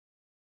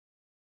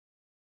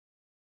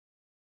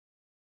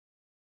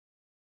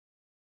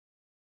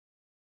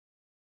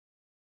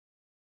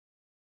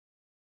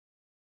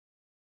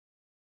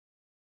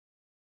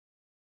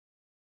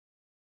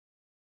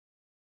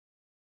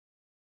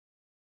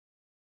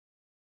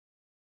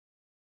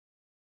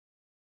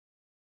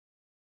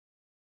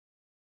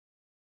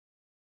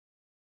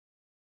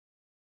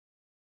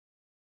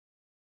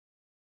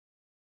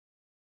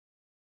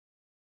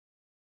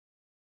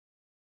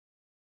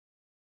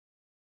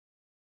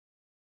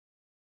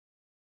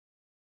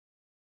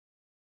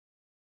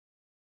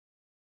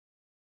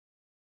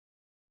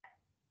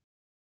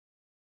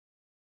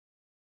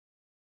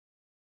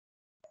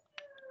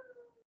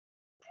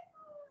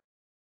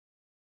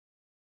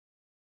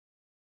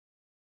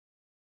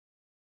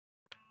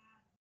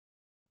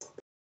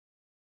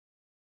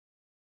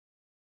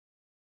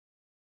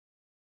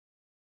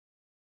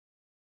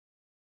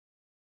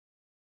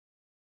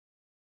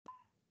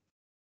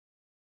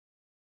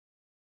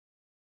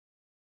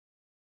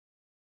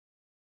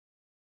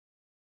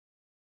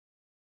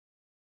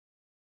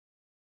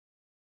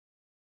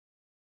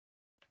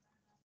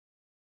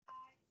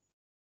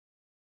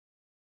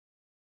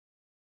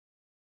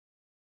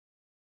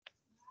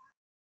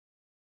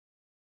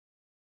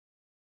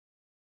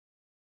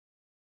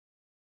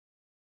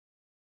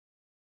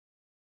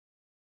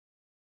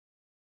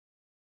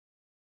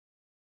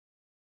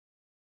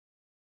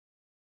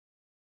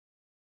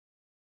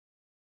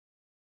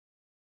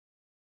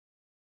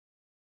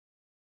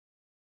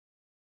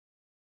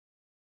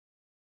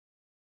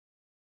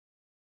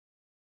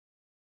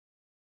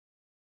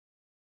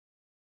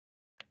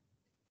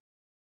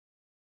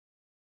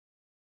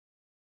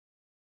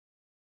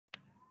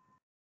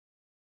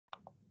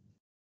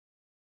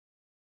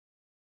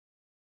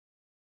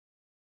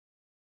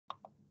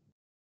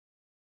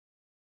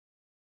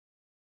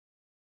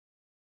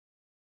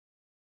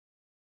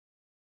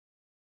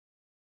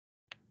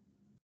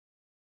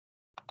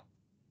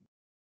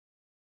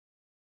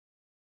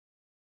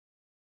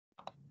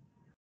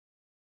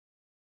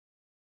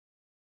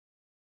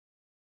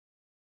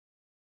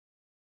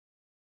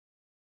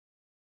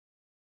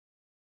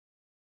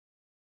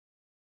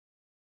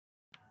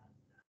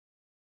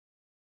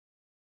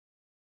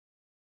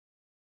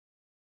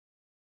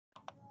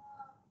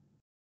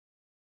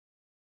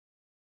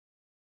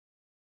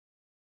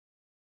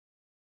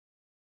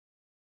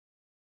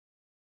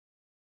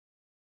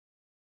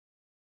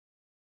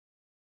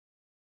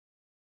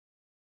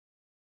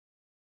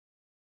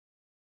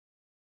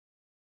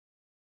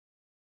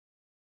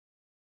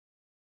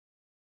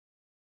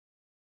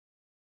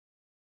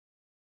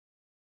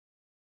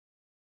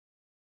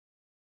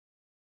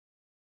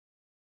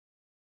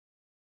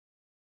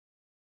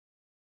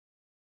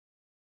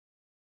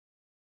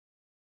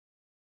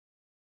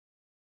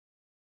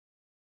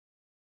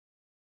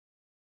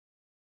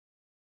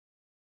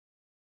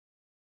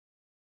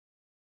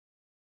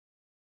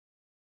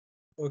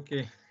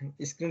Okay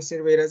screen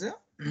share भइरहेछ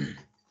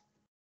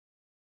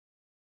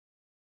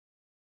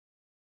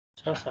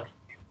sir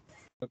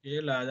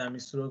okay ल आज हामी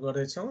सुरु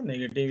गर्दैछौँ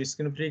negative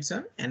screen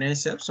friction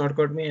NSF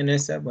सर्टकटमै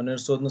NSF भनेर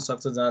सोध्न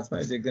सक्छ जाँचमा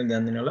एकदम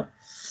ध्यान दिनु होला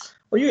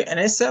यो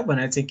एनएसएफ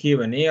भनेर चाहिँ के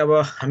भने अब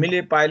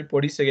हामीले पाइल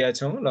पढिसकेका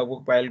छौँ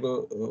लगभग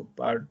पाइलको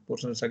पार्ट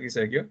पोर्सन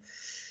सकिसक्यो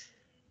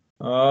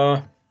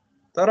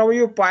तर अब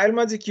यो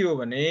पाइलमा चाहिँ के हो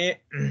भने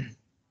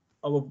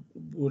अब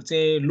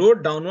चाहिँ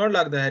लोड डाउनवर्ड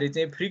लाग्दाखेरि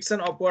चाहिँ फ्रिक्सन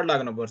अपवर्ड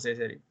लाग्नुपर्छ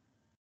यसरी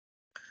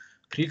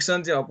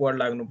फ्रिक्सन चाहिँ अपवर्ड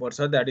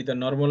लाग्नुपर्छ that is the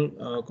normal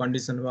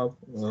condition of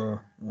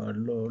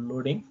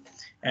loading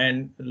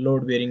and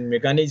load bearing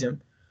mechanism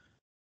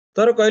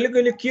तर कहिले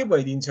कहिले के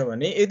भइदिन्छ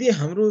भने यदि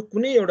हाम्रो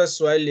कुनै एउटा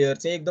सोइल लेयर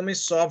चाहिँ एकदमै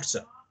सफ्ट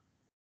छ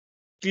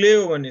क्ले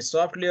हो भने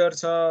सफ्ट लेयर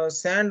छ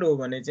स्यान्ड हो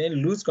भने चाहिँ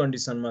लुज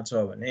कन्डिसनमा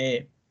छ भने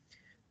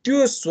त्यो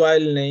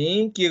सोइल नै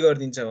के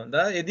गरिदिन्छ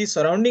भन्दा यदि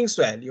सराउन्डिङ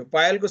सोइल यो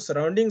पाइलको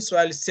सराउन्डिङ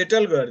सोइल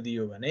सेटल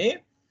गरिदियो भने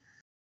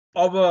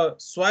अब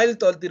सोइल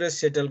तलतिर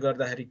सेटल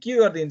गर्दाखेरि के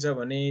गरिदिन्छ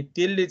भने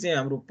त्यसले चाहिँ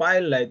हाम्रो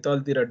पाइललाई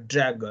तलतिर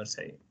ड्र्याग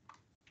गर्छ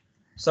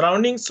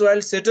सराउन्डिङ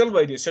सोइल सेटल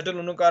भइदियो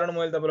सेटल हुनु कारण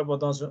मैले तपाईलाई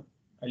बताउँछु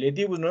अहिले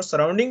यति बुझ्नुहोस्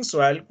सराउन्डिङ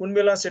सोइल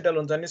कुन बेला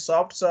सेटल हुन्छ भने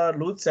सफ्ट छ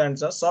लुज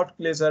स्यान्ड छ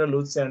सफ्ट क्ले छ र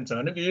लुज स्यान्ड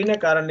छ भने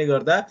विभिन्न कारणले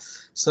गर्दा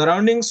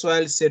सराउन्डिङ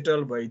सोइल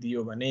सेटल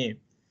भइदियो भने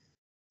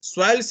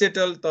सोइल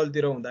सेटल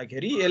तलतिर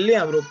हुँदाखेरि यसले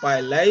हाम्रो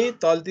पाइललाई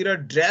तलतिर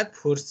ड्र्याग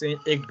फोर्स चाहिँ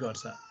एक्ट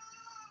गर्छ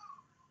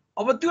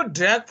अब त्यो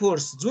ड्र्याग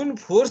फोर्स जुन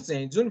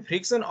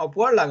फ्रिक्सन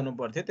अपवर्ड लाग्नु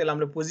पर्थ्यो त्यसलाई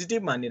हामीले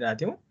पोजिटिभ मानिरहेको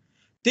थियौँ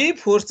त्यही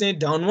फोर्स चाहिँ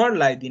डाउनवर्ड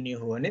लगाइदिने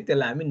हो भने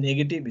त्यसलाई हामी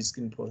negative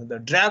screen force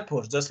the drag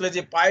force जसले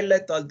चाहिँ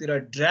पाइललाई तलतिर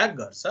ड्र्याग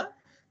गर्छ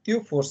त्यो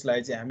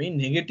फोर्सलाई चाहिँ हामी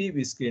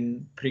नेगेटिभ स्क्रिन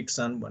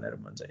फ्रिक्सन भनेर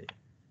भन्छ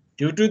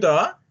due to the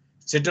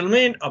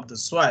settlement of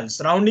the soil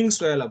surrounding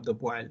soil of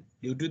the pile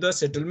due to the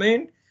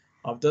settlement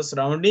of the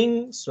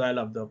surrounding soil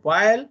of the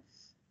pile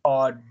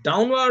or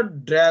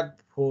downward drag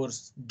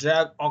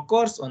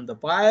occurs on the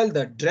pile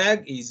the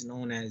drag is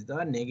known as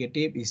the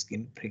negative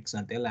skin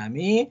friction त्यसलाई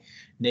हामी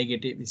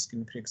negative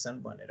skin friction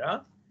भनेर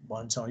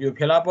भन्छौं यो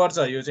फेला पर्छ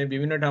यो चाहिँ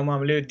विभिन्न ठाउँमा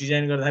हामीले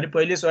डिजाइन गर्दाखेरि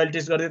पहिले सोइल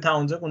टेस्ट गर्दै थाहा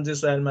हुन्छ कुन चाहिँ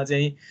सोइलमा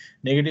चाहिँ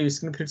नेगेटिभ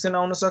स्किन फ्रिक्सन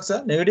आउन सक्छ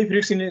नेगेटिभ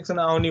फ्रिक्सन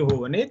आउने हो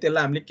भने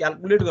त्यसलाई हामीले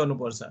क्याल्कुलेट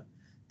गर्नुपर्छ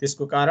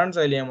त्यसको कारण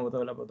चाहिँ अहिले म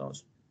तपाईलाई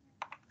बताउँछु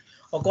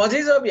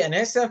कजेज अफ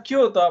एनएसएफ के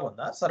हो त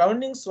भन्दा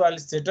सराउन्डिङ सोइल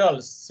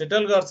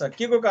सेटल गर्छ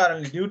के को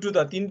कारणले ड्यू टु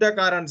द तीनटा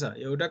कारण छ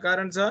एउटा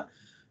कारण छ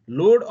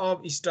load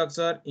of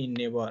structure in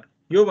neighbour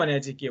यो भने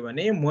चाहिँ के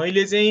भने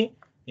मैले चाहिँ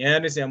यहाँ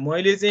हेर्नुस् यहाँ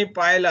मैले चाहिँ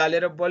पाइल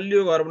हालेर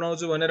बलियो घर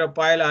बनाउँछु भनेर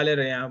पाइल हालेर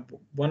यहाँ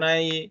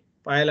बनाई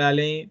पाइल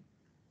हाले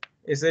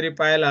यसरी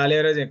पाइल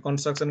हालेर चाहिँ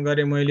कन्स्ट्रक्सन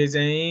गरे मैले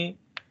चाहिँ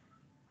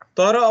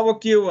तर अब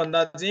के हो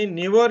भन्दा चाहिँ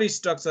नेबर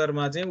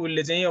स्ट्रक्चरमा चाहिँ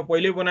उले चाहिँ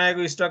पहिले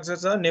बनाएको स्ट्रक्चर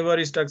छ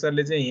नेबर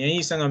स्ट्रक्चरले चाहिँ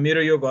यहीसँग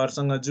मेरो यो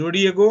घरसँग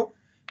जोडिएको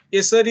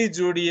यसरी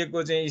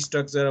जोडिएको चाहिँ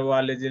स्ट्रक्चर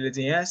वाले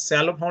चाहिँ यहाँ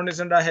स्यालो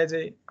फाउन्डेसन राखे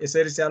चाहिँ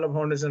यसरी स्यालो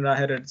फाउन्डेसन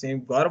राखेर चाहिँ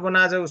घर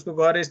बनाछ उसको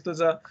घर यस्तो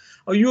छ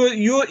अब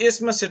यो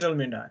यसमा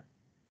सेटलमेन्ट आयो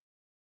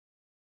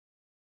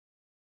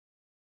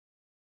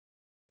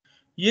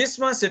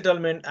यसमा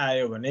सेटलमेन्ट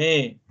आयो भने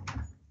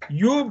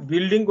यो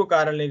बिल्डिङको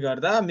कारणले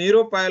गर्दा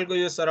मेरो पाइलको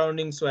यो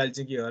सराउन्डिङ सोइल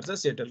चाहिँ के गर्छ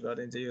सेटल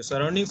गरिदिन्छ यो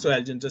सराउन्डिङ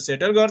सोइल जुन चाहिँ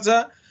सेटल गर्छ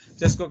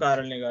त्यसको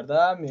कारणले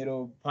गर्दा मेरो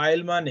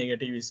पाइलमा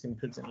नेगेटिभ स्किन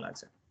फ्रिक्सन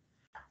लाग्छ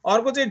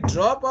अर्को चाहिँ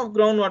drop of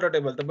ground water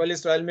table तपाईले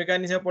सोइल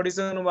मेकानिक्समा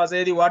पढिसक्नु भएको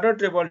छ यदि वाटर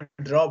टेबल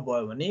ड्रप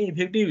भयो भने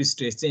इफेक्टिभ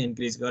स्ट्रेस चाहिँ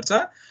इन्क्रिज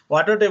गर्छ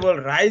वाटर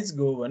टेबल राइज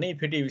गयो भने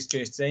इफेक्टिभ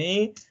स्ट्रेस चाहिँ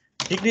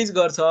डिक्रिज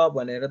गर्छ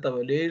भनेर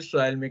तपाईले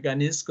सोइल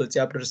मेकानिक्सको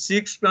च्याप्टर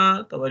 6 मा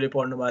तपाईले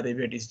पढ्नु भएको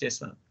इफेक्टिभ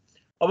स्ट्रेसमा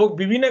अब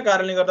विभिन्न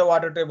कारणले गर्दा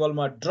वाटर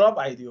टेबलमा ड्रप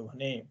आइदियो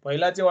भने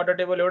पहिला चाहिँ वाटर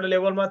टेबल एउटा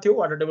लेभलमा थियो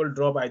वाटर टेबल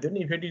ड्रप आइदियो नि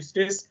इफेक्टिभ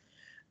स्ट्रेस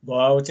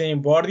चाहिँ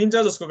बढ्दिन्छ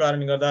जसको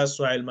कारणले गर्दा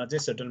सोइलमा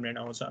चाहिँ सेटलमेन्ट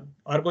आउँछ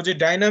अर्को चाहिँ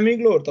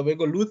डाइनामिक लोड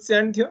तपाईको लुज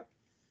स्यान्ड थियो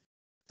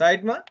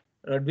साइडमा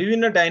र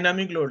विभिन्न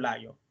डाइनामिक लोड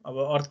लाग्यो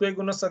अब अर्थक्वेक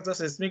हुन सक्छ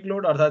सेस्मिक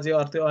लोड अर्थात्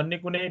चाहिँ अन्य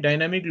कुनै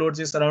डाइनामिक लोड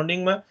चाहिँ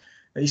सराउन्डिङमा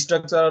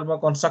स्ट्रक्चरमा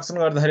कन्स्ट्रक्सन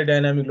गर्दाखेरि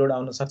डाइनामिक लोड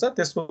आउन सक्छ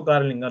त्यसको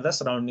कारणले गर्दा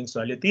सराउन्डिङ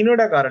सोइल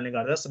तीनवटा कारणले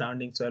गर्दा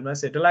सराउन्डिङ सोइलमा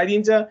सेटल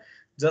आइदिन्छ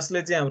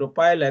जसले चाहिँ हाम्रो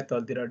पाइललाई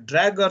तलतिर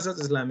ड्र्याग गर्छ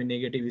त्यसलाई हामी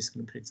नेगेटिभ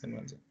स्किन फ्रिक्सन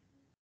भन्छौँ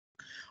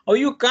अब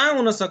यो कहाँ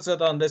हुन सक्छ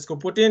त अन्त यसको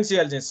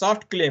पोटेन्शियल चाहिँ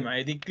सफ्ट क्लेमा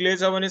यदि क्ले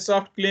छ भने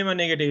सफ्ट क्लेमा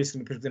नेगेटिभ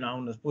स्किन फ्रिक्सन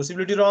आउन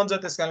पोसिबिलिटी रहन्छ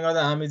त्यसकारणले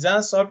गर्दा हामी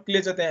जहाँ सफ्ट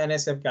क्ले छ त्यहाँ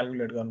एनएसएफ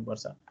क्याल्कुलेट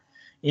गर्नुपर्छ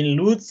इन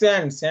लुज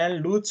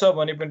स्यान्ड लुज छ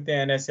भने पनि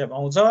त्यहाँ एनएसएफ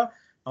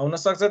आउन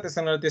सक्छ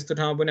त्यसकारण त्यस्तो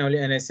ठाउँमा पनि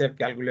हामीले एनएसएफ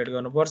क्याल्कुलेट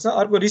गर्नुपर्छ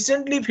अर्को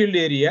रिसेन्टली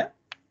फिल्ड एरिया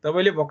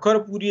तपाईले भर्खर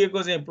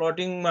पुरिएको चाहिँ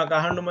प्लटिङमा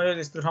काठमाडौँमा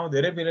यस्तो ठाउँ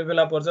धेरै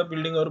फेला पर्छ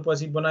बिल्डिङहरु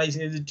पछि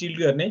बनाइसकेपछि टिल्ट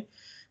गर्ने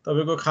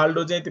तपाईको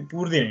खाल्डो चाहिँ त्यो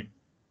पुर्दिने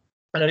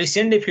र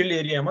रिसेन्टली फिल्ड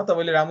एरियामा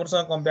तपाईले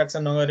राम्रोसँग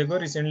कम्प्याक्सन नगरेको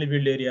रिसेन्टली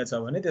फिल्ड एरिया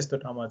छ भने त्यस्तो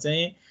ठाउँमा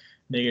चाहिँ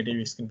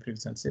नेगेटिभ स्किन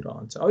फ्रिक्सन चाहिँ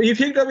रहन्छ अब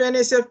इफेक्ट अफ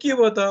एनएसएफ के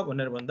भयो त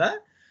भनेर भन्दा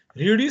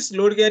रिड्युस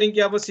लोड क्यारिङ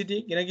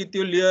क्यापेसिटी किनकि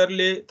त्यो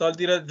लेयरले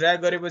तलतिर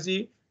ड्र्याग गरेपछि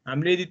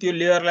हामीले यदि त्यो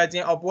लेयरलाई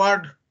चाहिँ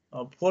अपवर्ड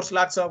फोर्स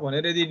लाग्छ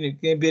भनेर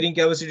यदि बेरिङ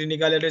क्यापेसिटी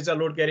निकालेर रहेछ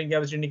लोड क्यारिङ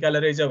क्यापेसिटी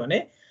निकालेर रहेछ भने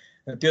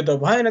त्यो त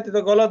भएन, त्यो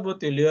त गलत भयो,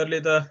 त्यो लेयरले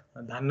त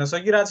धान्न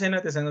सकिरहेको छैन,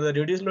 त्यससँग त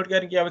रिड्युस लोड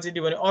क्यारिङ क्यापेसिटी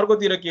भने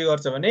अर्कोतिर के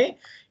गर्छ भने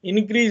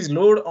increase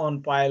load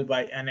on pile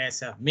by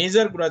NSF.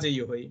 Major कुरा चाहिँ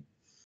यो हो,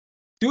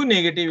 त्यो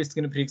नेगेटिभ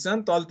स्किन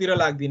फ्रिक्सन तलतिर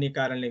लाग्दिने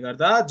कारणले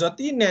गर्दा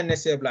जति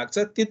एनएसएफ लाग्छ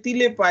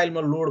त्यतिले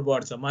पाइलमा लोड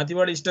बढ्छ।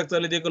 माथिबाट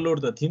स्ट्रक्चरले दिएको लोड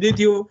त थिँदै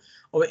थियो,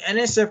 अब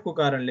एनएसएफ को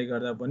कारणले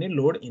गर्दा पनि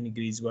लोड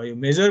इन्क्रिज भयो।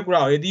 मेजर कुरा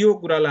हो। यदि यो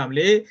कुरालाई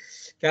हामीले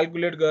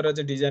क्याल्कुलेट गरेर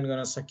चाहिँ डिजाइन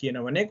गर्न सकिएन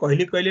भने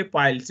कहिले कहिले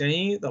पाइल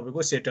चाहिँ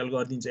तपाईको सेटल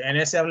गरिदिन्छ।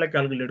 एनएसएफ लाई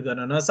क्याल्कुलेट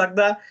गर्न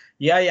नसक्दा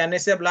या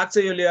एनएसएफ लाग्छ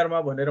यो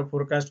लेयरमा भनेर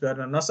फोरकास्ट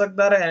गर्न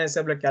नसक्दा र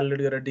एनएसएफ लाई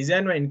क्याल्कुलेट गरेर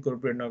डिजाइनमा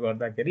इन्कर्पोरेट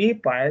नगर्दाखेरि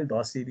पाइल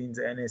धसिदिन्छ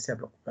एनएसएफ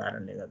को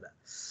कारणले गर्दा।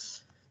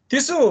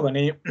 त्यसो हो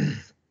भने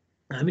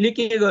हामीले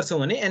के गर्छौं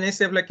भने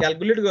एनएसएफ लाई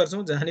क्याल्कुलेट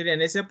गर्छौं, जहाँनिर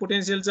एनएसएफ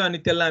पोटेन्शियल छ अनि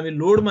त्यसलाई हामी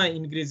लोडमा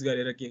इन्क्रिज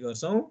गरेर के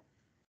गर्छौं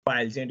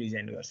पाइल चाहिँ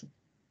डिजाइन गर्छौं।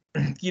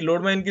 कि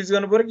लोडमा इन्क्रिज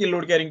गर्नु पर्यो कि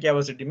लोड क्यारिङ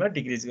क्यापेसिटीमा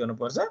डिक्रिज गर्नु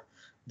पर्छ,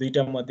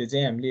 दुईटा मध्ये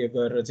चाहिँ हामीले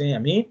गरेर चाहिँ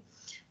हामी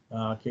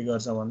के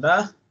गर्छौं भन्दा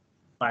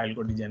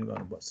पाइलको डिजाइन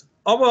गर्नुपर्छ।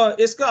 अब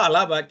यसका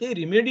अलावा के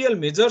रिमेडियल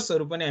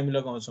मेजर्सहरु पनि हामी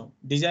लगाउँछौं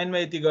डिजाइनमा।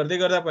 यति गर्दै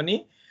गर्दा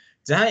पनि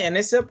जहाँ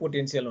एनएसएफ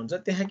पोटेन्शियल हुन्छ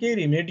त्यहाँ के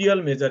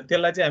रिमेडियल मेजर,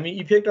 त्यसलाई चाहिँ हामी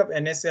इफेक्ट अफ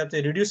एनएसएफ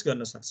चाहिँ रिड्युस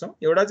गर्न सक्छौं।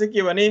 एउटा चाहिँ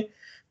के भने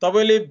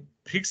तपाईले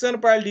फ्रिक्सन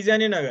पाइल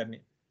डिजाइनै नगर्ने,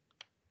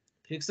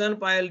 फ्रिक्सन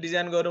पाइल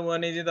डिजाइन गर्नु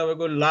भने चाहिँ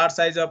तपाईको लार्ज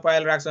साइज अफ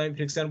पाइल राख्छौं हामी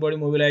फ्रिक्सन बढी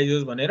मोबिलाइज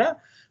होस् भनेर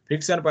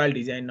फ्रिक्सन पाइल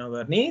डिजाइन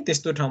नगर्ने,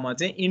 त्यस्तो ठाउँमा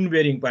चाहिँ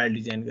इनबेरिङ पाइल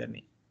डिजाइन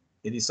गर्ने।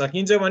 यदि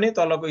सकिन्छ भने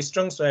तलको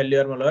स्ट्रङ सोइल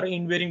लेयरमा लगेर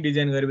इनबेरिङ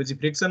डिजाइन गरेपछि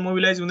फ्रिक्सन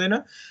मोबिलाइज हुँदैन,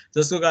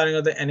 जसको कारणले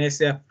गर्दा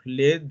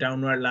एनएसएफले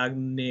डाउनवर्ड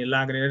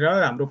लाग्ने र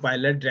हाम्रो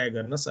पाइललाई ड्र्याग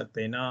गर्न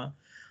सक्दैन।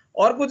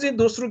 अर्को चाहिँ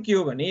दोस्रो के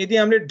हो भने यदि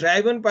हामीले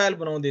ड्राइभन पाइल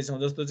बनाउँदै छौं,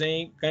 जस्तो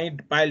चाहिँ कहीं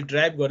पाइल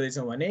ड्राइभ गर्दै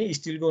छौं भने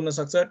स्टिलको हुन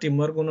सक्छ,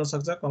 टिम्बरको हुन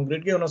सक्छ,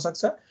 कंक्रिटकै हुन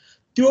सक्छ,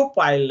 त्यो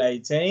पाइललाई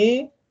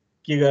चाहिँ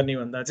के गर्ने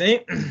भन्दा चाहिँ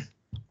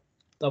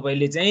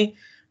तपाईले चाहिँ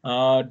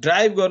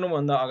ड्राइभ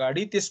गर्नुभन्दा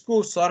अगाडि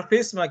त्यसको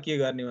सरफेसमा के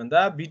गर्ने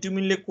भन्दा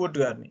बिटुमिनले कोट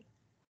गर्ने।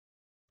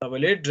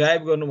 तपाईले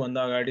ड्राइभ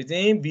गर्नुभन्दा अगाडि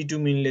चाहिँ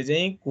बिटुमिनले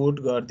चाहिँ कोट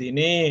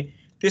गर्दिने।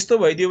 त्यस्तो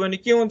भइदियो भने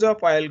के हुन्छ,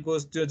 पाइलको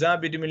त्यो जहाँ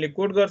बिटुमिनले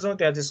कोट गर्छौं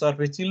त्यहाँ चाहिँ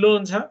सरफेस चिल्लो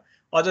हुन्छ।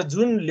 अझ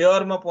जुन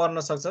लेयरमा पर्न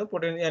सक्छ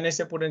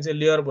एनएसएफ पोटेन्शियल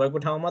लेयर भएको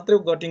ठाउँमा मात्रै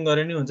कोटिङ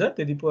गरे नि हुन्छ,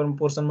 त्यति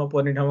पोर्सनमा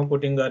पर्ने ठाउँमा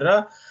कोटिङ गरेर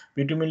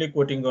बिटुमिनले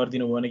कोटिङ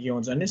गरिदिनु भने के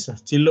हुन्छ भने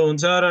चिल्लो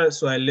हुन्छ र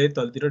सोइलले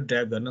तलतिर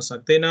ड्र्याग गर्न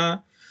सक्दैन।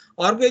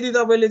 अर्को यदि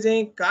तपाईले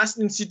चाहिँ कास्ट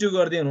इन्स्टिट्यु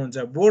गर्दै हुनुहुन्छ,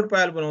 बोर्ड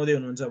पाइल बनाउँदै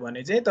हुनुहुन्छ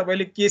भने चाहिँ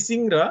तपाईले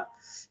केसिङ र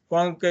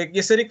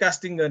कसरी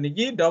कास्टिङ गर्ने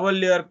कि डबल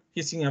लेयर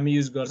केसिङ हामी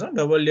युज गर्छौं।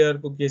 डबल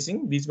लेयरको केसिङ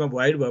बीचमा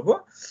भोइड भएको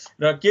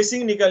र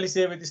केसिङ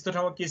निकालिसकेपछि त्यस्तो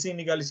ठाउँमा केसिङ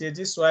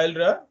निकालिसकेपछि सोइल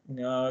र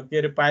के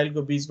अरे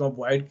पाइलको बीचमा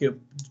भोइड के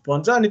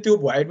बन्छ अनि त्यो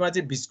भोइडमा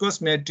चाहिँ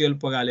भिस्कोस मटेरियल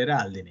पगालेर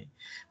हाल्दिने।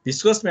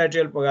 भिस्कोस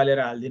मटेरियल पगालेर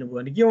हाल्दिनु भयो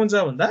भने के हुन्छ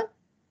भन्दा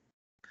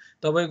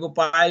तपाईको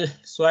पाइल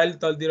सोइल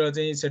तलतिर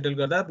चाहिँ सेटल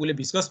गर्दा उसले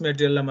भिस्कोस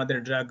मटेरियललाई मात्र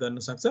ड्र्याग गर्न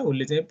सक्छ,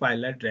 उसले चाहिँ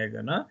पाइललाई ड्र्याग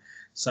गर्न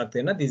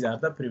सक्दैन। These are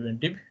the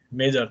preventive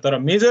major. तर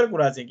मेजर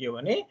कुरा चाहिँ के हो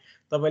भने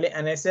तपाईले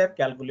एनएसएफ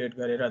क्याल्कुलेट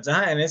गरेर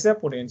जहाँ एनएसएफ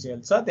पोटेन्शियल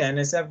छ त्यहाँ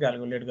एनएसएफ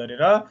क्याल्कुलेट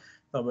गरेर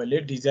तपाईले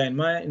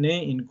डिजाइनमा नै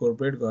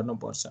इन्कर्पोरेट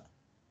गर्नुपर्छ।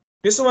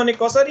 त्यसो भने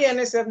कसरी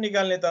एनएसएफ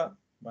निकाल्ने त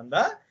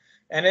भन्दा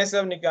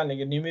एनएसएफ निकाल्ने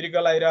के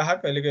न्यूमेरिकल आइरह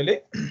कहिले कहिले।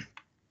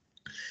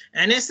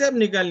 एनएसएफ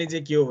निकाल्ने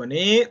चाहिँ के हो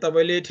भने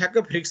तपाईले ठ्याक्क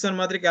फ्रिक्सन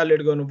मात्रै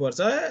क्याल्कुलेट गर्नुपर्छ।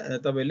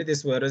 तपाईले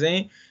त्यस भएर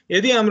चाहिँ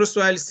यदि हाम्रो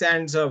सोइल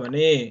स्यान्ड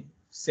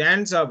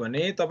छ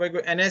भने तपाईको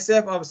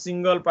एनएसएफ अफ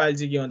सिंगल पाइल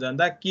चाहिँ के हुन्छ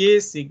भन्दा के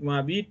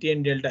सिग्मा बी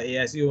 10 डेल्टा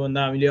एएस। यो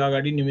भन्दा हामीले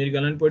अगाडि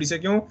न्यूमेरिकल पनि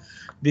पढिसक्यौं।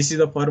 This is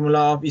the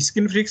formula of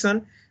skin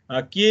friction,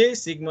 के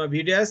sigma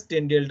be dash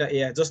 10 delta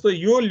as. जस्तो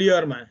यो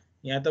लेयरमा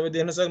यहाँ तपाई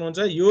देख्न सक्नुहुन्छ,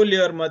 यो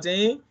लेयरमा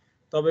चाहिँ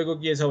तपाईको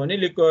के छ भने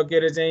के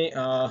रे चाहिँ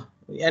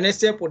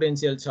एनएसएफ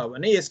पोटेन्शियल छ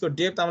भने यसको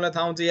डेप्थ हामीलाई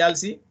थाहा हुन्छ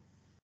एलसी,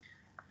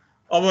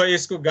 अब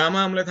यसको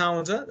गामा हामीलाई थाहा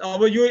हुन्छ।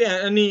 अब यो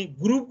अनि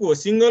ग्रुपको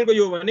सिंगलको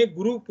यो भने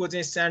ग्रुपको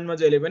चाहिँ स्ट्यान्डमा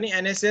जहिले पनि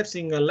NSF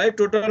सिंगललाई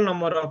total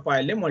number of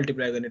पाइलले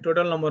multiply गर्ने।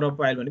 टोटल नम्बर अफ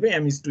पाइल भनेको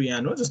m/n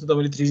यान हो। जस्तो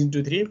तपाईले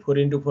 3x3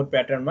 4x4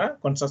 प्याटर्नमा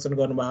कन्स्ट्रक्सन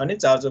गर्नुभयो भने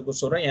 4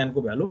 16 यान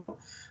को भ्यालु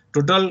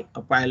टोटल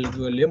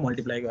पाइलले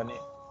मल्टिप्लाई गर्ने।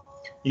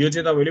 यो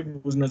चाहिँ तपाईले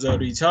बुझ्न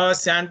जरुरी छ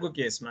स्यान्डको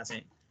केसमा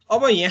चाहिँ।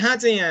 अब यहाँ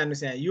चाहिँ यहाँ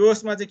हेर्नुस्, यहाँ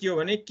योसमा चाहिँ के हो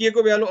भने के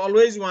को भ्यालु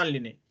अलवेज 1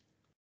 लिने।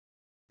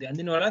 ध्यान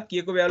दिनु होला,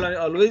 के को भ्यालु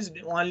अलवेज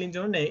 1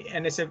 लिन्छौं नि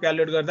एनएसएफ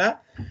क्याल्कुलेट गर्दा।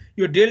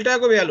 यो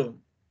डेल्टाको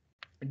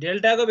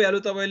भ्यालु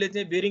तपाईले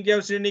चाहिँ बेरिङ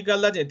क्यापेसिटी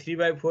निकाल्दा चाहिँ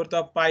 3/4 त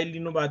पाइ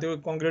लिनु भएको थियो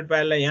कंक्रिट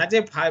पाइललाई। यहाँ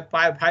चाहिँ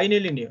फाइ नै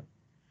लिने हो,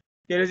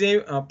 के रे चाहिँ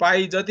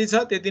पाइ जति छ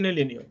त्यति नै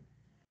लिने हो।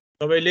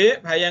 तपाईले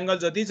फाइ एंगल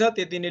जति छ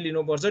त्यति नै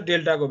लिनुपर्छ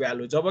डेल्टाको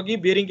भ्यालु। जबकि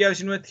बेरिङ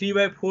क्यापेसिटीमा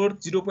 3/4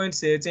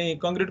 0.6 चाहिँ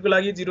कंक्रिटको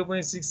लागि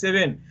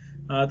 0.67,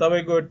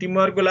 तपाईको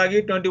टिम्बरको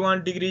लागि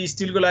 21 डिग्री,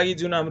 स्टिलको लागि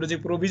जुन हाम्रो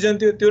चाहिँ प्रोभिजन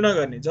थियो त्यो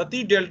नगर्ने।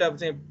 जति डेल्टा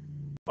चाहिँ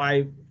पाइ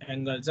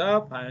एंगल छ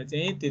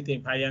चाहिँ त्यति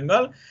फाइ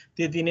एंगल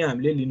त्यति नै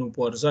हामीले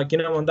लिनुपर्छ।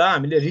 किन भन्दा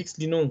हामीले रिस्क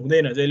लिनु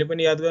हुँदैन। जहिले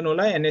पनि याद गर्नु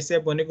होला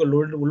एनएसएफ भनेको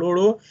लोड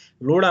हो।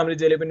 लोड हामीले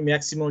जहिले पनि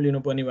म्याक्सिमम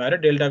लिनुपर्ने भएर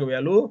डेल्टाको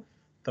भ्यालु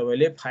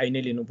तपाईले फाइ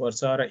नै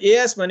लिनुपर्छ र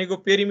एएस भनेको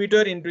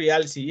पेरिमिटर इन्टु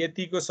एलसी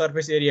यतिको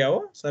सर्फेस एरिया हो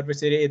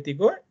सर्फेस एरिया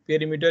यतिको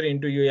पेरिमिटर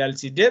इन्टु यो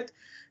एलसी डेप्थ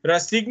र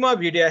सिग्मा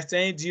भी ड्याश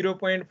चाहिँ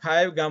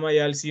 0.5 गामा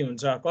एलसी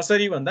हुन्छ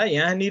कसरी भन्दा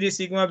यहाँनिर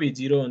सिग्मा भी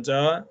 0 हुन्छ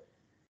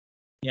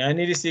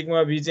यहाँनिर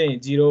सिग्मा भी चाहिँ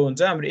 0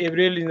 हुन्छ हाम्रो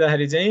एभरेज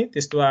लिँदाखेरि चाहिँ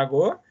त्यस्तो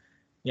आको हो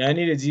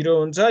यहाँनिर 0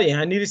 हुन्छ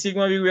यहाँनिर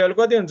सिग्मा भी भ्यालु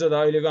कति हुन्छ त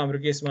अहिलेको हाम्रो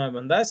केसमा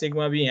भन्दा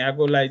सिग्मा भी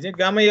यहाँको लागि चाहिँ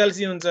गामा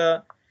एलसी हुन्छ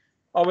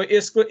अब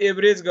यसको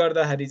एभरेज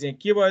गर्दाखेरि चाहिँ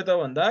के भयो त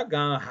भन्दा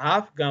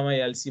हाफ गामा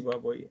एलसी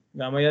भएको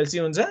गामा एलसी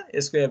हुन्छ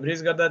यसको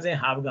एभरेज गर्दा चाहिँ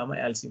हाफ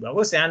गामा एलसी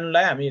भएको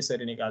सानोलाई हामी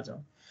यसरी निकाल्छौं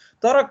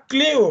तर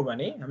क्ले हो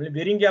भने हामीले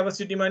बेरिङ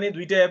क्यापेसिटीमा नै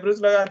दुईटा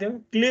एप्रोच लगाएको थियौं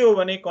क्ले हो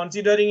भने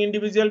कन्सिडरिङ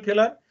इन्डिभिजुअल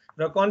फेलर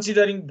र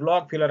कन्सिडरिङ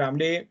ब्लक फेलर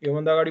हामीले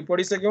योभन्दा अगाडि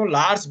पढिसक्यौं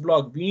large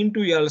block be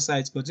into L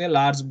साइजको चाहिँ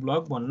लार्ज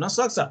ब्लक बन्न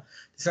सक्छ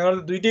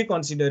त्यसैले दुईटै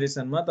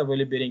कन्सिडरेसनमा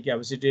तपाईले बेरिङ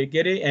क्यापेसिटी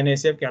के रे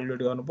एनएसएफ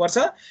क्याल्कुलेट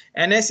गर्नुपर्छ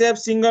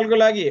एनएसएफ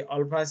सिंगलको लागि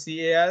अल्फा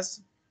सीएस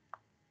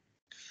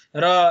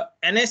र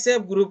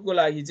एनएसएफ ग्रुपको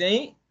लागि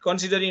चाहिँ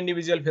कन्सिडरिङ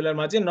इन्डिभिजुअल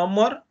फेलरमा चाहिँ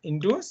नम्बर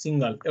इन्टु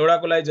सिंगल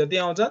एउटाको लागि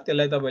जति आउँछ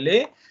त्यसलाई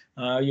तपाईले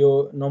यो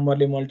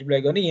नम्बरले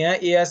मल्टिप्लाई गर्ने यहाँ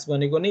एएस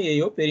भनेको नि यही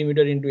हो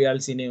पेरिमिटर इन्टु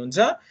एलसी नै हुन्छ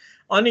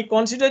अनि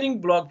कन्सिडरिङ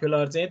ब्लक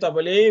फेलर चाहिँ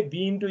तपाईले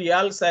बी इन्टु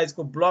एल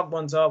साइजको ब्लक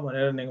बन्छ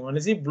भनेर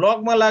भनेपछि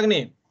ब्लकमा लाग्ने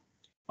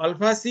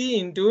alpha C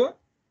into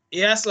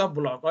as of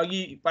block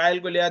अघि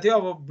पाइलको ल्याएको थियो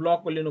अब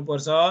ब्लकको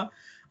लिनुपर्छ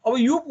अब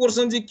यो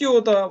पोर्सन चाहिँ के हो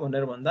त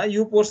भनेर भन्दा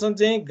यो पोर्सन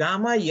चाहिँ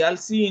gamma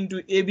LC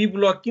into AB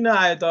block किन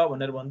आयो त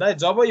भनेर भन्दा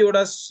जब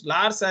एउटा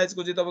लार्ज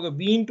साइजको चाहिँ तपाईको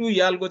बी इन्टु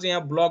एल को चाहिँ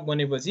यहाँ ब्लक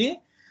बनेपछि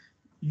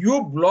यो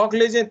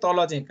ब्लकले चाहिँ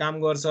तल चाहिँ काम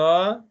गर्छ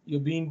यो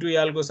बी इन्टु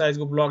एल को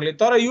साइजको ब्लकले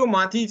तर यो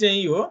माथि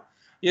चाहिँ हो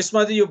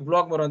यसमा चाहिँ यो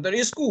ब्लक बनाउँछ तर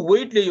यसको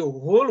वेटले यो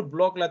होल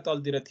ब्लकलाई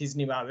तलतिर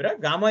थिच्ने भएर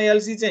गामा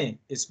एलसी चाहिँ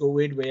यसको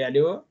वेट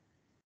भइहाल्यो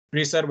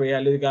प्रेसर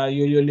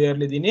भइहाल्यो यो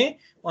लेयरले दिने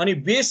अनि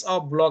बेस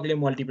अफ ब्लकले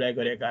मल्टिप्लाई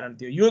गरेको कारण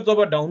थियो यो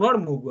जब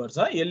डाउनवर्ड मुभ गर्छ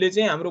यसले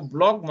चाहिँ हाम्रो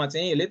ब्लकमा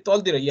चाहिँ यसले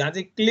तलतिर यहाँ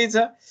चाहिँ क्ले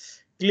छ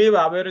क्ले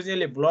भएर चाहिँ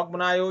यसले ब्लक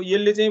बनायो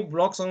यसले चाहिँ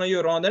ब्लकसँग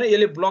यो रहँदैन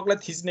यसले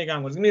ब्लकलाई थिच्ने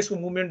काम गर्छ किन यसको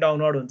मुभमेन्ट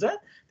डाउनवर्ड हुन्छ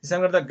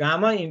त्यसैले गर्दा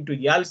gamma into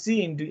LC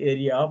into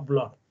area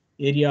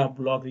of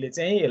ब्लकले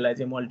चाहिँ यसलाई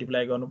चाहिँ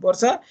मल्टिप्लाई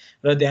गर्नुपर्छ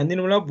र ध्यान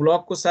दिनु होला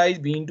ब्लकको साइज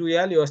बी इन्टु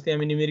एल यो अस्ति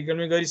हामी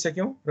न्युमेरिकलमै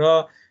गरिसक्यौं र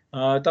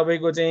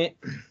तपाईको चाहिँ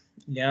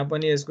यहाँ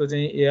पनि यसको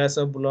चाहिँ एएस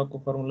अफ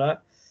ब्लकको फर्मुला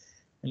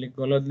मैले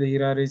गलत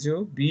लेखिरहेको रहेछु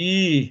बी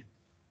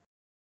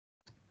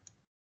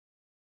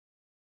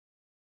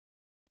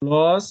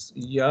प्लस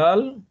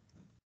एल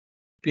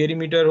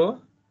पेरिमिटर हो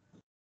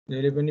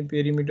जहिले पनि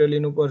पेरिमिटर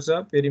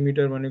लिनुपर्छ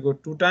पेरिमिटर भनेको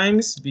 2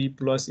 टाइम्स बी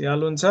प्लस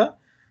एल हुन्छ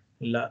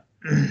ल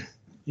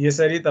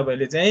यसरी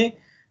तपाईले चाहिँ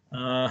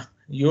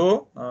यो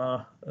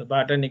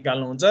बाट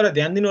निकाल्नुहुन्छ र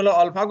ध्यान दिनु होला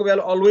अल्फाको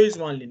भ्यालु अलवेज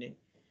 1 लिने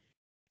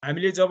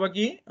हामीले जब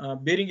कि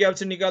बेरिङ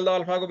क्यापेसिटी निकाल्दा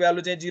अल्फाको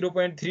भ्यालु चाहिँ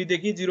 0.3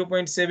 देखि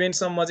 0.7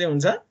 सम्म चाहिँ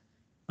हुन्छ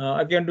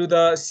according to the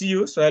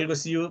CU सोइलको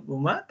CU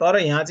मा तर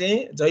यहाँ चाहिँ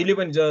जहिले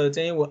पनि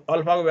चाहिँ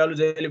अल्फाको भ्यालु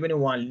जहिले पनि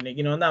 1 लिने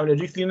किन भन्दा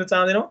हामीले रिस्क लिन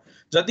चाहदैनौं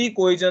जति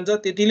कोइजन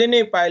छ त्यतिले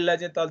नै पाइललाई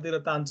चाहिँ तलतिर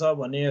तान्छ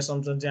भन्ने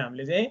असम्पसन चाहिँ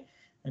हामीले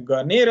चाहिँ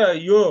गर्ने र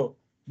यो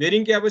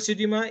बेरिङ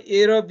क्यापेसिटीमा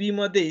ए र बी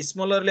मध्ये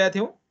स्मलर ल्याएको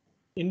थियौं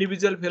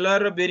इन्डिभिजुअल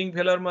फेलर र बेरिङ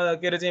फेलरमा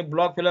के रे चाहिँ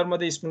ब्लक फेलर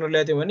मध्ये स्मलर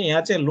ल्याएको थियौं भने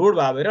यहाँ चाहिँ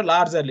लोड भएर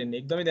लार्जर लिने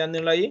एकदमै ध्यान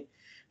दिनु लागि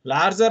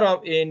larger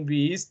of A and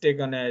be is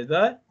taken as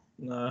the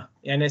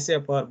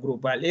NSF for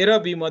group file ए र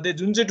बी मध्ये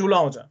जुन चाहिँ ठुलो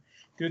आउँछ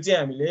त्यो चाहिँ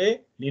हामीले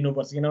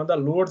लिनुपर्छ किन भन्दा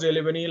लोड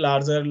जहिले पनि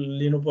लार्जर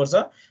लिनुपर्छ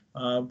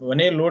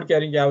भने लोड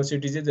क्यारिङ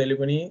क्यापेसिटी चाहिँ जहिले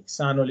पनि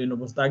सानो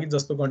लिनुपर्छ ताकि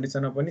जस्तो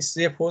कन्डिसनमा पनि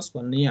सेफ होस्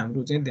भन्ने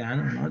हाम्रो चाहिँ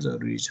ध्यान हुन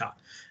जरुरी छ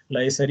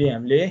ल यसरी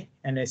हामीले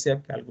एनएसएफ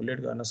क्याल्कुलेट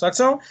गर्न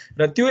सक्छौं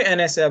र त्यो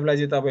एनएसएफ लाई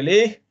चाहिँ तपाईले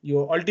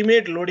यो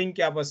अल्टिमेट लोडिङ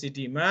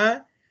क्यापेसिटीमा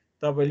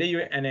तपाईले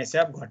यो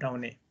एनएसएफ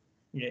घटाउने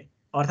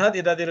अर्थात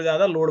यतातिर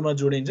जाँदा लोडमा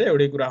जोडिन्छ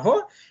एउटै कुरा हो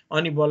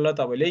अनि बल्ल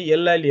तपाईले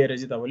यसलाई लिएर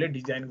चाहिँ तपाईले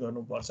डिजाइन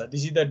गर्नुपर्छ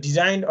this is the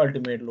design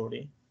ultimate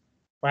loading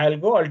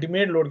फाइलको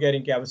ultimate load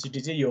carrying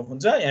capacity चाहिँ यो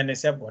हुन्छ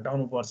एनएसएफ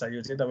घटाउनु पर्छ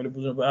यो चाहिँ तपाईले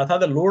बुझ्नु पर्छ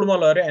अर्थात लोडमा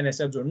लगेर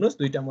एनएसएफ जोड्नुस्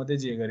दुईटा मध्ये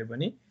जे गरे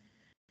पनि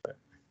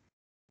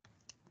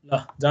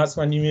ल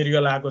जाँचमा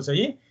न्युमेरिकल आएको छ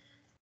यी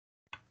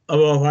अब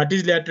what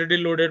is laterally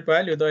loaded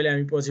pile यो त अहिले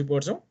हामी पछि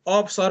पढ्छौं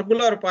of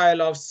circular pile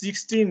of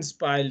 16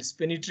 piles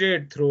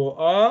penetrate through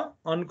a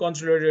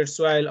अनकन्सोलिडेटेड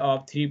soil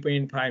of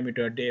 3.5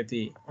 metre depth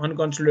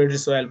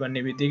अनकन्सोलिडेटेड soil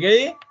भन्ने बित्तिकै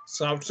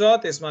सफ्ट छ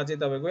त्यसमा चाहिँ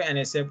तपाईको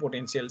एनएसएफ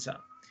पोटेन्शियल छ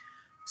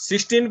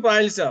 16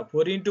 पाइल्स छ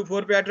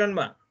 4x4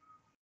 प्याटर्नमा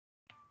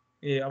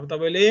अब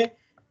तपाईले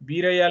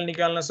बी र एल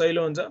निकाल्न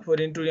सजिलो हुन्छ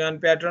 4x1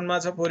 प्याटर्नमा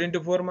छ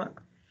 4x4 मा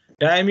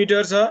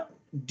डायमिटर छ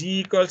d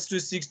 =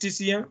 60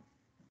 cm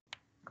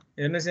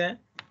हेर्नुस् यहाँ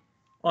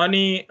अनि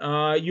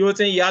यो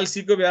चाहिँ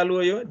एलसी को भ्यालु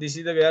हो यो this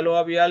is the value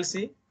of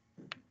LC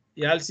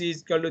LC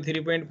 =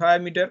 3.5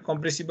 metre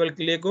compressible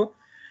clay को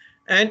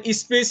and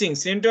spacing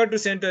centre to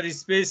centre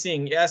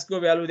spacing S को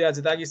भ्यालु दिएको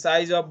छ ताकि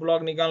साइज अफ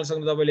ब्लक निकाल्न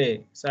सक्नु तपाईले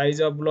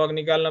साइज अफ ब्लक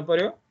निकाल्न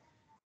पर्यो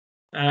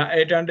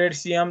 800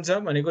 cm छ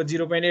भनेको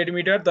 0.8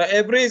 metre the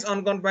average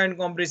अनकन्फाइन्ड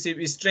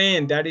compressive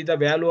strength that is the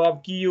value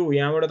of Q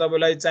यहाँबाट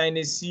तपाईलाई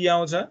चाहिने सी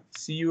आउँछ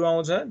सीयू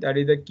आउँछ that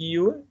is the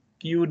Q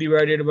Q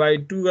divided by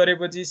 2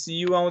 गरेपछि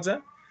Cu आउँछ,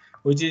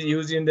 which is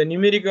used in the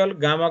numerical.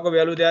 Gamma को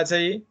भ्यालु दिएको छ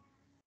यी,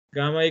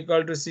 gamma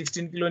equal to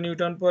 16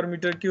 kilonewton per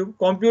meter cube.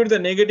 Compute the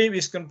negative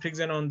viscous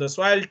friction on the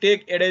soil.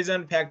 Take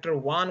adhesion factor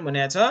 1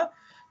 भनेको छ।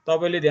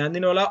 तपाईले ध्यान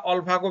दिनु होला,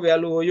 अल्फा को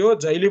भ्यालु हो यो,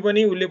 जहिले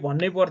पनि उले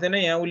भन्नै पर्दैन,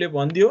 यहाँ उले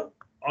भनिदियो।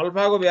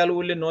 अल्फा को भ्यालु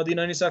उले नदिन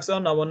नि सक्छ,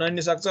 नभन्न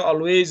नि सक्छ,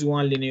 अलवेज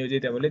 1 लिने हो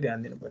चाहिँ तपाईले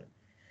ध्यान दिनु पर्यो।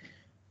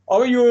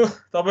 अब यो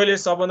तपाईले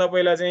सबभन्दा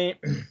पहिला चाहिँ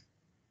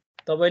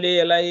तपाईले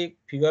यसलाई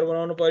फिगर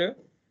बनाउनु पर्यो।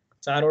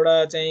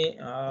 चारवटा चाहिँ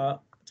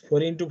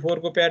 4x4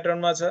 को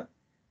प्याटर्नमा छ।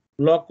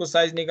 ब्लक को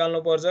साइज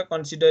निकाल्नु पर्छ,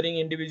 considering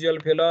individual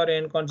failure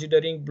and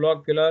considering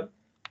block failure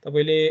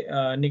तपाईले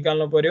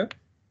निकाल्नु पर्यो।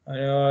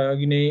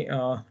 अघि नै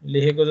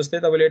लेखेको जस्तै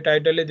तपाईले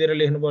टाइटलले दिएर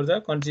लेख्नु पर्छ,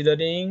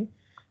 कन्सिडरिङ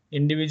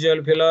इन्डिभिजुअल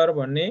फेलर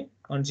भन्ने,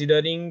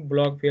 कन्सिडरिङ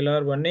ब्लक फेलर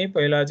भन्ने।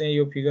 पहिला चाहिँ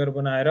यो फिगर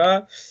बनाएर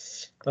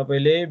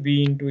तपाईले B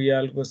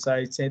 * L को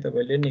साइज चाहिँ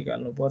तपाईले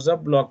निकाल्नु पर्छ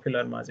ब्लक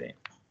फेलरमा चाहिँ।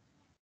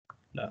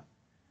 ल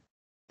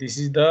दिस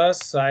इज द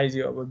साइज।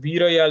 अब B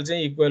र L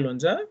चाहिँ इक्वल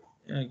हुन्छ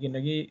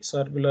किनकि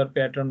सर्कुलर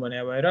प्याटर्न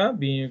भने भएर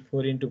B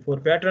 4x4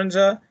 प्याटर्न छ।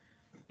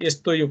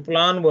 यस्तो यो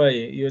प्लान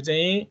भयो, यो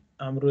चाहिँ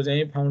हाम्रो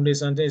चाहिँ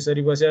फाउन्डेसन चाहिँ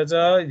यसरी बसेको छ।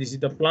 This is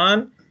the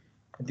plan,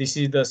 this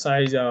is the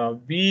size of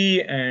B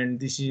and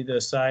this is the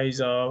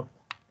size of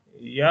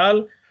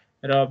L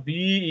र B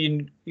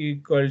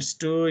equals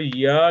to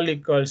L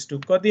equals to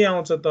कति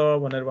आउँछ त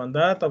भनेर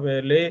भन्दा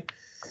तपाईहरुले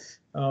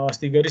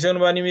अस्ति गरिसक्नु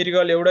भयो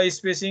न्युमेरिकल। एउटा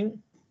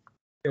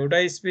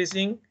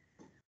स्पेसिङ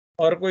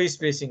अर्को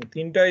स्पेसिङ,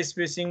 तीनटा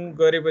स्पेसिङ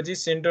गरेपछि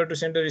सेन्टर टु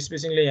सेन्टर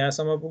स्पेसिङले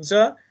यहाँसम्म पुग्छ।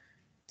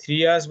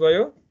 3s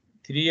भयो,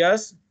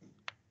 3s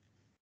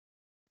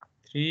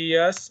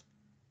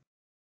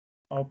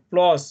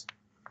प्लस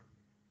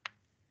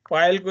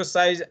पाइलको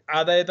साइज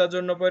आधा यता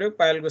जोड्नु पर्यो,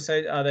 पाइलको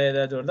साइज आधा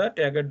यता जोड्दा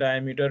ट्याग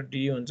डायमिटर D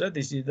हुन्छ।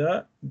 This is the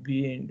B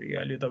 *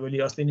 L। यो तपाईले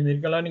अस्ति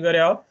न्युमेरिकल अनि गरे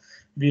हो,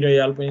 B र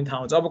L पनि थाहा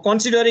हुन्छ। अब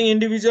कन्सिडरिङ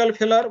इन्डिभिजुअल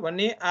फेलर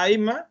भन्ने I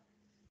मा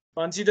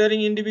कन्सिडरिङ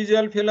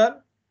इन्डिभिजुअल फेलर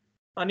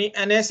अनि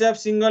NSF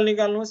सिंगल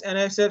निकाल्नुस्।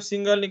 NSF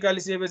सिंगल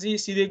निकालिसकेपछि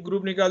सिधै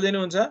ग्रुप निकाल्दिनु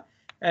हुन्छ।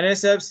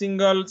 NSF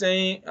सिंगल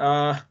चाहिँ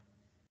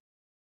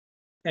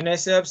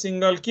NSF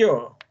सिंगल के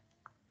हो?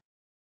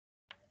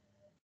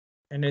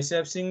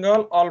 NSF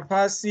single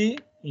alpha C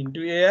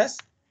into AS,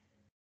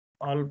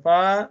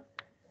 alpha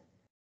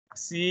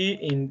C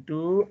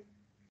into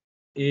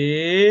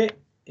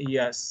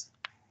AS।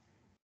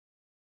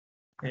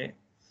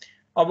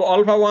 अब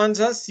अल्फा 1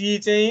 छ, C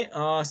चाहिँ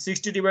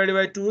 60 divided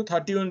by 2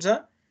 30 हुन्छ।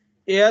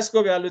 AS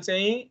को भ्यालु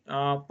चाहिँ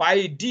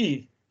पाई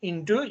D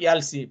into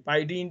LC,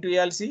 पाई D into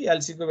LC,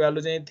 LC को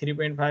भ्यालु चाहिँ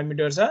 3.5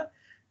 मिटर छ,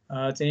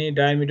 चाहिँ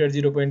डायमिटर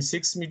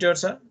 0.6 मिटर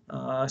छ।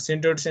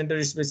 Centre to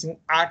centre spacing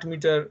 8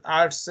 metre,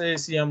 800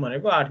 cm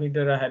भनेको 8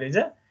 मिटर राखेर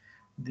चाहिँ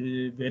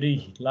very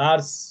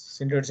large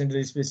centre to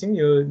centre spacing.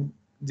 यो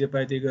जे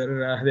पाए त्यही गरेर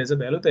राख्दैछ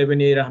भ्यालु, तै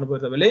पनि यही राख्नु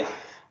पर्छ तपाईले।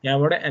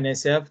 यहाँबाट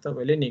NSF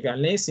तपाईले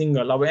निकाल्ने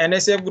सिंगल। अब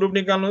NSF group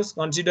निकाल्नुस्।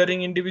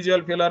 Considering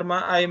individual फेलरमा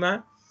I मा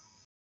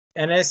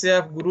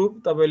NSF ग्रुप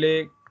तपाईले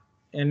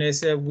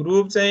NSF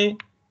ग्रुप चाहिँ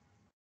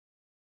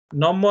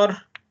नम्बर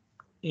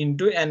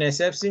इन्टु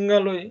NSF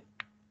सिंगल हो।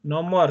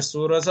 नम्बर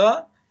 16 छ,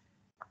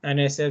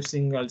 NSF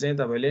सिंगल चाहिँ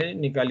तपाईले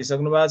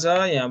निकालिसक्नु भएको छ।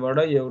 यहाँबाट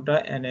एउटा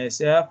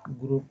NSF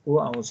ग्रुपको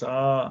आउँछ।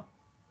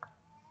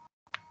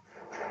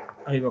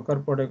 अहिले भर्खर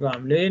पढेको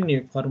हामीले न्यू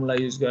फर्मुला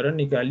युज गरेर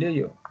निकाल्यो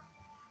यो।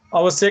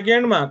 अब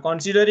सेकेन्डमा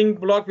कन्सिडरिङ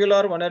ब्लक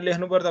फेलर भनेर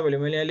लेख्नु पर्छ तपाईले।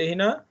 मैले यहाँ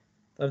लेखिन,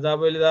 तर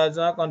तपाईले थाहा छ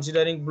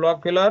कन्सिडरिङ ब्लक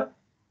फेलर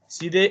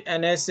सिधै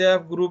NSF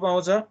ग्रुप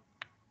आउँछ।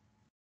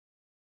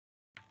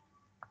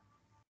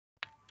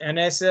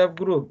 NSF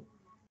ग्रुप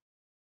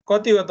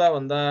कति हो त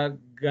भन्दा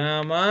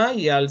gamma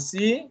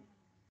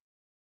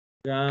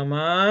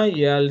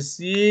LC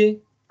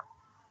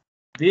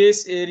base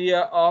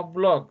area of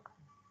block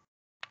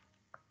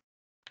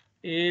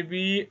AB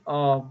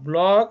of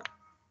block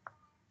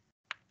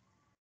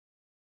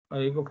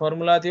अहिलेको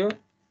फर्मुला थियो,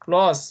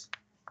 प्लस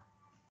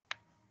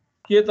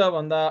के त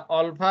भन्दा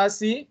alpha C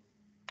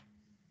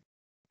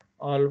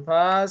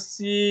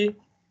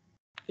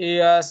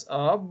AS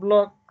of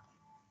block.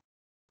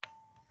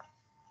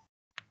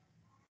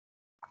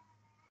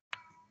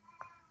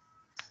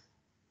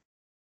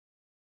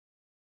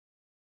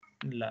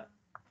 ल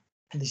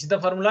this is the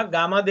formula.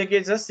 Gamma दिएको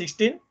छ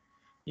 16,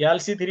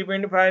 LC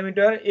 3.5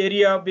 metre,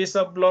 area of base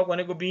of block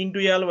भनेको B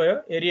 * L भयो,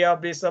 area of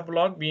base of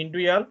block B *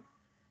 L।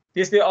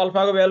 त्यस्तै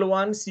अल्फा को भ्यालु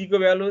 1, C को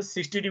भ्यालु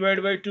 60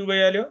 divided by 2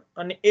 भइहाल्यो।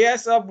 अनि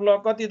AS अफ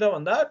ब्लक कति त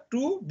भन्दा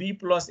 2B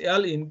 +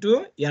 L into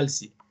LC,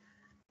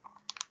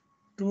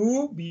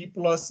 2B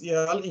 +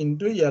 L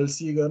into LC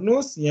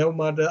गर्नुस्।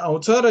 यहाँबाट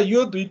आउँछ र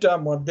यो दुईटा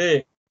मध्ये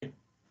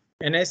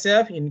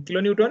NSF इन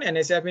किलोन्युटन,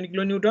 NSF इन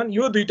किलोन्युटन,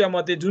 यो दुईटा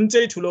मध्ये जुन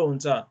चाहिँ ठुलो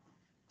हुन्छ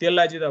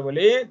त्यसलाई चाहिँ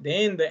तपाईले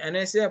then the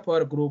NSF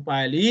for group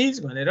pile is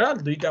भनेर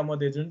दुईटा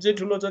मध्ये जुन चाहिँ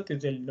ठुलो छ त्यो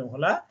चाहिँ लिनु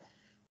होला।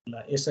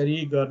 ल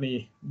यसरी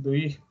गर्ने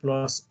 2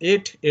 +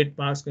 8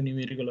 मार्क्स को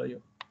न्युमेरिकल हो यो।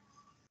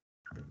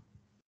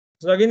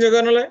 सकिन्छ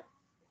गर्नलाई?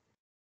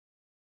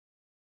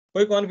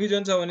 कोही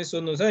कन्फ्युजन छ भने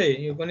सोध्नुस्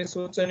है, यो पनि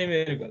सोध्छ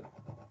न्युमेरिकल।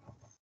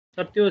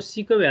 सर त्यो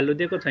C को भ्यालु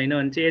दिएको छैन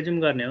भने चाहिँ एजुम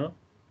गर्ने हो।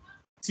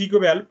 सी को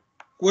भ्यालु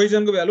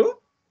कोहेजन को भ्यालु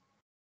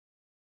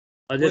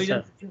हजुर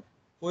सर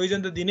कोहेजन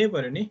त दिनै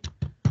पर्यो नि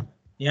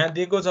यहाँ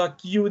दिएको छ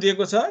क्यू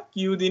दिएको छ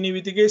क्यू दिने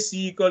बित्तिकै C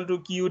equal to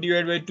Q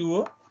divide by 2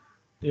 हो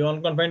यो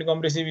अनकन्फाइन्ड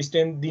कम्प्रेसिभ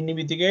स्ट्रेन्थ दिने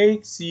बित्तिकै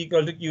C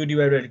equal to Q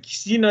divide by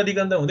C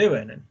नदिकन त हुँदै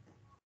भएन नि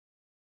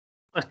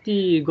अस्ति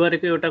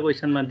गरेको एउटा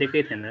क्वेशनमा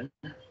दिएकै थिएन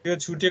त्यो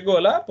छुटेको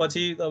होला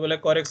पछि तपाईलाई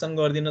करेक्सन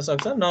गरिदिन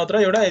सक्छ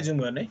नत्र एउटा एजुम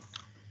गर्ने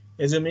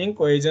एजुमिङ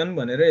कोहेजन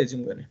भनेर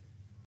एजुम गर्ने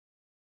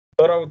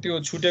तर त्यो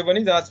छुटे पनि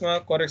जाँचमा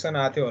करेक्सन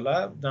आथ्यो होला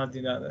जाँच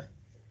दिँदा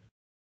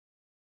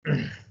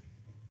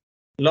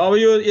ल अब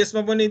यो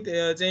यसमा पनि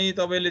चाहिँ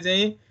तपाईले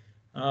चाहिँ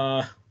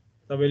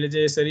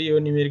यसरी यो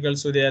न्युमेरिकल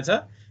सोधेको छ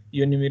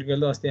यो न्युमेरिकल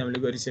त अस्ति हामीले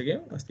गरिसक्यौं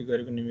अस्ति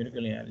गरेको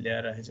न्युमेरिकल यहाँ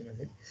ल्याएर राखेको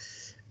छु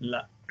ल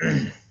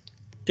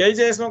केही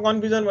चाहिँ यसमा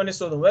कन्फ्युजन भने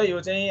सोधौं है यो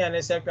चाहिँ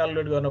एनएसएफ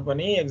क्याल्कुलेट गर्न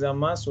पनि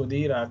एक्जाममा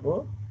सोधिरहेको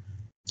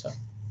छ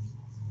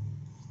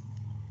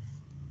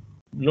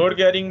लोड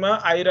क्यारिङमा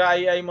आई र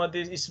आईआई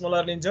मध्ये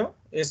स्मलर लिन्छौं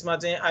यसमा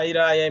चाहिँ आई र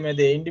आईआई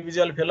मध्ये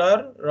इन्डिभिजुअल फेलर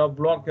र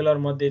ब्लक फेलर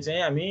मध्ये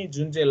चाहिँ हामी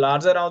जुन चाहिँ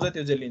लार्जर आउँछ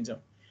त्यो चाहिँ लिन्छौं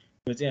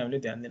यो चाहिँ हामीले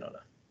ध्यान दिनु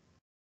होला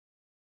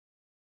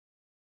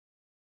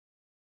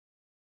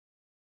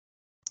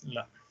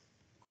ल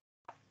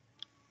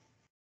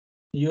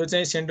यो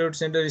चाहिँ centre to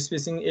centre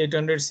spacing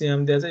 800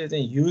 CM दिएको छ यो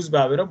चाहिँ ह्युज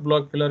भएर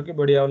ब्लक फेलर के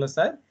बढी आउला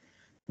सायद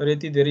तर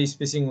यति धेरै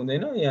स्पेसिङ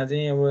हुँदैन यहाँ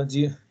चाहिँ अब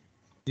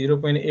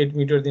 0.8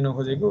 मिटर दिन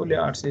खोजेको उले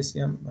 800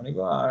 सीएम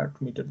भनेको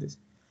 8 मिटर दिन्छ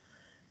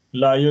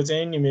ल यो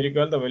चाहिँ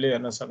न्युमेरिकल तपाईले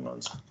हेर्न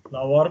सक्नुहुन्छ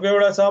ल अर्को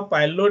एउटा छ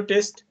पाइल लोड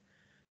टेस्ट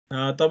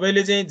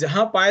तपाईले चाहिँ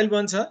जहाँ पाइल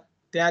बन्छ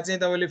त्यहाँ चाहिँ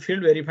तपाईले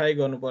फिल्ड भेरिफाई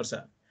गर्नुपर्छ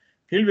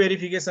फिल्ड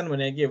भेरिफिकेसन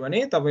भने के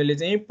भने तपाईले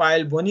चाहिँ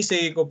पाइल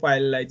बनिसकेको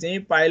पाइललाई चाहिँ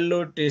पाइल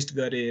लोड टेस्ट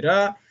गरेर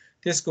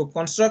त्यसको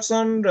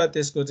कन्स्ट्रक्सन र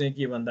त्यसको चाहिँ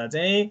के भन्दा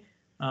चाहिँ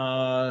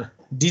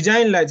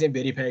डिजाइनलाई चाहिँ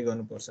भेरिफाई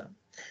गर्नुपर्छ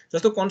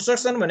जस्तो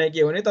कन्स्ट्रक्सन भने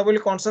के भने तपाईले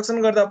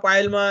कन्स्ट्रक्सन गर्दा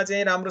पाइलमा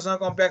चाहिँ राम्रोसँग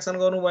कम्प्याक्सन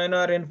गर्नु भएन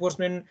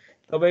रेन्फोर्समेन्ट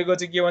तपाईको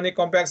चाहिँ के भने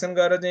कम्प्याक्सन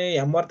गरेर चाहिँ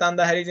ह्यामर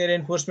तान्दाखेरि चाहिँ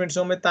रेन्फोर्समेन्ट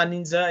समेत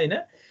तानिन्छ हैन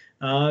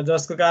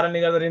जसको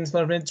कारणले गर्दा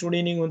रेन्फोर्समेन्ट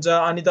चुडिनिङ हुन्छ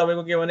अनि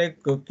तपाईको के भने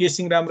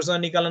केसिङ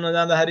राम्रोसँग निकाल्न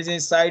नजाँदाखेरि चाहिँ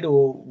साइड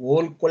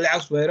होल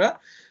कोल्याप्स भएर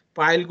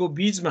पाइलको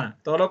बीचमा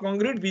तल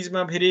कंक्रिट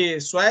बीचमा फेरि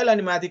सोइल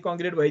अनि माथि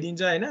कंक्रिट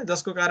भइदिन्छ हैन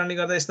जसको कारणले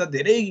गर्दा यस्ता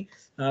धेरै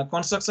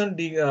कन्स्ट्रक्सन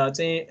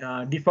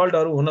चाहिँ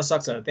डिफल्टहरु हुन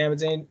सक्छ त्यहाँ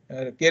चाहिँ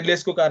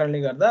केयरलेसको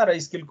कारणले गर्दा र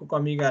स्किलको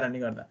कमी कारणले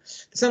गर्दा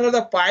त्यसैले गर्दा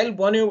पाइल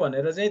बन्यो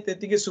भनेर चाहिँ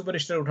त्यतिकै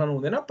सुपरस्टार उठाउनु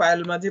हुँदैन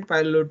पाइलमा चाहिँ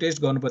पाइल लोड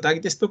टेस्ट गर्नुपर्छ ताकि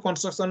त्यस्तो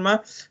कन्स्ट्रक्सनमा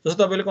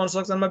जस्तो तपाईले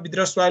कन्स्ट्रक्सनमा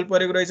भित्र सोइल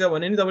परेको रहेछ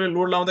भने नि तपाईले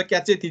लोड लाउँदा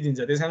क्याचै थिदिन्छ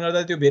त्यसैले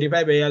गर्दा त्यो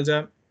भेरिफाई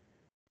भइहाल्छ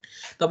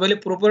तपाईले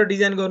प्रोपर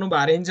डिजाइन गर्नु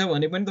भएको छ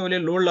भने पनि तपाईले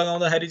लोड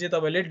लगाउँदाखेरि चाहिँ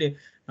तपाईले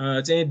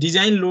चाहिँ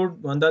डिजाइन लोड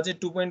भन्दा चाहिँ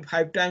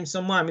 2.5 टाइम्स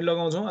सम्म हामी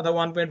लगाउँछौं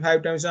अथवा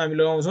 1.5 टाइम्स हामी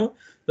लगाउँछौं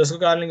जसको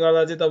कारणले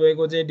गर्दा चाहिँ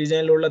तपाईको चाहिँ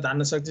डिजाइन लोडलाई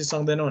धान्न सक्छ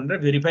सक्दैन भनेर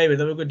भेरिफाई भयो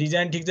तपाईको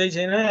डिजाइन ठीक चाहिँ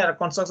छैन या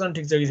कन्स्ट्रक्सन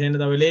ठीक छ कि छैन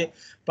तपाईले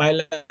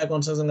पाइललाई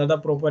कन्स्ट्रक्सन गर्दा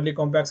प्रोपरली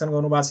कम्प्याक्सन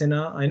गर्नु भएको छैन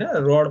हैन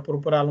रड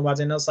प्रोपर हाल्नु भएको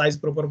छैन साइज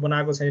प्रोपर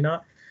बनाएको छैन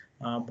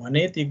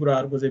भने ती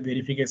कुराहरुको चाहिँ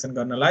भेरिफिकेसन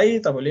गर्नलाई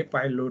तपाईले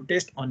पाइल लोड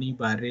टेस्ट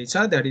अनिवार्य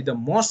छ that is the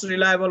most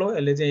reliable हो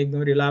यसले चाहिँ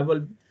एकदम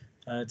रिलायबल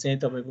चाहिँ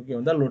तपाईको के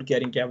भन्दा लोड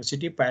क्यारिङ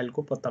क्यापेसिटी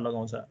पाइलको पत्ता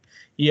लगाउँछ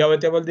यी अब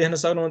टेबल देख्न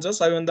सक्नुहुन्छ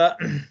सबैभन्दा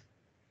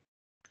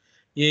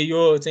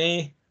यो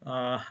चाहिँ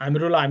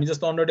हामी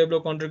जस्तो अन्डर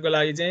डेभलप कन्ट्रीको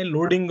लागि चाहिँ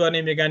लोडिङ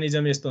गर्ने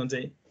मेकानिजम यस्तो हुन्छ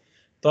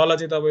तल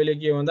चाहिँ तपाईले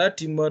के भन्दा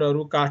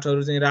टिम्बरहरु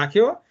काठहरु चाहिँ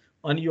राख्यो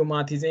अनि यो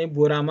माथि चाहिँ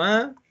बोरामा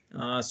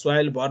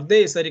सोइल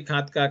भर्दै यसरी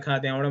खातका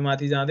खात यहाँबाट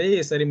माथि जाँदै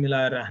यसरी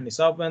मिलाएर राख्ने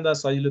सबभन्दा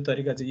सजिलो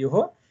तरिका चाहिँ यो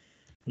हो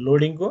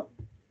लोडिङको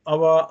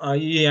अब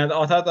यहाँ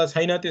अथवा त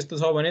छैन त्यस्तो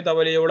छ भने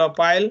तपाईले एउटा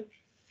पाइल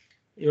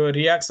यो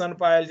रियाक्सन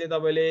पाइल चाहिँ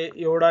तपाईले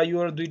एउटा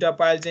यो दुईटा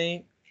पाइल चाहिँ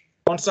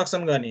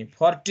कन्स्ट्रक्सन गर्ने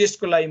फर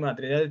टेस्टको लागि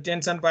मात्रै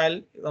टेन्सन पाइल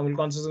तपाईले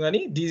कन्स्ट्रक्सन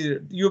गर्ने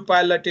यो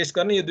पाइललाई टेस्ट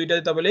गर्ने यो दुईटा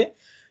तपाईले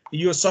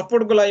यो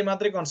सपोर्टको लागि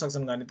मात्रै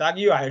कन्स्ट्रक्सन गर्ने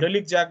ताकि यो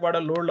हाइड्रोलिक ज्याकबाट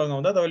लोड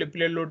लगाउँदा तपाईले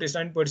प्लेट लोड टेस्ट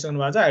पनि पढिसक्नु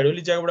भएको छ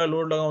हाइड्रोलिक ज्याकबाट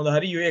लोड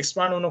लगाउँदाखेरि यो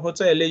एक्सपान्ड हुन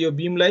खोज्छ यसले यो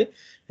बीमलाई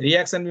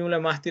रियाक्सन बीमलाई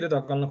माथितिर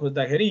धक्कल्न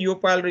खोज्दाखेरि यो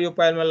पाइल र यो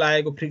पाइलमा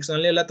लागेको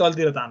फ्रिक्सनले यसलाई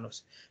तलतिर तान्नुस्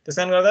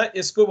त्यसकारण गर्दा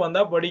यसको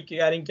भन्दा बढी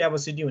क्यारिङ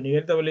क्यापेसिटी हुने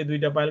गरी तपाईले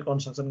दुईटा पाइल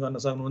कन्स्ट्रक्सन गर्न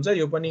सक्नुहुन्छ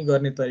यो पनि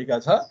गर्ने तरिका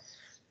छ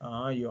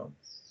यो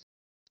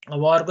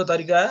अब अर्को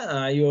तरिका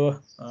यो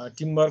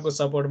टिम्बरको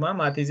सपोर्टमा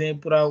माथि चाहिँ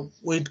पुरा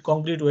weight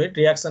concrete weight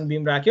reaction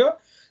beam राख्यो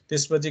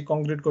त्यसपछि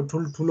कंक्रीटको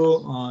ठुलठुलो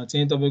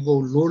चाहिँ तपाईको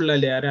लोडलाई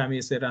ल्याएर हामी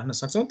यसरी राख्न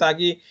सक्छौं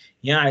ताकि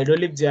यहाँ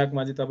हाइड्रोलिक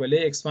ज्याकमा चाहिँ तपाईले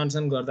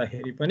एक्सपान्सन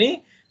गर्दाखेरि पनि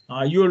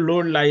यो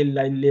लोडलाई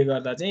ले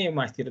गर्दा चाहिँ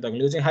माथितिर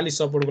धक्किन्छ यो चाहिँ खाली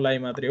सपोर्टको लागि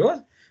मात्रै हो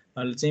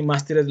चाहिँ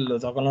माथितिर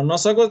धक्कल्न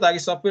नसकोस् ताकि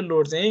सबै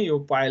लोड चाहिँ यो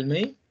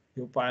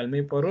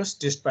पाइलमै परोस्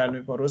टेस्ट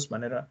पाइलमै परोस्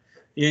भनेर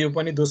यो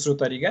पनि दोस्रो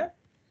तरिका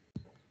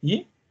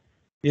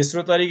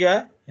तेस्रो तरिका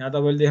यहाँ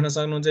तपाईले देख्न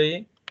सक्नुहुन्छ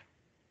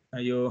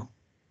यो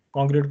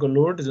कंक्रीटको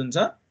लोड जुन छ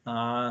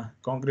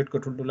कंक्रीटको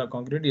ठुलठुला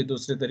कंक्रीट यो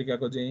दोस्रो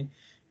तरिकाको चाहिँ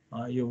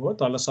यो हो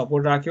तल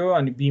सपोर्ट राख्यो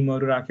अनि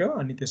बीमहरु राख्यो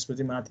अनि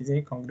त्यसपछि माथि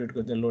चाहिँ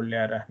कंक्रीटको चाहिँ लोड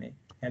ल्याएर राख्ने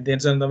यहाँ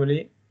देख्छन् तपाईले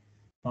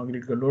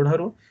कंक्रीटको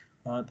लोडहरु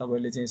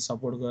तपाईले चाहिँ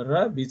सपोर्ट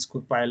गरेर बीचको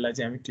पाइललाई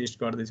चाहिँ हामी टेस्ट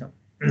गर्दै छौं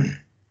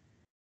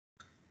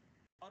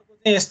अर्को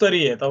चाहिँ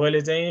यसरी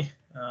तपाईले चाहिँ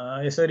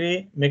यसरी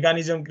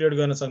मेकानिजम क्रिएट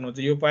गर्न सक्नुहुन्छ।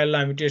 यो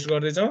पाइललाई हामी टेस्ट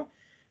गर्दैछौँ।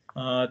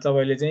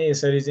 तपाईले चाहिँ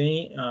यसरी चाहिँ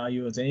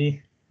यो चाहिँ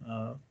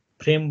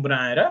फ्रेम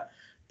बनाएर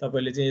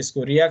तपाईले चाहिँ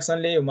यसको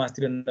रियाक्सनले यो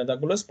मासतिर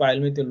नदकुलोस्,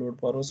 पाइलमै त्यो लोड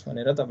परोस्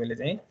भनेर तपाईले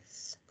चाहिँ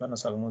गर्न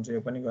सक्नुहुन्छ।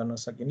 यो पनि गर्न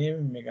सकिने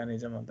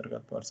मेकानिजम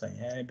अन्तर्गत पर्छ।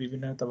 यहाँ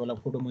विभिन्न तपाईलाई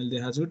फोटो मैले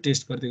देखाएको छु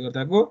टेस्ट गर्दै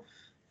गर्दाको।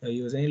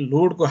 यो चाहिँ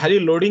लोडको खाली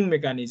लोडिङ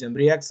मेकानिजम,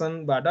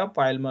 रियाक्सनबाट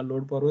पाइलमा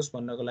लोड परोस्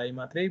भन्नको लागि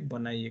मात्रै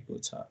बनाइएको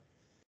छ।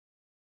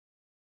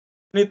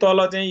 अनि तल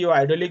चाहिँ यो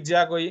हाइड्रोलिक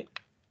ज्याक हो,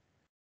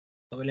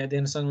 तपाईले यहाँ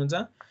देख्न सक्नुहुन्छ।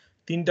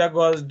 तीनटा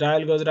गज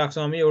डायल गज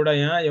राख्छौँ हामी, एउटा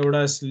यहाँ,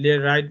 एउटा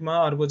राइटमा,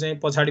 अर्को चाहिँ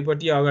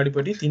पछाडिपट्टि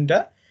अगाडिपट्टि, तीनटा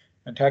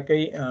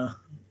ठ्याक्कै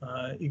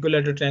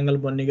इक्विलेटरल ट्रायंगल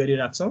बन्ने गरी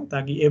राख्छौँ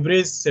ताकि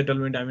एभरेज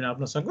सेटलमेन्ट हामी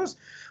नाप्न सकोस्।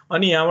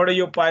 अनि यहाँबाट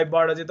यो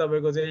पाइपबाट चाहिँ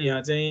तपाईको चाहिँ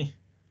यहाँ चाहिँ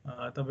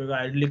तपाईको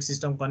हाइड्रोलिक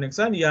सिस्टम कनेक्ट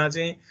छ। यहाँ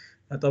चाहिँ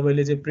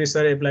तपाईले चाहिँ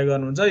प्रेसर एप्लाई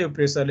गर्नुहुन्छ, यो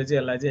प्रेसरले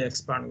चाहिँ यसलाई चाहिँ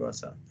एक्सपान्ड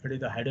गर्छ। It is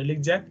the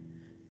hydraulic jack.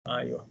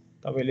 यो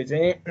तपाईले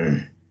चाहिँ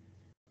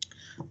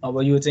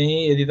अब यो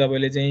चाहिँ यदि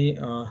तपाईले चाहिँ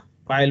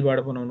पाइलबाट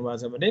बनाउनु भएको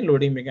छ भने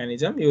लोडिङ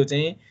मेकानिजम, यो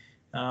चाहिँ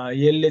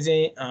यसले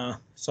चाहिँ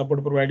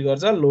सपोर्ट प्रोभाइड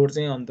गर्छ, लोड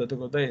चाहिँ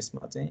अन्ततको त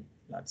यसमा चाहिँ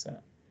लाग्छ।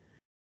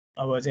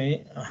 अब चाहिँ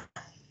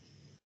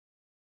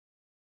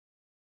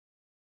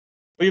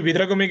यो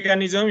भित्रको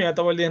मेकानिजम यहाँ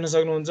तपाईले देख्न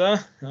सक्नुहुन्छ।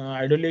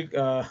 हाइड्रोलिक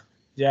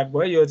ज्याक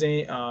भयो, यो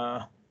चाहिँ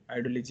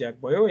हाइड्रोलिक ज्याक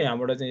भयो।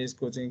 यहाँबाट चाहिँ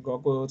यसको चाहिँ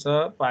गएको छ,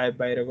 पाइप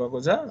बाहिर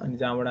गएको छ, अनि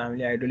जहाँबाट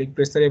हामीले हाइड्रोलिक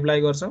प्रेसर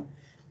एप्लाई गर्छौँ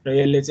र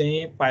यसले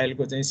चाहिँ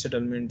पाइलको चाहिँ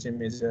सेटलमेन्ट चाहिँ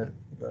मेजर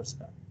गर्छ।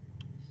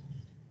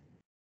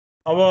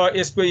 अब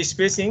यसको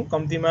स्पेसिङ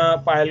कम्तीमा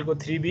पाइलको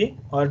 3B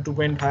अर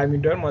 2.5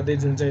 मिटर मध्ये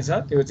जुन चाहिँ छ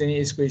त्यो चाहिँ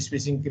यसको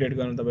स्पेसिङ क्रिएट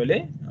गर्नु तपाईले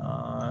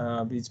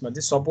बीचमा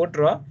चाहिँ सपोर्ट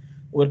र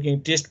वर्किङ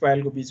टेस्ट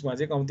पाइलको बीचमा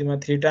चाहिँ कम्तीमा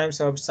 3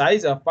 times of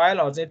size of pile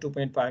or चाहिँ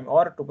 2.5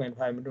 अर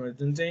 2.5 मिटर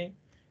जुन चाहिँ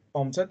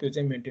कम छ त्यो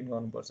चाहिँ मेन्टेन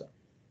गर्नुपर्छ।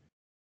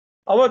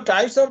 अब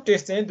टाइप्स अफ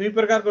टेस्ट चाहिँ दुई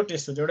प्रकारको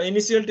टेस्ट हुन्छ, एउटा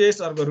इनिशियल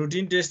टेस्ट, अर्को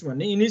रुटिन टेस्ट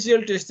भन्ने।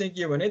 इनिशियल टेस्ट चाहिँ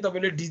के भने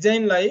तपाईले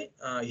डिजाइनलाई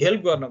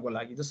हेल्प गर्नको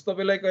लागि, जस्तो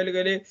तपाईलाई कहिले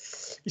कहिले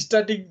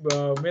स्ट्याटिक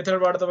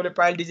मेथडबाट तपाईले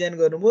पाइल डिजाइन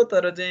गर्नुभयो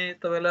तर चाहिँ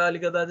तपाईलाई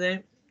अलिकता चाहिँ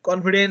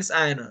कन्फिडेन्स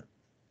आएन,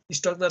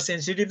 स्ट्रक्चर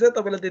सेन्सिटिभ छ,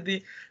 तपाईलाई त्यति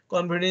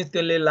कन्फिडेन्स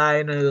त्यसले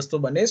लाएन जस्तो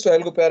भने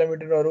सोइलको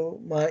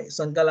प्यारामिटरहरुमा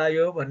शंका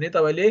लाग्यो भने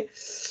तपाईले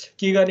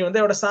के गर्ने भन्दा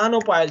एउटा सानो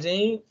पाइल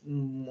चाहिँ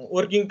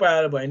वर्किङ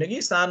पाइल भएन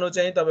कि सानो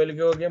चाहिँ तपाईले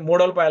के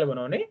मोडल पाइल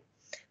बनाउने,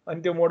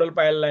 अनि त्यो मोडल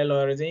पाइललाई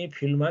लगेर चाहिँ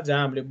फिल्डमा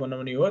जहाँ हामीले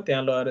बनाउने हो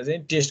त्यहाँ लगेर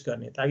चाहिँ टेस्ट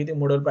गर्ने ताकि त्यो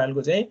मोडल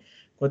पाइलको चाहिँ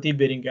कति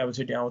बेरिङ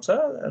क्यापेसिटी आउँछ,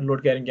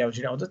 लोड क्यारिङ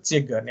क्यापेसिटी आउँछ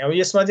चेक गर्ने। अब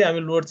यसमा चाहिँ हामी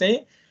लोड चाहिँ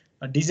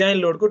डिजाइन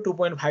लोडको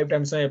 2.5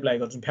 टाइम्स एप्लाई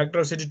गर्छौँ।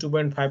 फ्याक्टर सिटी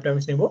 2.5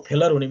 टाइम्स नै हो,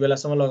 फेलर हुने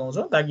बेलासम्म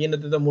लगाउँछौँ ताकि किन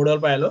त्यो त मोडल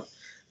पाइल हो,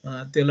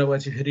 त्यसलाई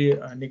पछि फेरि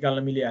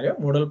निकाल्न मिलिहाल्यो।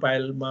 मोडल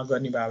पाइलमा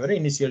गर्ने भयो भने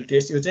इनिशियल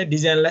टेस्ट यो चाहिँ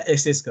डिजाइनलाई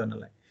एक्सेस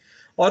गर्नलाई।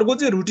 अर्को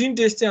चाहिँ रुटिन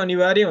टेस्ट चाहिँ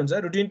अनिवार्य हुन्छ।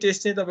 रुटिन टेस्ट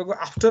चाहिँ तपाईको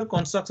आफ्टर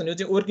कन्स्ट्रक्सन, यो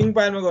चाहिँ वर्किङ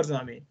पाइलमा गर्छौँ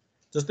हामी।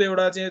 जस्तो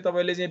एउटा चाहिँ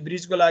तपाईले चाहिँ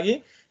ब्रिजको लागि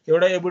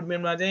एउटा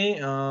एबुटमेन्टमा चाहिँ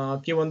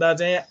के भन्दा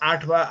चाहिँ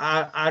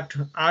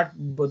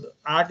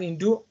 8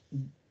 इन्टु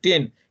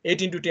 10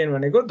 8 इन्टु 10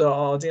 भनेको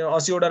चाहिँ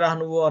 80 वटा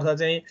राख्नुभयो, अर्थात्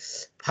चाहिँ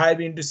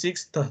 5 इन्टु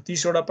 6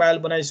 30 वटा पाइल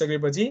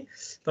बनाइसकेपछि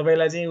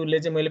तपाईलाई चाहिँ उसले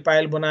चाहिँ मैले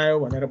पाइल बनायो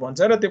भनेर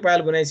भन्छ र त्यो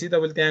पाइल बनाएपछि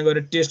तपाईले त्यहाँ गएर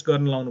टेस्ट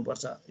गर्न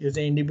लाउनुपर्छ। यो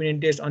चाहिँ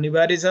इन्डिपेन्डेन्ट टेस्ट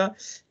अनिवार्य छ।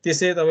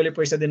 त्यसै तपाईले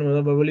पैसा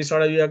दिनुभन्दा भोलि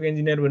सडक विभागको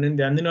इन्जिनियर भन्ने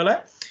ध्यान दिनु होला।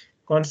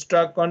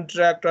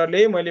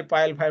 कन्ट्र्याक्टरले मैले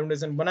पाइल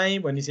फाउन्डेसन बनाएँ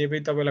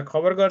भनिसकेपछि तपाईलाई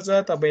खबर गर्छ।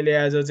 तपाईले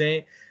एज अ चाहिँ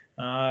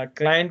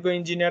क्लाइन्टको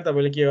इन्जिनियर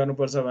तपाईले के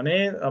गर्नुपर्छ भने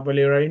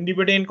तपाईले एउटा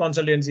इन्डिपेन्डेन्ट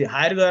कन्सल्टेन्सी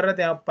हायर गरेर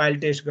त्यहाँ पाइल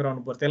टेस्ट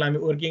गराउनुपर्छ। त्यसलाई हामी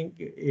वर्किङ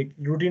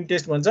रुटिन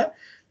टेस्ट भन्छ।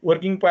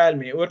 वर्किङ पाइल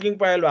भयो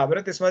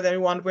भने त्यसमा चाहिँ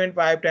हामी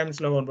 1.5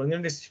 टाइम्स लगाउनु पर्छ,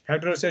 किनभने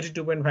फ्याक्टर सेफ्टी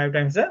 2.5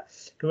 टाइम्स छ।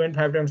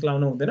 2.5 टाइम्स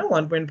लाउनु हुँदैन,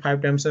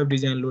 1.5 टाइम्स अफ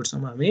डिजाइन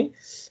लोडसम्म हामी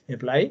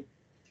एप्लाई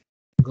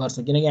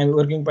गर्छौँ, किनकि हामी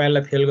वर्किङ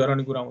पाइललाई फेल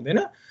गराउने कुरा हुँदैन।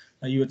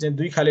 यो चाहिँ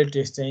दुई खाले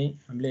टेस्ट चाहिँ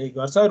हामीले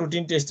गर्छ।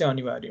 रुटिन टेस्ट चाहिँ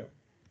अनिवार्य हो।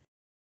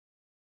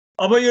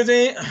 अब यो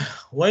चाहिँ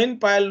when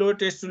pile load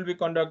test will be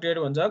conducted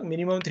भन्छ,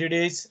 minimum 3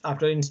 days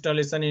after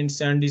installation in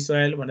sandy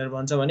soil भनेर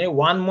भन्छ भने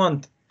 1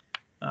 month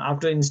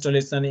after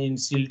installation in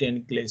silt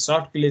and clay.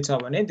 Soft clay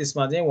छ भने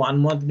त्यसमा चाहिँ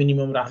 1 month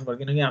मिनिमम राख्नुपर्छ,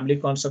 किनकि हामीले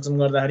कन्स्ट्रक्सन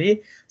गर्दाखेरि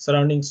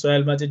सराउन्डिङ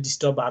सोइलमा चाहिँ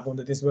डिस्टर्ब भएको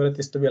हुन्छ। त्यसबाट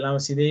त्यस्तो बेलामा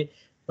सिधै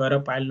गएर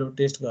पाइल लोड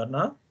टेस्ट गर्न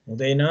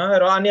हुँदैन।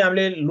 र अनि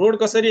हामीले लोड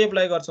कसरी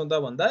एप्लाई गर्छौँ त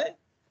भन्दा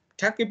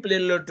ठ्याक्कै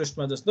प्लेन लोड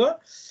टेस्टमा जस्तो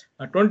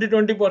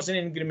 20%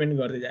 इन्क्रिमेन्ट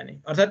गर्दै जाने,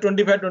 अर्थात्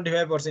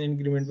 25%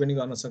 इन्क्रिमेन्ट पनि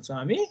गर्न सक्छौँ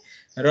हामी।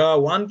 र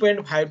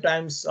 1.5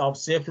 टाइम्स अफ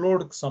सेफ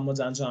लोडसम्म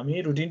जान्छौँ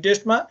हामी रुटिन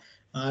टेस्टमा।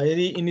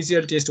 यदि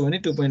इनिसियल टेस्ट हो भने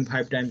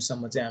 2.5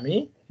 टाइम्ससम्म चाहिँ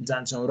हामी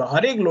जान्छौँ। र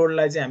हरेक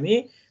लोडलाई चाहिँ हामी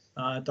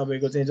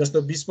तपाईको चाहिँ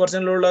जस्तो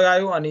 20% लोड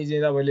लगायो अनि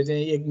चाहिँ तपाईले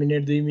चाहिँ 1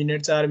 minute 2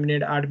 minute 4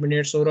 minute 8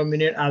 minute 16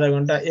 minute आधा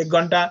घण्टा 1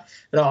 घण्टा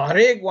र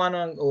हरेक 1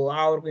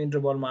 आवरको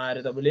इन्टरभलमा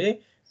आएर तपाईले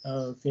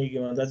के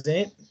भन्दा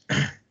चाहिँ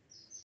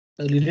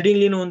रिडिङ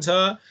लिनुहुन्छ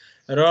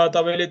र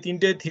तपाईले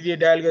 3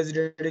 डायल गेज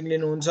रिडिङ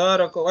लिनुहुन्छ।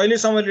 र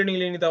कहिलेसम्म रिडिङ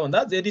लिने त भन्दा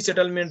यदि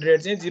सेटलमेन्ट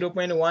रेट चाहिँ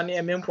 0.1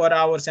 mm per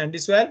hour sandy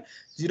soil,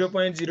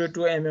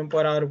 0.02 mm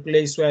per hour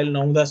clay soil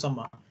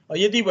नहुँदासम्म।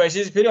 यदि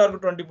भइसकेपछि फेरि अर्को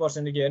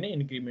 20% के गर्ने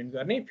इन्क्रिमेन्ट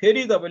गर्ने।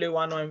 फेरि तपाईले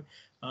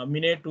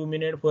minute 2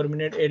 minute 4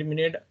 minute 8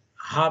 minute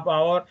half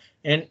hour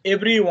and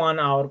every 1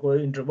 आवरको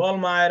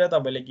इन्टरभलमा आएर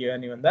तपाईँले के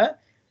गर्ने भन्दा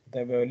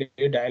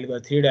तपाईँले डायल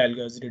गरेर 3 डायल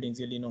गरेर रिडिङ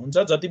चाहिँ लिनुहुन्छ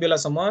जति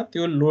बेलासम्म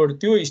त्यो लोड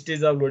त्यो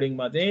स्टेज अफ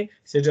लोडिङमा चाहिँ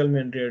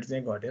सेटलमेन्ट रेट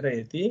चाहिँ घटेर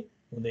यति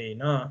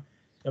हुँदैन।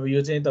 अब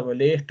यो चाहिँ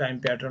तपाईँले टाइम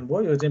प्याटर्न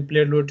भयो। यो चाहिँ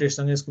प्लेट लोड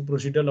टेस्टसँग यसको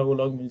प्रोसिडर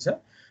लगभग मिल्छ।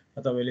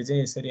 तपाईँले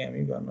चाहिँ यसरी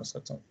हामी गर्न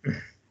सक्छौँ।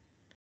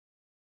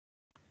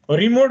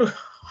 Remote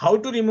how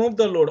to remove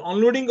the load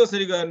unloading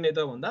कसरी गर्ने त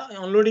भन्दा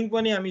अनलोडिङ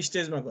पनि हामी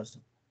स्टेजमा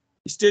गर्छौँ।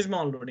 स्टेजमा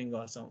अनलोडिङ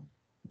गर्छौँ।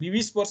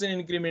 20%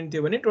 इन्क्रिमेन्ट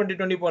थियो भने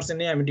 20%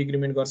 नै हामी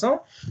डिक्रिमेन्ट गर्छौँ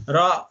र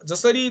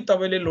जसरी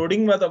तपाईँले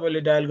लोडिङमा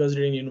तपाईँले डायल गज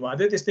रिडिङ लिनुभएको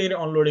थियो त्यस्तै गरी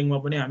अनलोडिङमा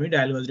पनि हामी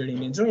डायल गज रिडिङ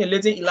लिन्छौँ। यसले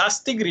चाहिँ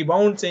इलास्टिक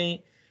रिबाउन्ड चाहिँ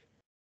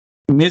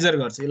मेजर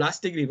गर्छ।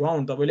 इलास्टिक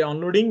रिबाउन्ड तपाईँले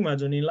अनलोडिङमा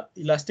जुन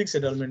इलास्टिक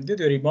सेटलमेन्ट थियो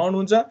त्यो रिबाउन्ड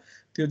हुन्छ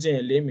त्यो चाहिँ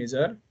यसले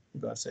मेजर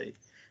गर्छ।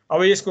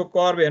 अब यसको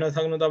कर्भ हेर्न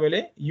सक्नु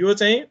तपाईँले यो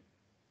चाहिँ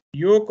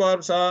यो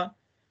कर्भ छ।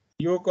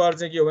 यो कर्भ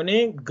चाहिँ के हो भने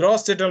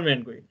ग्रस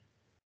सेटलमेन्टको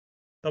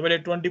तपाईँले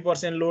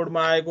 20%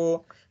 लोडमा आएको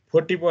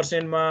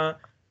 40% मा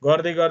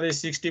गर्दै गर्दै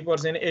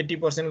 60%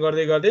 80%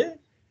 गर्दै गर्दै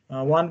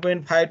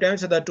 1.5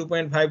 टाइम्स अथवा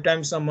 2.5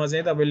 टाइम्स सम्म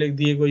चाहिँ तपाईँले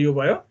दिएको यो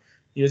भयो।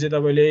 यो चाहिँ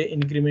तपाईँले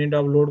इन्क्रिमेन्ट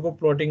अफ लोडको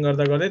प्लटिङ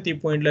गर्दा गर्दै ती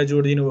पोइन्टलाई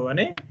जोडिदिनु भयो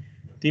भने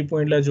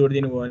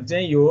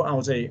चाहिँ यो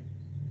आउँछ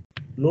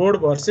load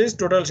versus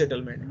total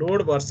settlement. Load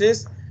versus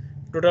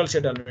total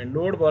settlement.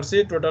 Load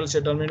versus total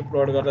settlement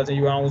plot गर्दा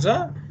चाहिँ यो आउँछ।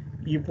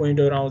 यी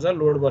पोइन्टहरु आउँछ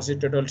लोड भर्सेस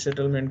टोटल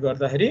सेटलमेन्ट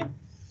गर्दाखेरि।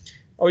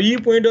 अब यी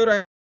पोइन्टहरु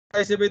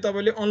आइसकेपछि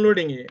तपाईँले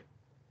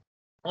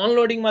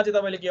अनलोडिङमा चाहिँ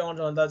तपाईँले के गर्छ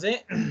भन्दा चाहिँ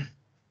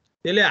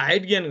त्यसले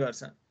हाइट गेन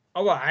गर्छ।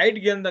 अब हाइट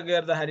गेन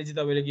गर्दाखेरि चाहिँ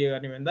तपाईँले के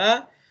गर्ने भन्दा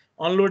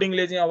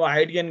अनलोडिङले चाहिँ अब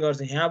हाइट गेन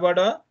गर्छ। यहाँबाट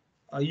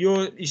यो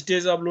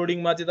स्टेज अफ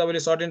लोडिङमा चाहिँ तपाईँले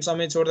सर्टेन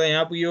समय छोड्दा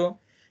यहाँ पुग्यो।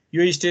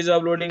 यो स्टेज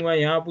अफ लोडिङमा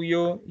यहाँ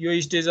पुग्यो।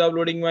 यो स्टेज अफ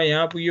लोडिङमा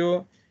यहाँ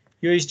पुग्यो।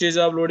 यो स्टेज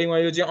अफ लोडिङमा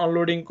यो चाहिँ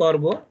अनलोडिङ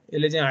कर्भ हो।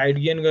 यसले चाहिँ हाइट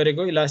गेन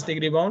गरेको इलास्टिक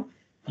रिबाउन्ड।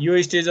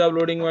 यो स्टेज अफ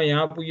लोडिङमा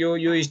यहाँ पुग्यो।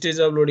 यो स्टेज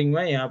अफ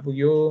लोडिङमा यहाँ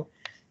पुग्यो।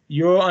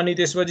 यो अनि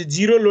त्यसपछि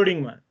जिरो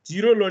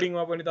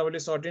लोडिङमा पनि तपाईले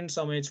सर्टेन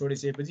समय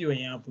छोडिसकेपछि यो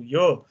यहाँ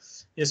पुग्यो।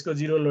 यसको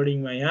जिरो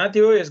लोडिङमा यहाँ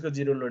थियो। यसको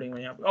जिरो लोडिङमा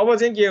यहाँ पुग्यो। अब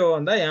चाहिँ के हो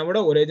भन्दा यहाँबाट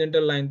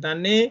होरिजोन्टल लाइन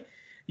तान्ने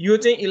यो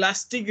चाहिँ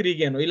इलास्टिक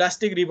रिगेन हो।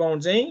 इलास्टिक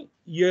रिबाउन्ड चाहिँ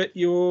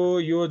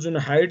यो जुन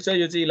हाइट छ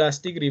यो चाहिँ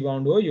इलास्टिक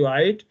रिबाउन्ड हो। यो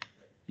हाइट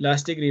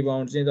इलास्टिक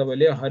रिबाउन्ड चाहिँ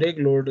तपाईले हरेक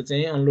लोड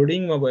चाहिँ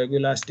अनलोडिङमा भएको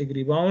इलास्टिक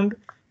रिबाउन्ड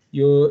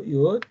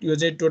यो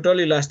चाहिँ टोटल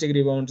इलास्टिक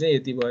रिबाउन्ड चाहिँ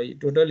यति भयो।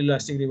 टोटल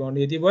इलास्टिक रिबाउन्ड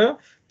यति भयो।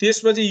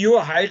 त्यसपछि यो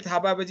हाइट थाहा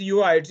पाएपछि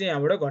यो हाइट चाहिँ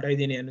यहाँबाट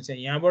घटाइदिने। हेर्नुस्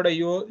यहाँबाट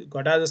यो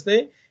घटा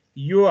जस्तै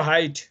यो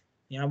हाइट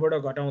यहाँबाट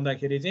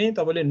घटाउँदाखेरि चाहिँ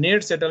तपाईले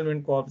नेट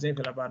सेटलमेन्ट कर्भ चाहिँ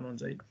फेला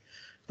पार्नुहुन्छ।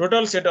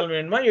 टोटल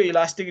सेटलमेन्टमा यो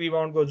इलास्टिक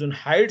रिबाउन्डको जुन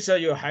हाइट छ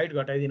यो हाइट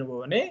घटाइदिनु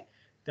भयो भने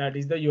द्याट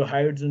इज द यो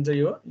हाइट जुन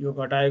चाहिँ यो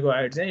घटाएको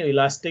हाइट चाहिँ यो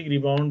इलास्टिक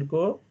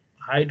रिबाउन्डको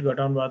हाइट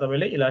घटाउनु भयो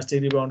तपाईले।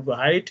 इलास्टिक रिबाउन्डको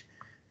हाइट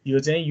यो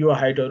चाहिँ यो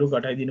हाइटहरु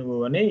घटाइदिनु भयो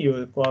भने यो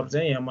कर्भ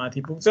चाहिँ यहाँ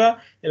माथि पुग्छ।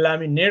 यसलाई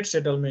हामी नेट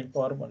सेटलमेन्ट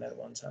कर्भ भनेर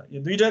भन्छ।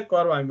 यो दुईटा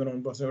कर्भ हामी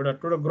बनाउनु पर्छ। एउटा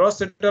टोटल ग्रस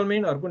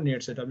सेटलमेन्ट अर्को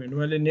नेट सेटलमेन्ट।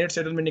 मैले नेट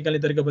सेटलमेन्ट निकाल्ने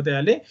तरिका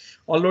बताइहालेँ।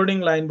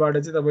 अनलोडिङ लाइनबाट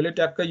चाहिँ तपाईले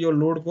ट्याक्क यो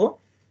लोडको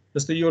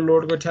जस्तै यो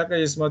लोडको ठ्याक्क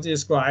यसमा चाहिँ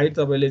यसको हाइट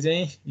तपाईले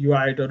चाहिँ यो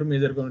हाइटहरु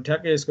मेजर गर्नु।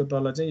 ठ्याक्क यसको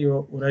तल चाहिँ यो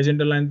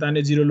होराइजन्टल लाइन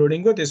तान्ने जिरो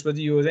लोडिङको।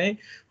 त्यसपछि यो चाहिँ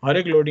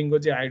हरेक लोडिङको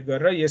चाहिँ हाइट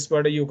गरेर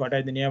यसबाट यो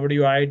घटाइदिने। यहाँबाट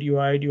यो हाइट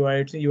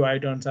चाहिँ यो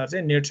हाइट अनुसार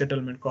चाहिँ नेट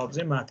सेटलमेन्ट कर्भ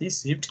चाहिँ माथि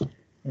शिफ्ट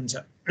हुन्छ।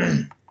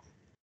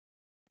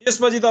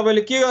 त्यसपछि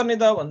तपाईले के गर्ने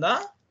त भन्दा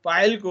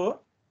पाइलको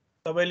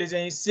तपाईले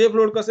चाहिँ सेफ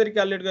लोड कसरी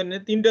क्याल्कुलेट गर्ने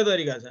तीनटा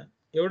तरिका छ।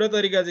 एउटा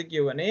तरिका चाहिँ के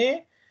हो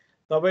भने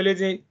तपाईले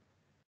चाहिँ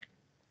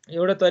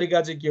एउटा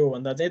तरिका चाहिँ के हो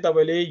भन्दा चाहिँ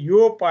तपाईले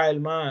यो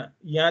पाइलमा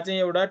यहाँ चाहिँ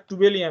एउटा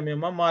 12 mm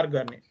मा मार्क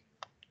गर्ने।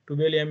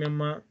 12 mm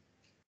मा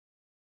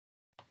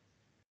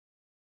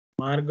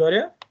मार्क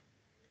गर्यो।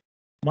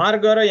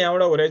 मार्क गरेर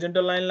यहाँबाट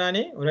होराइजन्टल लाइन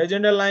लाने।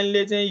 होराइजन्टल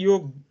लाइनले चाहिँ यो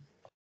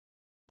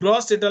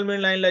ग्रस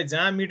सेटलमेन्ट लाइनलाई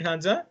जहाँ मिट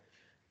खान्छ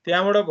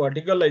त्यहाँबाट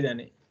भर्टिकल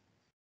लैजाने।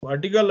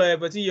 भर्टिकल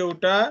लगेपछि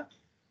एउटा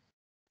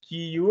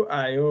क्यू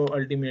आयो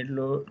अल्टिमेट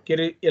लोड के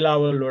रे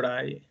एलाउबल लोड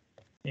आयो।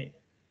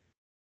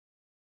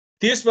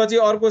 त्यसपछि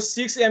अर्को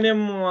 6 mm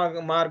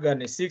मार्क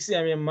गर्ने। 6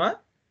 mm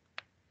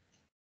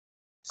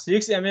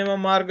मा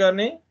मार्क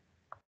गर्ने।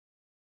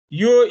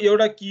 यो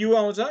एउटा क्यू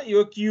आउँछ।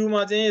 यो क्यू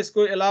मा चाहिँ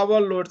यसको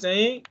एलाउबल लोड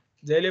चाहिँ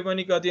जहिले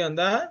पनि कति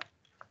भन्दा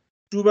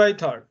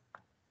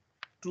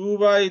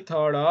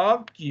 2/3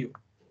 अफ क्यू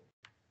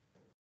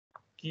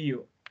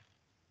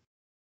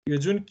यो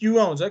जुन क्यू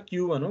आउँछ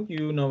क्यू भनौं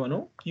क्यू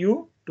नभनौं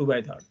क्यू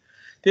 2/3।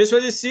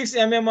 त्यसपछि 6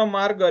 mm मा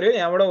मार्क गर्यो।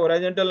 यहाँबाट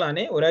होराइजन्टल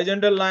लाने।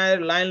 होराइजन्टल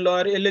लाइन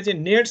लगेर यसले चाहिँ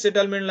नेट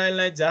सेटलमेन्ट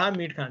लाइनलाई जहाँ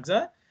मिट खान्छ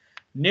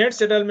नेट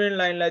सेटलमेन्ट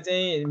लाइनलाई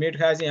चाहिँ मिट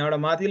खाएपछि यहाँबाट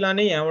माथि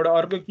लाने। यहाँबाट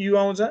अर्को क्यू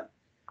आउँछ।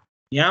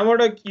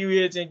 यहाँबाट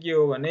क्यूए चाहिँ के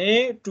हो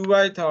भने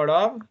 2/3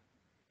 अफ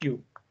क्यू।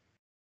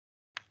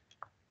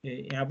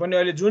 यहाँ पनि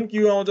अहिले जुन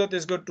क्यू आउँछ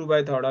त्यसको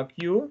 2/3 अफ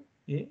क्यू।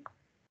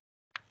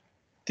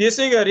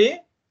 त्यसैगरी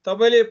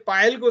तपाईले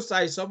पाइलको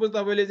साइज सपोज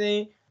तपाईले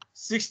चाहिँ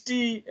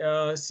 60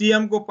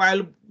 cm को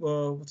पाइल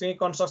चाहिँ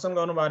कन्स्ट्रक्सन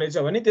गर्नु भएको रहेछ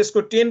भने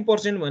त्यसको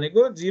 10%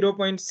 भनेको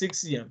 0.6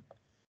 cm।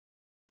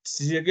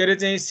 के रे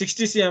चाहिँ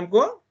 60 cm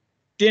को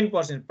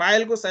 10%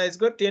 पाइलको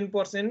साइजको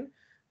 10%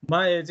 मा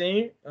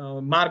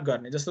चाहिँ मार्क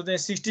गर्ने। जस्तो चाहिँ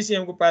 60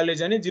 cm को पाइल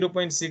छ भने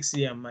 0.6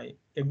 cm मा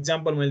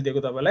एक्जाम्पल मैले दिएको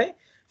तपाईलाई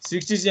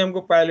 60 cm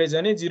को पाइल छ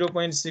भने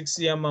 0.6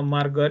 cm मा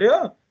मार्क गर्यो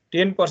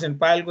 10%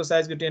 पाइलको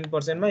साइजको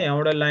 10% मा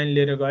यहाँबाट लाइन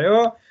लिएर गयो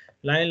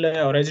लाइन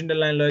ल्यायो हराइजन्टल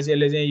लाइन ल्याएपछि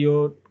यसले चाहिँ यो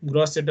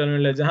ग्रस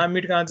सेटलमेन्टलाई जहाँ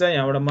मिट खान्छ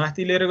यहाँबाट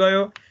माथि लिएर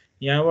गयो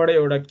यहाँबाट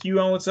एउटा क्यू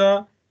आउँछ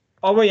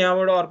अब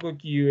यहाँबाट अर्को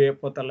क्यूए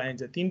पत्ता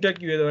लगाइन्छ तीनटा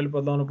क्यूए तपाईले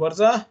पत्ताउनु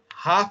पर्छ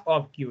हाफ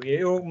अफ क्यू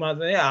योमा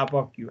चाहिँ हाफ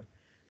अफ क्यू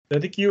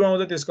जति क्यू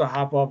आउँछ त्यसको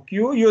हाफ अफ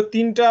क्यू यो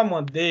तीनटा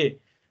मध्ये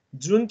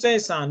जुन चाहिँ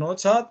सानो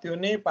छ त्यो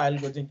नै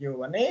पाइलको चाहिँ के हो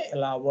भने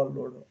एलाउबल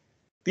लोड हो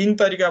तीन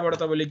तरिकाबाट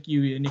तपाईले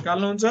क्यूए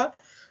निकाल्नुहुन्छ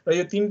र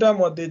यो तीनटा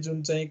मध्ये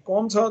जुन चाहिँ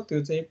कम छ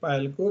त्यो चाहिँ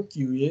पाइलको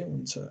क्यूए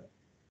हुन्छ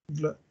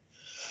ल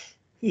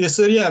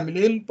यसरी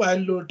हामीले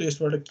पाइल लोड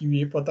टेस्टबाट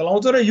क्यूए पत्ता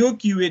लगाउँछ र यो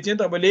क्यूए चाहिँ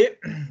तपाईले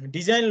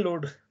डिजाइन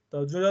लोड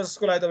त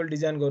जसको लागि तपाईले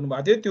डिजाइन गर्नु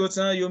भएको थियो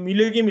त्योसँग यो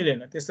मिल्यो कि मिलेन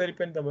त्यसरी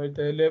पनि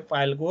तपाईले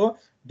पाइलको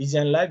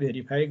डिजाइनलाई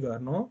भेरिफाई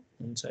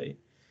गर्नुहुन्छ है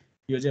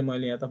यो चाहिँ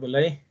मैले यहाँ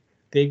तपाईलाई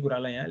त्यही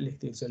कुरालाई यहाँ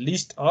लेखिदिएको छु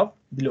लिस्ट अफ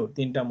बिलो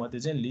तीनटा मध्ये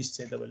चाहिँ लिस्ट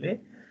चाहिँ तपाईले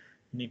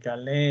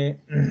निकाल्ने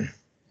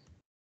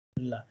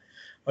ल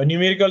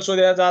न्युमेरिकल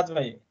सोधेर जाँच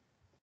भाइ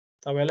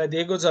तपाईलाई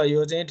दिएको छ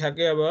यो चाहिँ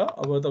ठ्याक्कै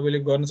अब तपाईले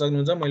गर्न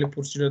सक्नुहुन्छ मैले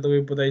प्रोसिडर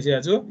तपाईँ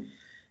बताइसकेको छु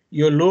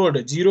यो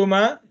लोड 0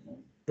 मा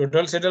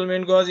टोटल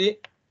सेटलमेन्टको अझै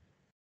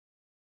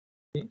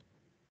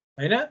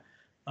हैन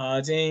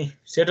चाहिँ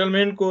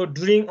सेटलमेन्टको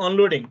ड्युरिङ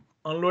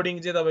अनलोडिङ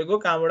चाहिँ तपाईको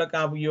कहाँबाट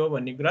कहाँ पुग्यो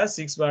भन्ने कुरा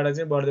 6 बाट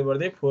चाहिँ बढ्दै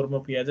बढ्दै 4 मा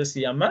पुगेछ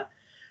सीएम मा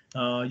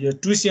यो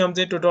 2 सीएम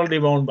चाहिँ टोटल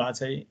रिबाउन्ड भएको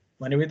छ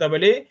भनेपछि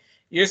तपाईले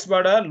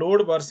यसबाट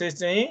लोड भर्सेस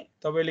चाहिँ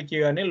तपाईले के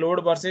गर्ने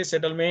लोड भर्सेस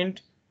सेटलमेन्ट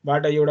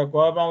बाट एउटा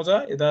कर्व आउँछ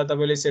यता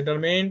तपाईले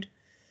सेटलमेन्ट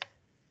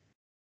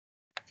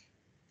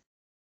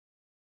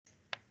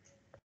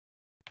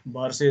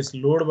भर्सेस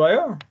लोड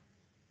भयो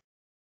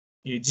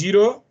यो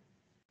 0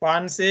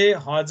 500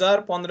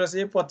 1000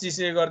 1500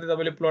 2500 गर्दै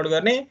तपाईले प्लट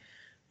गर्ने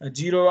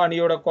 0 अनि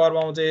एउटा कर्व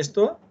आउँछ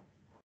यस्तो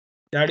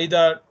that is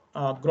the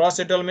gross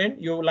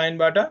settlement यो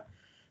लाइनबाट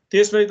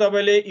त्यसपछि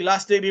तपाईले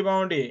इलास्टिक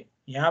रिबाउन्ड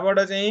यहाँबाट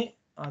चाहिँ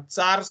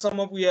 4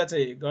 सम्म पुग्या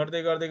चाहिँ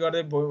गर्दै गर्दै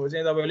गर्दै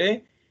चाहिँ तपाईले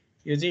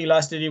यो चाहिँ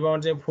इलास्टिक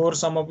रिबाउन्ड चाहिँ 4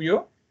 सम्म पुग्यो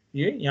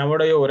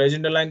यहाँबाट यो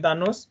होराइजन्टल लाइन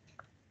तान्नुस्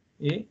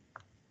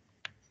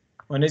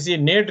भनेपछि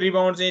नेट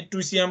रिबाउन्ड चाहिँ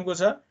 2 सीएम को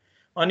छ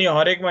अनि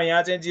हरेकमा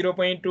यहाँ चाहिँ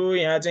 0.2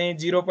 यहाँ चाहिँ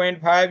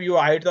 0.5 यो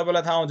हाइट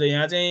तपाईलाई थाहा हुन्छ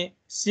यहाँ चाहिँ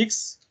 6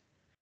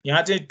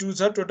 यहाँ चाहिँ 2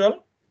 छ टोटल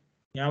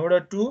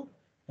यहाँबाट 2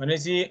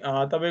 भनेपछि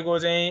तपाईको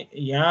चाहिँ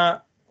यहाँ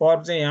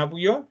कर्व चाहिँ यहाँ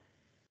पुग्यो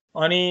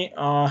अनि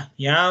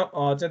यहाँ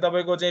चाहिँ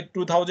तपाईको चाहिँ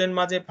 2000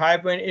 मा चाहिँ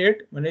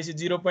 5.8 भनेपछि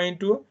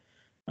 0.2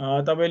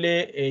 तपाईले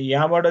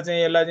यहाँबाट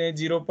चाहिँ यसलाई चाहिँ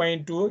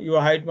 0.2 यो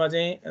हाइटमा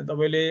चाहिँ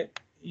तपाईले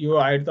यो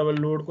हाइट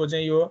तपाईले लोडको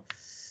चाहिँ यो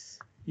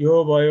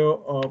भयो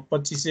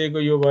 2500 को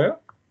यो भयो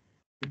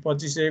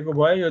 2500 को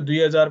भयो यो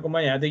 2000 को मा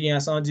यहाँदेखि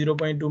यहाँसम्म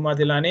 0.2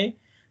 माथि लाने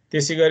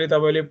त्यसैगरी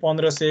तपाईले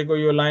 1500 को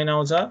यो लाइन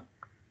आउँछ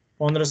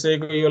 1500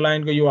 को यो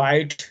लाइनको यो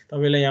हाइट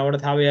तपाईलाई यहाँबाट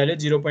थाहा भइहाल्यो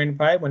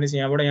 0.5 भनेपछि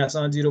यहाँबाट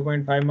यहाँसम्म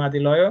 0.5 माथि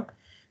लयो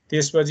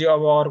त्यसपछि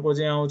अब अर्को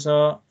चाहिँ आउँछ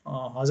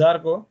 1000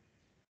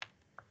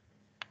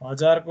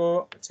 को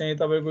चाहिँ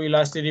तपाईको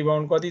इलास्टिक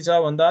रिबाउन्ड कति छ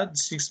भन्दा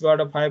 6 बाट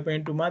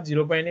 5.2 मा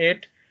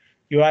 0.8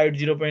 यो हाइट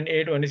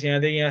 0.8 भनेपछि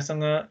यहाँदेखि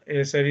यहाँसँग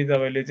यसरी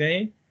तपाईले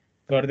चाहिँ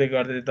गर्दै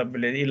गर्दै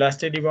तपाईले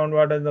इलास्टिक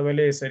रिबाउन्डबाट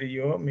तपाईले यसरी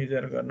यो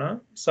मेजर गर्न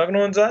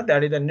सक्नुहुन्छ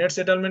that is the net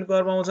settlement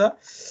curve आउँछ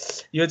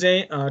यो चाहिँ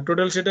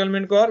टोटल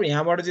सेटलमेन्ट कर्व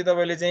यहाँबाट चाहिँ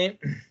तपाईले चाहिँ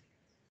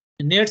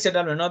नेट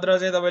सेटलमेन्ट नत्र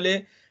चाहिँ तपाईले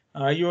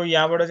यो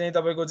यहाँबाट चाहिँ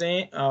तपाईको चाहिँ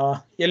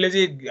यसले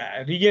चाहिँ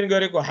रिगेन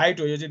गरेको हाइट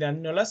हो यो चाहिँ ध्यान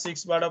दिनु होला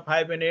 6 बाट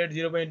 5.8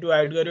 0.2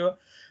 हाइट गर्यो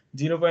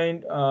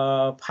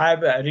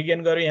 0.5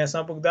 रिगेन गर्यो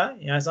यहाँसम्म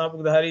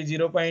पुग्दाखेरि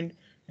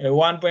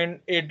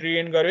 0.1.8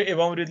 रिगेन गर्यो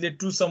एभरेजले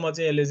 2 सम्म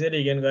चाहिँ यसले चाहिँ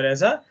रिगेन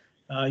गरेछ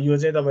यो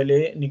चाहिँ तपाईले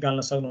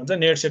निकाल्न सक्नुहुन्छ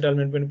नेट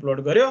सेटलमेन्ट पनि प्लट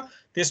गर्यो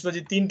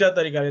त्यसपछि तीनटा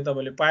तरिकाले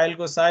तपाईले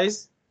पाइलको साइज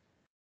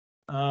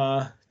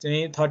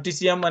चाहिँ 30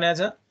 सीएम भनेको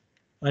छ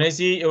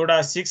भनेपछि एउटा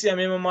 6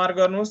 एमएम मा मार्क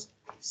गर्नुस्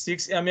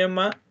 6 एमएम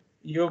मा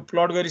यो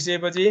प्लट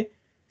गरिसकेपछि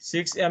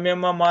 6 एमएम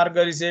मा मार्क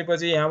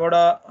गरिसकेपछि यहाँबाट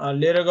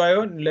लिएर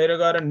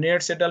गएर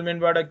नेट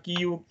सेटलमेन्टबाट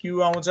क्यू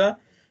आउँछ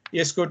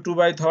यसको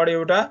 2/3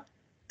 एउटा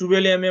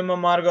 12 एमएम मा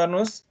मार्क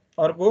गर्नुस्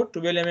अर्को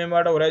 12 एमएम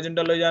बाट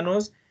होराइजन्टल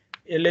लैजानुस्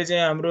यसले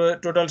चाहिँ हाम्रो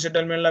टोटल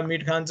सेटलमेन्टलाई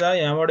मिट खान्छ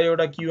यहाँबाट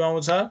एउटा क्यू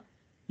आउँछ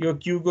यो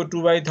क्यू को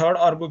 2/3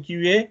 अर्को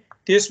क्यूए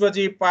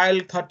त्यसपछि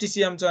पाइल 30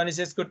 सीएम छ अनि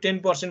यसको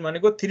 10%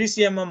 भनेको 3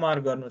 सीएम मा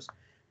मार्क गर्नुस्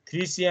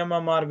 3 सीएम मा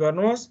मार्क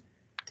गर्नुस्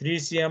 3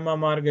 सीएम मा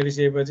मार्क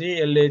गरिसकेपछि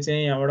यसले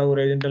चाहिँ यहाँबाट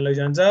होराइजन्टल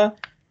लैजान्छ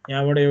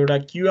यहाँबाट एउटा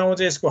क्यू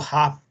आउँछ यसको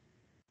हाफ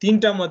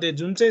तीनटा मध्ये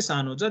जुन चाहिँ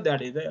सानो छ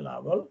that is the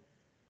allowable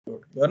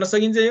load गर्न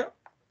सकिन्छ यो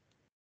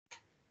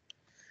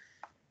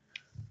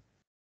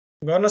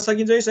गर्न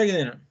सकिन्छ कि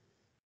सकिदैन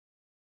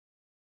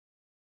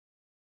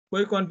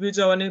कोही कन्फ्युज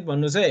छ भने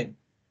भन्नुस् है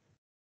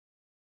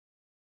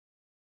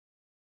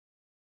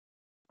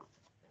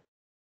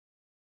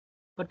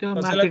कति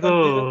माथिको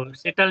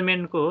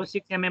सेटलमेन्टको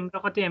 6 एमएम र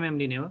कति एमएम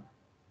लिने हो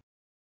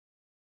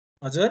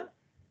हजुर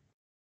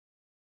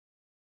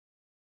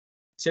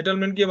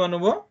सेटलमेन्ट के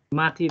भन्नुभयो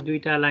माथि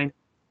दुईटा लाइन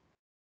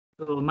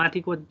त्यो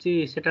माथिको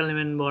चाहिँ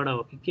सेटलमेन्टबाट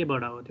हो कि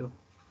केबाट हो त्यो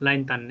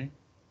लाइन तान्ने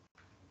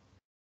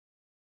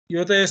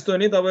यो त यस्तो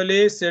नि तपाईले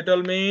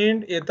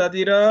सेटलमेन्ट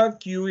यतातिर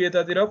क्यू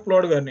यतातिर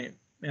प्लट गर्ने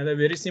यहाँ त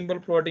भेरी सिम्पल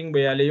प्लटिङ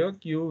भइहाल्यो यो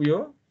क्यू यो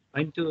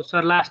हैन त्यो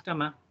सर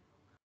लास्टमा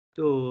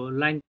त्यो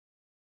लाइन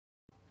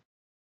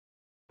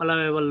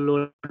अलाउएबल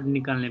लोड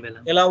निकाल्ने बेला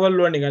एलाउएबल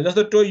लोड निकाल्ने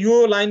जस्तो यो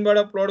लाइनबाट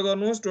प्लट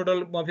गर्नुस् टोटल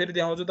म फेरि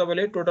देखाउँछु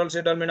तपाईले टोटल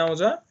सेटलमेन्ट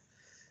आउँछ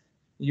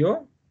यो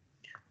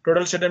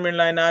टोटल सेटलमेन्ट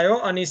लाइन आयो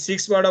अनि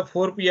 6 बाट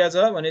 4 पिया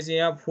छ भनेपछि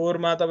यहाँ 4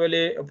 मा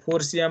तपाईले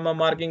 4 सीएम मा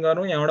मार्किङ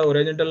गर्नु यहाँबाट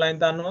होरिजोन्टल लाइन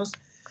तान्नुस्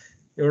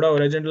एउटा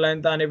होरिजोन्टल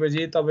लाइन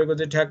तानेपछि तपाईको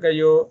चाहिँ ठ्याक्कै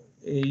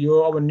यो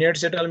अब नेट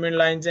सेटलमेन्ट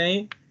लाइन चाहिँ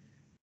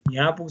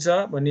यहाँ पुग्छ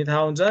भन्ने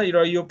थाहा हुन्छ र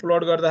यो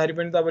प्लट गर्दाखेरि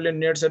पनि तपाईले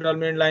नेट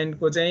सेटलमेन्ट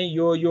लाइनको चाहिँ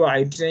यो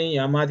हाइट चाहिँ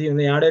यहाँ माथि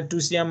हुन्छ यहाँबाट 2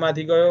 सीएम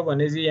माथि गयो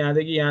भनेपछि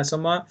यहाँदेखि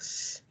यहाँसम्म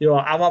यो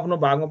आफ्नो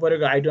भागमा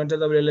परेको हाइट अनुसार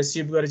तपाईले यसलाई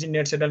शिफ्ट गरेपछि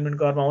नेट सेटलमेन्ट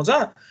गर्न आउँछ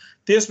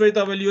त्यसपछि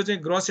तपाईले यो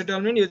चाहिँ ग्रस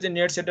सेटलमेन्ट यो चाहिँ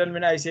नेट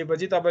सेटलमेन्ट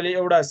आइसकेपछि तपाईले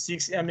एउटा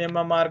 6 mm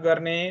मा मार्क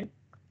गर्ने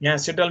यहाँ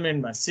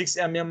सेटलमेन्टमा 6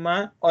 mm मा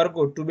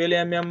अर्को 12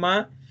 mm मा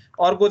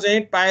अर्को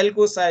चाहिँ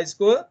पाइलको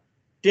साइजको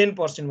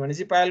 10%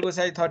 भनेपछि पाइलको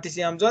साइज 30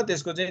 cm छ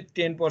त्यसको चाहिँ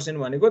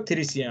 10% भनेको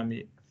 3 cm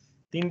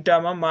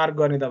तीनटामा मार्क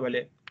गर्ने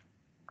तपाईले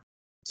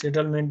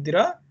सेटलमेन्टतिर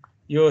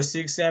यो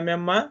 6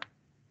 mm मा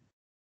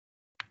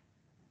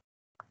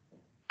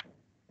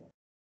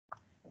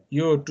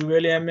यो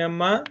 12 mm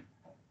मा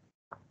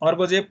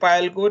अर्को चाहिँ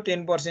पाइलको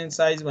 10%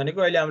 साइज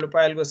भनेको अहिले हाम्रो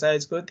पाइलको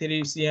साइजको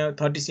 30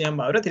 cm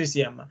भयो र 3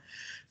 cm मा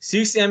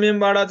 6 mm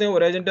बाट चाहिँ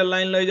होरिजोन्टल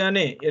लाइन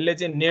लैजाने यसले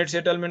चाहिँ नेट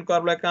सेटलमेन्ट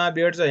कर्वलाई कहाँ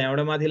भेट्छ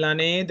यहाँबाट माथि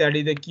लाने दैट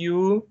इज द क्यू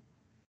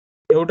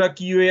एउटा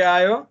क्यूए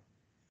आयो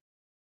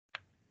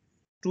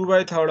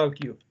 2/3 अफ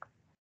क्यू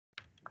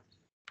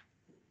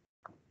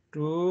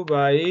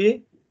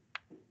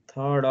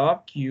 2/3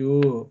 अफ क्यू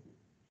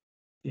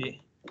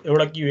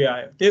एउटा क्यूए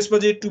आयो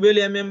त्यसपछि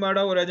 12 mm बाट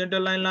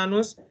होरिजोन्टल लाइन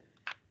लानुस्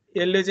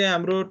यसले चाहिँ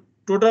हाम्रो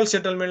टोटल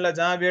सेटलमेन्टलाई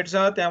जहाँ भेट्छ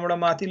त्यहाँबाट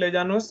माथि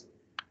लैजानुस्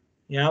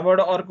यहाँबाट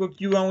अर्को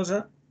क्यू आउँछ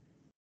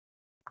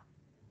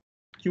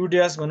क्यू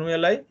ड्याश भनौँ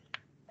यसलाई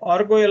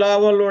अर्को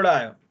एलाउएबल लोड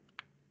आयो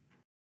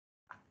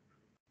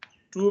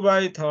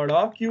 2/3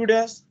 अफ क्यू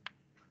ड्याश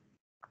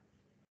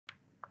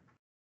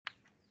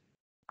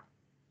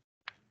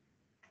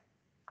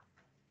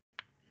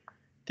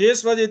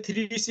त्यसपछि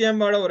 3 cm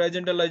बाट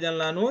होरिजोन्टल लैजान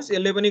लानुस्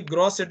यसले पनि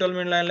ग्रस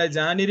सेटलमेन्ट लाइनलाई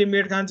जहाँनिर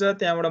मेट खान्छ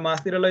त्यहाँबाट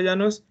माथितिर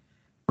लैजानुस्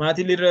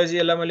माथि लिरहेपछि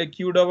यसलाई मैले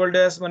क्यू डबल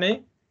ड्याश भने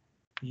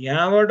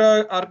यहाँबाट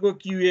अर्को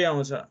क्यूए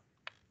आउँछ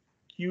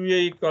क्यूए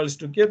इक्वल्स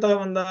टु के त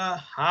भन्दा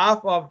half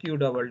of Q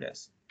double dash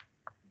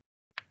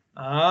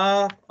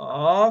half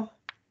of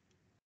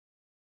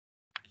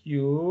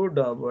Q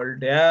double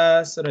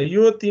dash र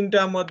यो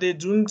तीनटा मध्ये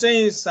जुन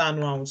चाहिँ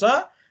सानो आउँछ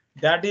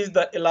that is the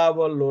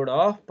एलाउएबल load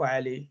of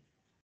pile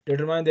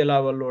determine the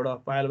एलाउएबल load of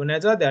pile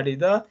भनेको छ that is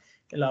the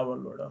एलाउएबल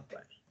load of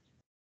pile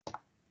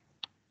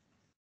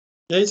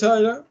यही छ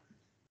यो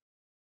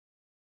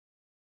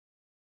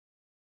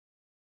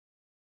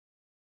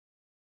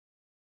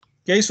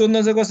केही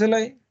सोध्न छ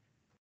कसैलाई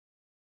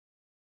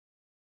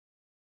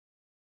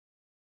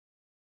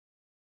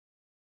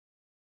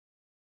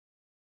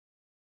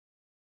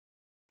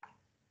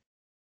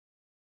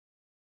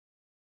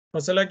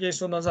कसैलाई केही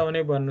सोध्न छ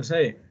भने भन्नुस्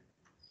है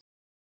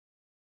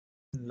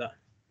ल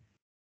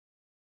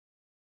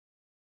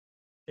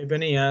यो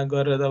पनि यहाँ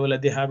गरेर तपाईलाई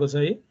देखाएको छ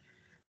है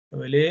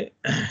तपाईले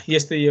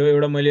यस्तै यो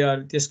एउटा मैले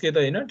त्यसकै त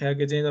हैन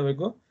ठ्याक्कै चाहिँ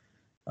तपाईको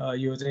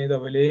यो चाहिँ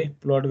तपाईले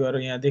प्लट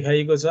गरेर यहाँ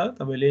देखाइएको छ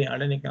तपाईले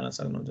यहाँबाट निकाल्न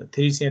सक्नुहुन्छ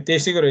 3 cm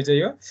त्यसैको रहेछ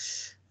यो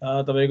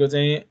तपाईको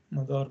चाहिँ म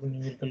त अर्को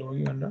न्युमेरिकल हो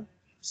कि भनेर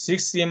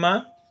 6 cm मा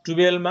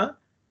 12 मा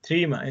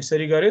 3 मा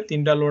यसरी गर्यो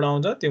तीनटा लोड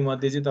आउँछ त्यो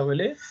मध्ये चाहिँ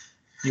तपाईले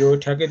यो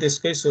ठ्याक्कै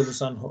त्यसकै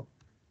सोलुसन हो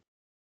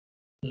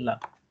ल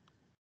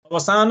अब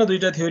सानो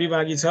दुईटा थ्योरी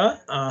बाँकी छ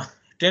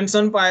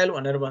टेन्सन पाइल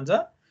भनेर भन्छ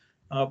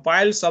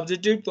pile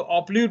subjective to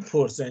uplift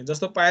force चाहिँ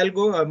जस्तो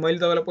पाइलको मैले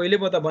तपाईलाई पहिले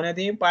पता भनेको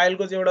थिएँ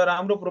पाइलको चाहिँ एउटा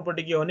राम्रो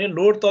प्रोपर्टी के हो भने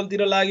लोड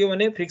तलतिर लाग्यो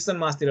भने फ्रिक्सन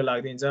मासतिर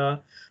लाग्दिन्छ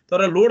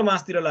तर लोड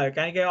मासतिर लाग्यो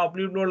कहीँ कहीँ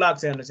अपलिफ्ट लोड लाग्छ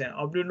हेर्नुस् यहाँ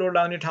अपलिफ्ट लोड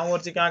लाग्ने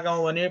ठाउँहरु चाहिँ कहाँ कहाँ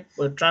हो भने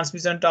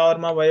ट्रान्समिसन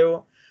टावरमा भयो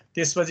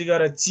त्यसपछि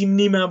गएर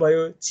चिम्नीमा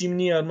भयो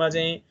चिम्नीहरुमा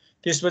चाहिँ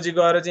त्यसपछि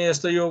गएर चाहिँ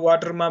यस्तो यो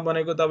वाटरमा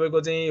बनेको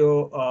तपाईको चाहिँ यो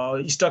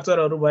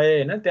स्ट्रक्चरहरु भए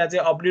हैन त्यहाँ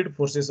चाहिँ अपलिफ्ट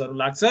फोर्सेसहरु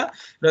लाग्छ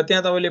र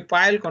त्यहाँ तपाईले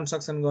पाइल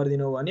कन्स्ट्रक्सन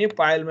गर्दिनु भने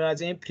पाइलमा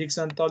चाहिँ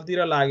फ्रिक्सन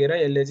तलतिर लागेर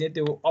यसले चाहिँ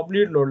त्यो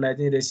अपलिफ्ट लोडलाई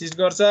चाहिँ रेसिस्ट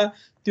गर्छ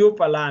त्यो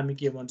पाला हामी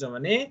के भन्छ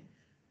भने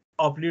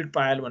अपलिफ्ट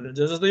पाइल भनेर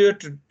जस्तो यो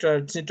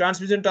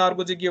ट्रान्समिसन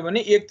टावरको चाहिँ के हो भने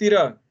एकतिर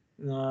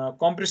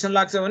कम्प्रेसन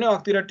लाग्छ भने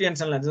अर्कोतिर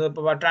टेन्सन लाग्छ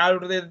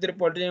टावरको यतातिर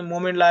पल्टिने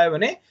मोमेन्ट लाग्यो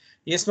भने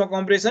यसमा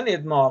कम्प्रेसन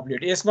यसमा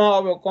अपलिफ्ट यसमा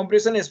अब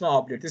कम्प्रेसन यसमा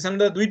अपलिफ्ट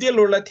त्यसैले दुईटै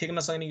लोडलाई थेक्न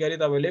सक्ने गरी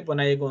तपाईले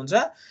बनाएको हुन्छ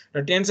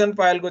र टेन्सन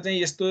पाइलको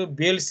चाहिँ यस्तो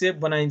बेल शेप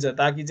बनाइन्छ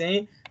ताकि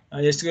चाहिँ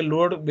यसको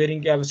लोड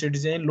बेरिङ क्यापेसिटी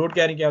चाहिँ लोड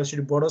क्यारिङ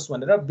क्यापेसिटी बढोस्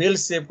भनेर बेल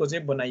शेपको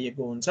चाहिँ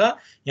बनाइएको हुन्छ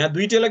यहाँ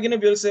दुईटैलाई किन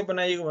बेल शेप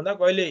बनाइएको भन्दा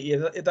कहिले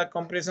यता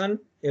कम्प्रेसन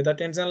यता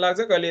टेन्सन लाग्छ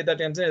कहिले यता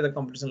टेन्सन यता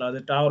कम्प्रेसन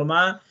लाग्छ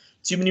टावरमा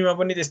चिम्नीमा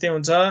पनि त्यस्तै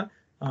हुन्छ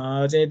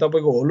चाहिँ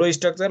तपाईको होलो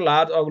स्ट्रक्चर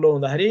लार्ज अग्लो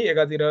हुँदाखेरि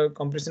एकातिर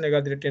कम्प्रेसन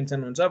एकातिर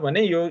टेन्सन हुन्छ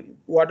भने यो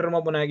वाटरमा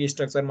बनाएको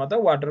स्ट्रक्चरमा त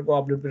वाटरको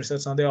अब्सोल्युट प्रेसर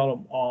सधैँ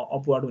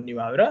अपवर्ड हुने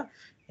भएर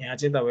यहाँ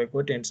चाहिँ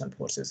तपाईको टेन्सन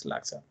फोर्सेस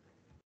लाग्छ।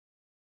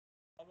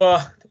 अब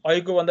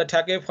अहिलेको भन्दा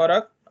ठ्याक्कै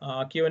फरक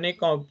के भने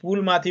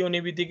पुल माथि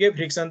हुने बित्तिकै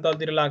फ्रिक्सन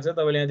तलतिर लाग्छ,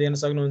 तपाईले यहाँ देख्न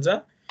सक्नुहुन्छ।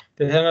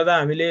 त्यसले गर्दा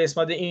हामीले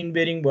यसमा चाहिँ इन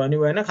बेरिङ भन्नु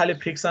भएन, खालि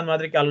फ्रिक्सन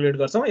मात्रै क्यालकुलेट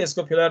गर्छौँ।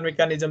 यसको फेलर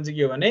मेकानिजम चाहिँ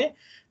के हो भने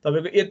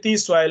तपाईको यति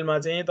सोइलमा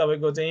चाहिँ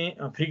तपाईको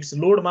चाहिँ फ्रिक्स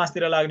लोड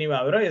मासतिर लाग्ने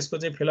भएर यसको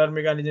चाहिँ फेलर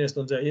मेकानिजम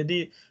यस्तो हुन्छ। यदि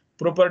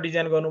प्रोपर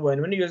डिजाइन गर्नु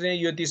भएन भने यो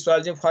चाहिँ यति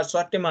सोइल चाहिँ फर्स्ट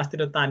सट्टै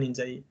मासतिर तानिन्छ।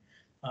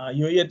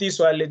 यो यति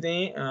सोइलले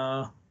चाहिँ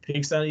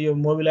फ्रिक्सन यो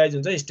मोबिलाइज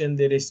हुन्छ, स्ट्रेन्थ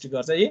रेजिस्ट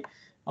गर्छ।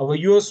 अब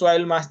यो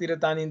सोइल मासतिर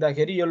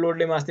तानिँदाखेरि यो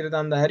लोडले मासतिर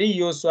तान्दाखेरि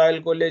यो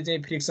सोइलकोले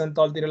चाहिँ फ्रिक्सन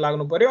तलतिर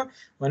लाग्नु पर्यो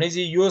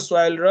भनेपछि यो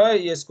सोइल र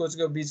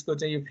यसको बीचको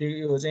चाहिँ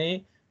यो चाहिँ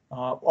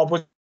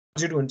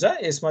अपोजिट हुन्छ।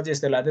 यसमा चाहिँ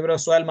यस्तै लाग्छ, त्यही भएर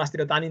सोइल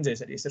मासतिर तानिन्छ।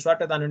 यसरी यसरी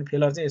स्वाट तान्यो भने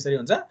फेलर चाहिँ यसरी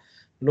हुन्छ।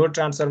 लोड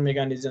ट्रान्सफर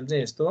मेकानिजम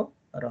चाहिँ यस्तो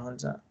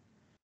रहन्छ।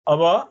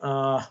 अब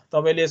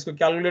तपाईले यसको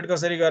क्यालकुलेट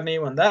कसरी गर्ने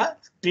भन्दा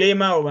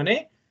क्लेमा हो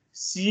भने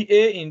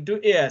CA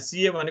इन्टु A,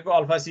 CA भनेको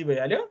अल्फा C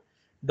भइहाल्यो,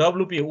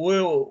 WP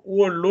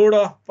oh load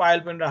of pile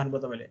पनि राख्नु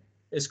पर्यो तपाईले।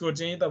 यसको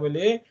चाहिँ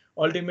तपाईले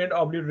अल्टिमेट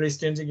अब्सोल्युट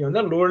रेजिस्टेन्स चाहिँ के हुन्छ,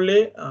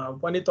 लोडले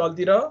पनि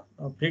तलतिर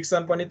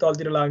फ्रिक्सन पनि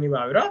तलतिर लाग्ने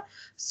भएर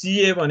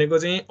CA भनेको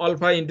चाहिँ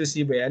अल्फा इन्टु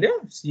C भइहाल्यो।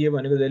 CA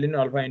भनेको जहिले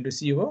पनि अल्फा इन्टु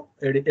C हो,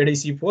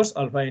 ADC force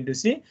alpha into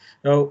C,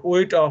 र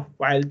वेट अफ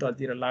पाइल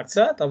तलतिर लाग्छ।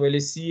 तपाईले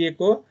CA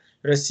को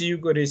र CU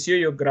को रेसियो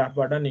यो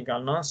ग्राफबाट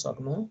निकाल्न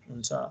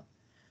सक्नुहुन्छ।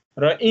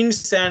 र इन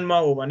स्यान्डमा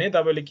हो भने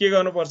तपाईले के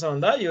गर्नुपर्छ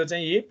भन्दा यो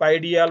चाहिँ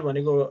पाइडियल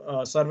भनेको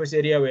सर्फेस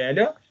एरिया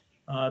भइहाल्यो।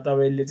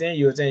 तपाईले चाहिँ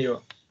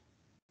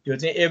यो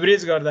चाहिँ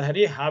एभरेज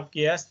गर्दाखेरि half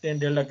KS tan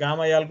delta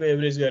gamma एलको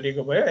average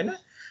गरेको भयो हैन।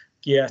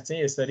 केएस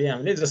चाहिँ यसरी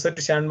हामीले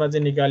जसरी स्यान्डमा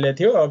चाहिँ निकालेको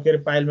थियो, के अरे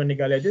पाइलमा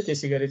निकालेको थियो,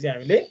 त्यसै गरी चाहिँ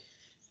हामीले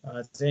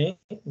चाहिँ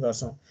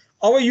गर्छौं।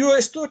 अब यो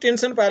यस्तो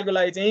टेन्सन पाइलको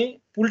लागि चाहिँ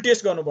पुल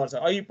टेस्ट गर्नुपर्छ।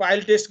 अहिले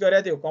पाइल टेस्ट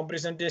गरेको थियो,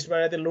 कम्प्रेसन टेस्ट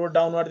गरेको थियो, लोड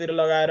डाउनवर्डतिर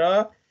लगाएर।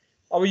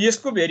 अब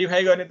यसको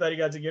भेरिफाई गर्ने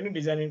तरिका चाहिँ के भने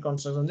डिजाइन इन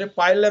कन्स्ट्रक्सन चाहिँ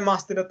पाइललाई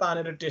मासतिर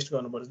तानेर टेस्ट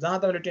गर्नुपर्छ। जहाँ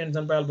तपाईले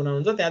टेन्सन पाइल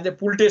बनाउनुहुन्छ त्यहाँ चाहिँ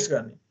पुल टेस्ट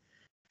गर्ने।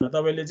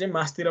 तपाईले चाहिँ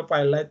मासतिर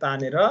पाइललाई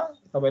तानेर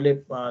तपाईले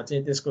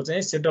चाहिँ त्यसको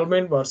चाहिँ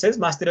सेटलमेन्ट भर्सेस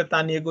मासतिर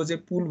तानिएको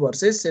चाहिँ पुल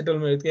भर्सेस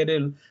सेटलमेन्ट के अरे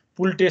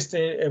पुल टेस्ट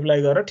चाहिँ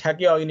एप्लाई गरेर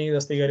ठ्याक्कै अघि नै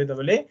जस्तै गरी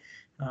तपाईले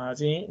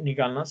चाहिँ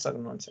निकाल्न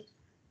सक्नुहुन्छ।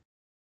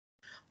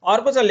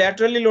 अर्को छ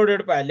laterally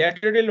loaded pile.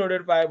 Laterally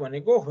loaded pile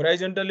भनेको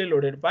होराइजन्टली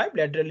loaded pipe,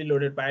 laterally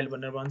loaded pile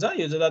भनेर भन्छ।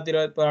 यो जतातिर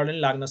पनि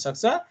लाग्न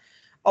सक्छ।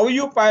 अब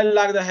यो पाइल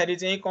लाग्दाखेरि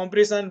चाहिँ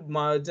कम्प्रेसन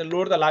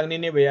लोड त लाग्ने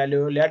नै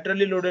भइहाल्यो,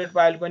 ल्याटरली लोडेड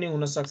पाइल पनि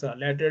हुन सक्छ,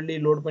 ल्याटरली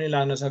लोड पनि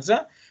लाग्न सक्छ।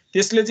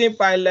 त्यसले चाहिँ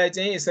पाइललाई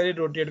चाहिँ यसरी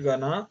रोटेट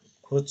गर्न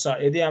खोज्छ।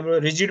 यदि हाम्रो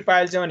रिजिड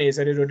पाइल छ भने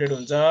यसरी रोटेट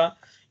हुन्छ,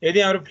 यदि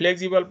हाम्रो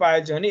फ्लेक्सिबल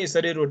पाइल छ भने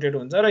यसरी रोटेट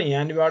हुन्छ र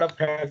यहाँबाट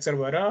फ्र्याक्चर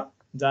भएर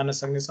जान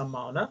सक्ने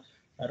सम्भावना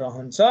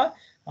रहन्छ।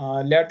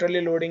 ल्याटरली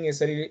लोडिङ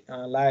यसरी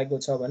लागेको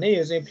छ भने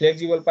यो चाहिँ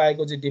फ्लेक्सिबल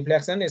पाइलको चाहिँ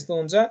डिफ्लेक्सन यस्तो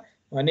हुन्छ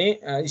भने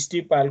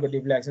स्टिप पाइलको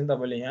डिफ्लेक्सन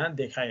तपाईले यहाँ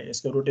देखाए।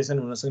 यसको रोटेसन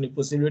हुन सक्ने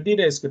पोसिबिलिटी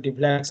र यसको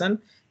डिफ्लेक्सन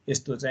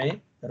यस्तो चाहिँ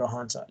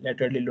रहन्छ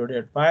ल्याटरली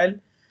लोडेड पाइल।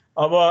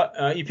 अब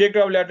इफेक्ट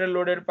अफ ल्याटरल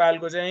लोडेड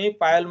पाइलको चाहिँ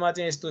पाइलमा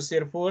चाहिँ यस्तो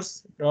शेयर फोर्स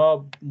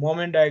र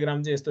मोमेन्ट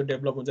डायग्राम चाहिँ यस्तो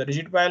डेभलप हुन्छ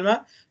रिजिड पाइलमा।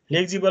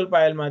 फ्लेक्सिबल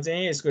पाइलमा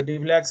चाहिँ यसको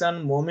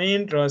डिफ्लेक्सन,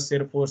 मोमेन्ट र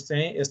शेयर फोर्स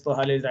चाहिँ यस्तो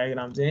खाले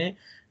डायग्राम चाहिँ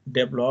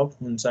डेभलप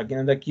हुन्छ।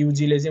 किनभने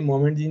क्युजीले चाहिँ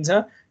मोमेन्ट दिन्छ,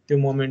 त्यो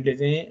मोमेन्टले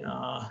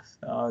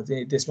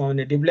चाहिँ त्यसमा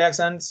हुने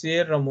डिफ्लेक्सन,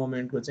 शेयर र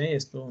मोमेन्टको चाहिँ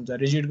यस्तो हुन्छ।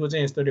 रिजिडको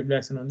चाहिँ यस्तो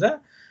डिफ्लेक्सन हुन्छ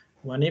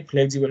भने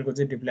फ्लेक्सिबलको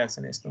चाहिँ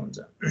डिफ्लेक्सन यस्तो हुन्छ।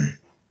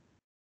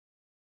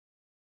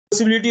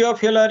 पोसिबिलिटी अफ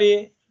फेलर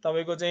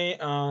तपाईको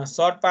चाहिँ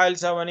सर्ट पाइल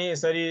छ भने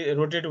यसरी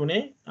रोटेट हुने,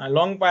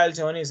 लङ पाइल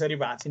छ भने यसरी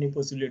भाँचिने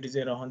पोसिबिलिटी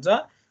चाहिँ रहन्छ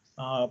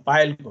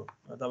पाइलको।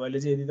 तपाईले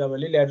चाहिँ यदि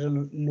तपाईले lateral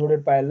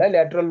loaded पाइललाई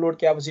lateral load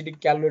capacity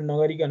calculate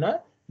नगरिकन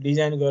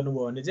डिजाइन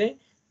गर्नुभयो भने चाहिँ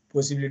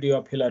पोसिबिलिटी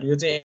अफ फेलर यो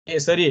चाहिँ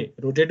यसरी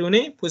रोटेट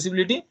हुने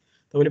पोसिबिलिटी।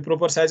 तपाईले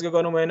प्रोपर साइजको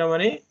गर्नु भएन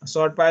भने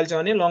सर्ट पाइल छ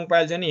भने, लङ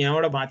पाइल छ भने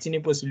यहाँबाट भाँचिने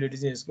पोसिबिलिटी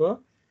चाहिँ यसको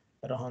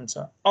रहन्छ।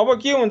 अब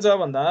के हुन्छ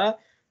भन्दा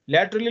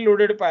ल्याटरली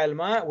लोडेड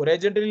पाइलमा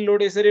होराइजन्टली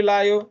लोड यसरी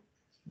लाग्यो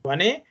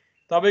भने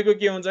तपाईको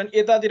के हुन्छ भने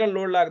यतातिर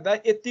लोड लाग्दा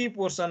यति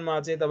पोर्सनमा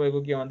चाहिँ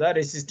तपाईको के भन्दा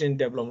रेसिस्टेन्स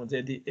डेभलप हुन्छ।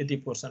 यति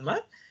पोर्सनमा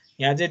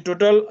यहाँ चाहिँ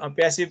टोटल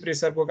प्यासिभ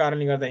प्रेसरको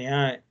कारणले गर्दा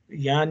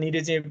यहाँनिर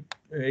चाहिँ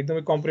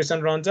एकदमै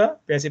कम्प्रेसन रहन्छ,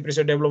 प्यासिभ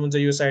प्रेसर डेभलप हुन्छ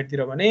यो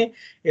साइडतिर भने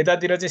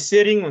यतातिर चाहिँ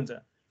सेयरिङ हुन्छ।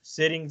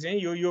 सेयरिङ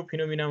चाहिँ यो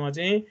फिनोमिनामा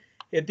चाहिँ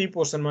यति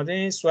पोर्सनमा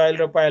चाहिँ सोइल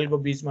र पाइलको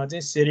बीचमा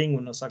चाहिँ सेयरिङ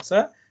हुन सक्छ।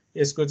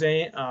 यसको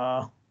चाहिँ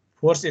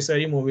फोर्स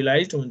यसरी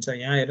मोबिलाइज हुन्छ।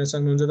 यहाँ हेर्न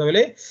सक्नुहुन्छ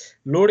तपाईले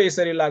लोड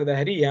यसरी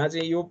लाग्दाखेरि यहाँ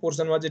चाहिँ यो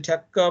पोर्सनमा चाहिँ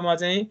ठ्याक्कमा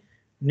चाहिँ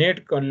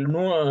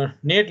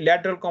net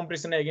lateral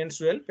compression against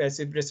soil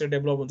passive pressure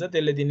develop हुन्छ,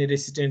 त्यसले दिने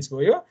रेसिस्टेन्स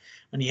भयो।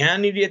 अनि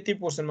यहाँनिर यति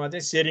पोर्सनमा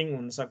चाहिँ सेयरिङ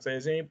हुन सक्छ। यो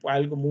चाहिँ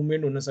पाइलको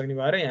मुभमेन्ट हुन सक्ने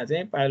भएर यहाँ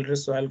चाहिँ पाइल र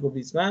सोइलको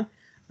बीचमा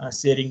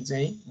सेयरिङ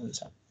चाहिँ हुन्छ।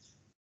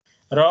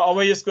 र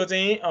अब यसको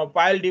चाहिँ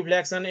pile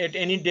deflection at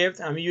any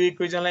depth हामी यो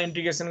इक्वेसनलाई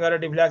इन्टिग्रेसन गरेर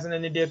डिफ्लेक्सन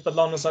एनी डेप्थ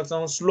बदलाउन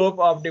सक्छौँ।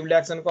 Slope of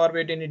deflection curve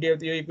at any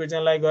depth यो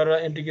इक्वेसनलाई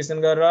गरेर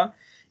इन्टिग्रेसन गरेर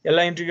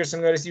यसलाई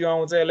इन्टिग्रेसन गरेपछि यो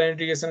आउँछ, यसलाई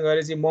इन्टिग्रेसन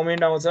गरेपछि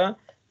मोमेन्ट आउँछ,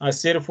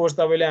 शेयर फोर्स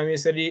तपाईले हामी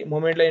यसरी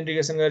मोमेन्टलाई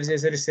इन्टिग्रेसन गरेपछि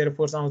यसरी शेयर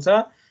फोर्स आउँछ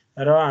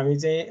र हामी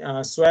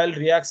चाहिँ soil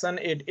reaction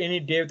at any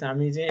depth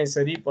हामी चाहिँ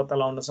यसरी पत्ता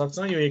लगाउन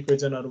सक्छौं। यो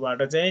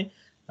इक्वेसनहरुबाट चाहिँ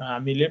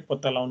हामीले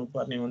पत्ता लगाउनु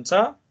पर्ने हुन्छ।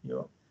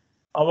 यो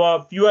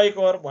अब पीवाई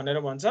कर्व भनेर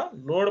भन्छ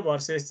लोड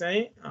भर्सेस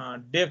चाहिँ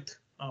डेप्थ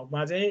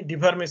मा चाहिँ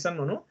डिफर्मेसन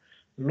भनौं,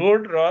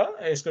 लोड र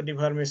यसको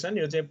डिफर्मेसन,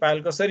 यो चाहिँ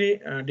पाइल कसरी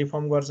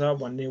डिफर्म गर्छ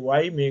भन्ने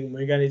वाइ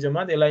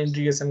मेकानिजममा त्यसलाई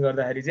इन्टिग्रेसन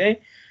गर्दाखेरि चाहिँ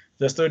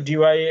जस्तो dy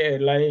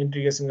लाई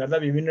इन्टिग्रेसन गर्दा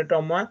विभिन्न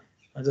टर्ममा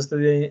जस्तो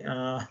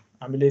चाहिँ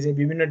हामीले चाहिँ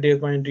विभिन्न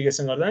डेप्थमा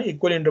इन्टिग्रेसन गर्दा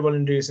इक्वल इन्टरभल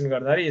इन्टिग्रेसन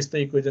गर्दाखेरि यस्तो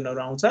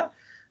इक्वेसनहरु आउँछ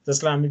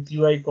जसलाई हामी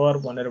पीवाई कर्व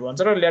भनेर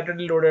भन्छ र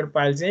ल्याटरली लोडेड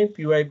पाइल चाहिँ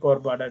पीवाई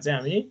कर्वबाट चाहिँ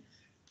हामी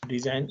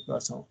डिजाइन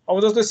गर्छौं।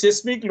 अब जस्तो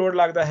सेस्मिक लोड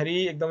लाग्दाखेरि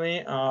एकदमै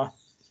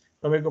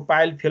तपाईको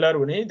पाइल फेलर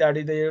हुने, दैट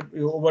इज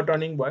यो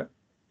ओभरटर्निङ भयो।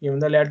 यो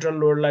भन्दा ल्याटरल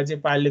लोडलाई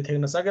चाहिँ पाइलले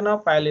थेक्न सकेन,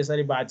 पाइल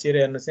यसरी भाँचिएर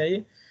हेर्न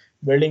चाहिँ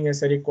बिल्डिङ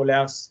यसरी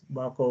कोल्याप्स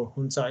भएको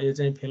हुन्छ। यो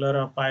चाहिँ फेलर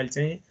अफ पाइल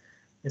चाहिँ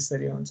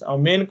यसरी हुन्छ। अब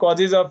main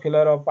causes of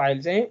failure of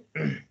pile चाहिँ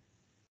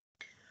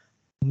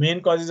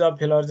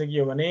के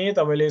हो भने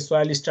तपाईले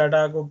सोइल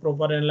स्ट्राटाको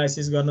प्रोपर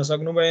एनालाइसिस गर्न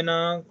सक्नु भएन,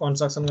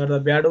 कन्स्ट्रक्सन गर्दा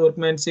ब्याड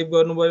वर्कम्यानशिप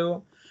गर्नुभयो,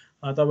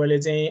 तपाईले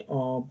चाहिँ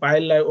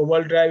पाइललाई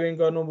ओभर ड्राइभिङ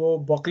गर्नुभयो,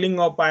 बक्लिङ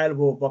अफ पाइल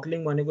भयो।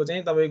 बक्लिङ भनेको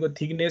चाहिँ तपाईको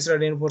थिकनेस र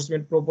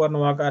रेनफोर्समेन्ट प्रोपर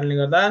नभएको कारणले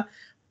गर्दा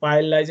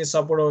पाइललाई चाहिँ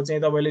सपोर्ट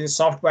चाहिँ तपाईले चाहिँ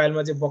सफ्ट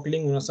पाइलमा चाहिँ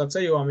बक्लिङ हुन सक्छ।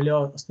 यो हामीले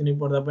अस्ति नै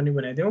पढ्दा पनि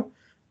भनेको थियौं।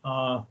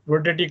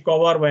 रोटेटिभ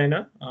कभर भएन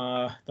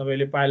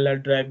तपाईले पाइललाई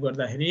ड्राइभ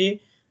गर्दाखेरि,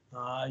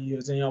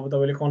 यो चाहिँ अब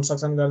तपाईले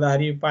कन्स्ट्रक्सन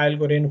गर्दाखेरि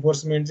पाइलको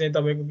रेनफोर्समेन्ट चाहिँ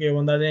तपाईको के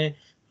भन्दा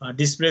चाहिँ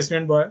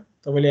डिस्प्लेसमेन्ट भयो।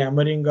 तपाईले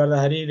ह्यामरिङ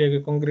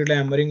गर्दाखेरि कङ्क्रिटलाई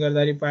ह्यामरिङ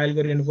गर्दाखेरि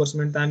पाइलको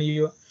रेनफोर्समेन्ट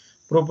तानियो,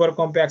 प्रोपर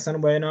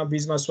कम्प्याक्सन भएन,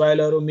 बीचमा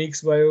सोइलहरु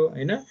मिक्स भयो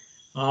हैन,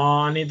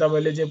 अनि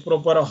तपाईले चाहिँ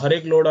प्रोपर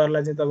हरेक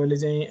लोडहरुलाई चाहिँ तपाईले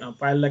चाहिँ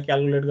पाइललाई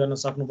क्याल्कुलेट गर्न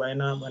सक्नु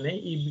भएन भने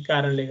यी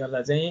कारणले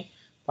गर्दा चाहिँ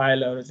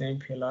पाइलहरु चाहिँ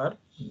फेलर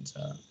हुन्छ।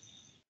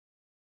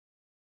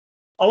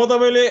 अब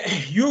तपाईले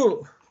यो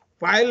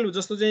पाइल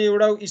जस्तो चाहिँ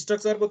एउटा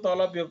स्ट्रक्चरको तल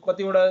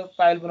कतिवटा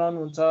पाइल बनाउनु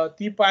हुन्छ,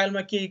 ती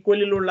पाइलमा के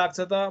इक्वली लोड लाग्छ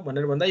त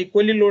भनेर भन्दा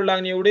इक्वली लोड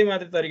लाग्ने एउटै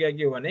मात्र तरिका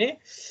के हो भने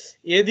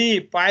यदि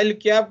पाइल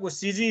क्यापको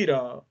सीजी र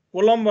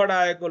कोलमबाट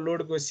आएको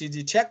लोडको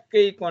सीजी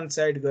ठ्याक्कै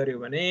कोइन्साइड गर्यो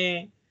भने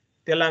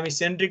त्यसलाई हामी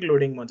सेन्ट्रिक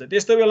लोडिङ भन्छ।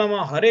 त्यस्तो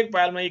बेलामा हरेक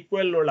पाइलमा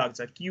इक्वल लोड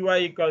लाग्छ, QI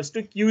equals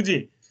to QG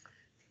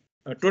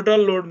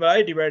total load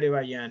by divided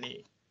by यानी।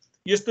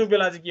 यस्तो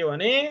बेला चाहिँ के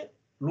भने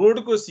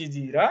लोडको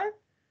सीजी र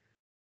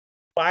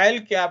पाइल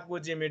क्यापको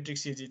जियोमेट्रिक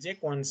सीजी चाहिँ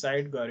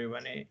कोइन्साइड गर्यो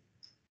भने,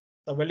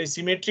 तपाईले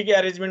सिमेट्रिक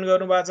अरेन्जमेन्ट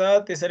गर्नु भएको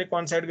छ त्यसरी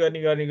कोइन्साइड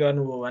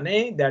गर्नुभयो भने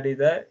दैट इज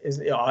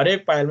द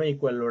हरेक पाइलमा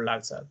इक्वल लोड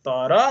लाग्छ।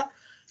 तर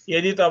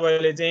यदि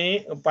तपाईले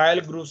चाहिँ पाइल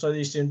ग्रुप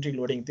सजेस्टेन्ट्रिक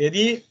लोडिङ,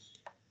 यदि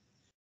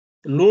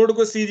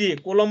लोडको सीजी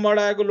कोलमबाट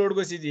आएको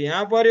लोडको सीजी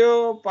यहाँ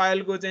पर्यो,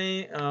 पाइलको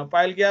चाहिँ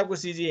पाइल क्यापको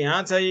सीजी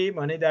यहाँ छ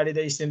भने that is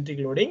the इसेन्ट्रिक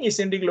loading.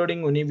 इसेन्ट्रिक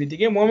loading हुने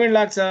बित्तिकै मोमेन्ट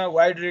लाग्छ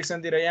why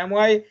डाइरेक्सनतिर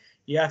MY,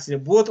 x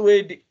both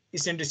way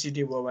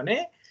eccentricity भयो भने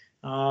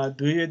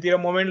दुईतिर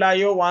मोमेन्ट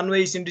लाग्यो, वान वे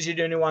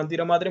इसेन्ट्रिसिटी भने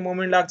वानतिर मात्रै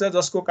मोमेन्ट लाग्छ,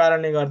 जसको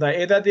कारणले गर्दा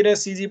यतातिर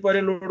सीजी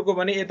पर्यो लोडको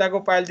भने यताको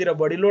पाइलतिर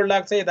बढी लोड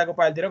लाग्छ, यताको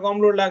पाइलतिर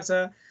कम लोड लाग्छ।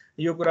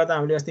 यो कुरा त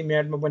हामीले अस्ति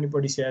म्याथमा पनि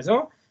पढिसकेका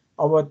छौं।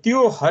 अब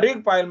त्यो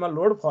हरेक पाइलमा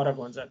लोड फरक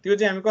हुन्छ। त्यो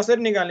चाहिँ हामी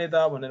कसरी निकाल्ने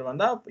त भनेर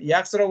भन्दा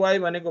एक्स र वाइ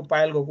भनेको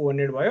पाइलको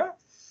कोअर्डिनेट भयो।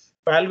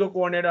 पाइलको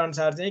कोअर्डिनेट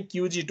अनुसार चाहिँ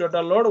QG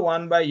total load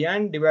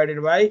 1/n divided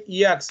by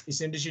EX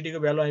इसेन्ट्रिसिटीको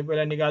value हामी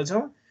पहिला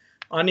निकाल्छौं।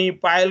 अनि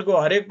पाइलको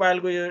हरेक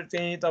पाइलको यो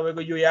चाहिँ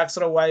तपाईको यो x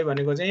र y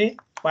भनेको चाहिँ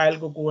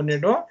पाइलको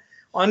कोअर्डिनेट हो।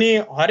 अनि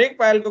हरेक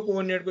पाइलको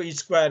कोअर्डिनेटको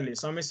स्क्वायरले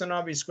समेसन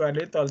अफ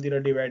स्क्वायरले तलतिर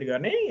डिवाइड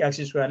गर्ने,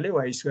 x स्क्वायरले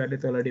y स्क्वायरले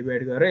तल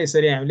डिवाइड गरेर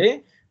यसरी हामीले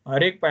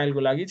हरेक पाइलको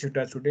लागि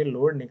छुट्टा छुट्टै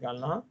लोड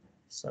निकाल्न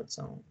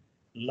सक्छौं।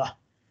 ल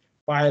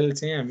पाइल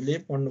चाहिँ हामीले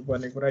पढ्नु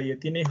पर्ने कुरा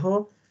यति नै हो।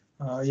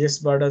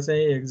 यसबाट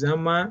चाहिँ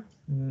एक्जाममा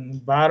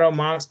 12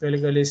 मार्क्स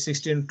कहिले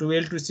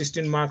 12 to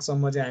 16 मार्क्स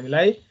सम्म चाहिँ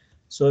हामीलाई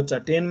सोध्छ।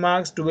 10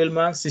 मार्क्स 12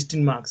 मार्क्स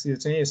 16 मार्क्स यो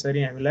चाहिँ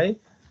यसरी हामीलाई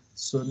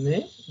सोध्ने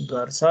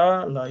गर्छ।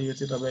 ल यो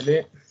चाहिँ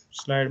तपाईले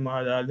स्लाइडमा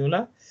हाल्दिउँला,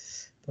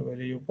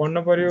 तपाईले यो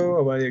पढ्न पर्यो।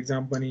 अब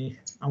एक्जाम पनि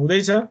आउँदै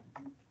छ,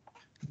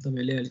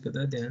 तपाईले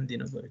अलिकता ध्यान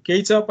दिनु पर्यो।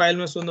 केही छ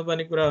पाइलमा सोध्नु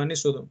पर्ने कुरा भने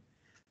सोधौं,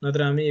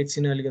 नत्र हामी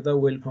एकछिन अलिकता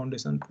वेल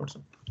फाउन्डेसन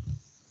पढ्छौं।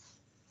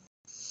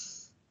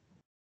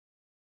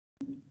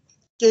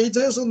 केही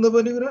छ सोध्नु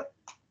पर्ने कुरा?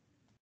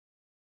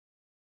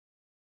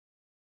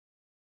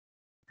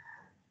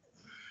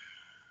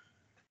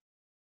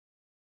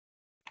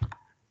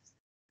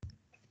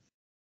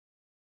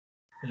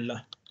 ल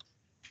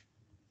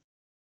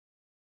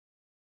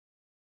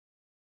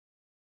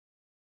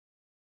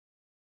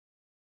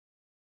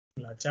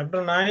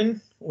च्याप्टर 9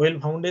 वेल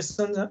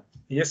फाउन्डेसन छ।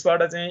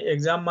 यसबाट चाहिँ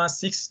एक्जाममा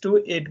 6 to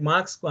 8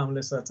 मार्क्स को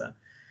हामीले सोध्छ।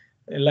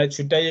 यसलाई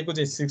छुट्याइएको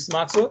चाहिँ 6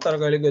 मार्क्स हो, तर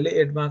कहिले कहिले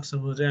 8 मार्क्स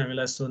सम्म चाहिँ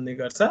हामीलाई सोध्ने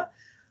गर्छ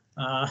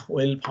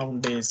वेल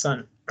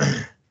फाउन्डेसन।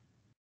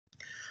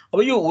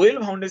 अब यो वेल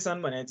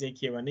फाउन्डेसन भने चाहिँ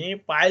के भने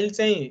पाइल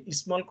चाहिँ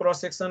स्मल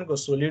क्रस सेक्सनको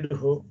सोलिड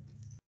हो,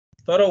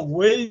 तर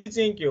वेल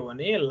चाहिँ के हो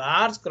भने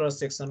लार्ज क्रस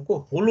सेक्सनको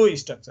होलो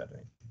स्ट्रक्चर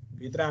है।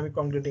 भित्र हामी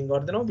कङ्क्रिटिङ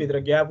गर्दैनौँ, भित्र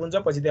ग्याप हुन्छ,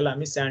 पछि त्यसलाई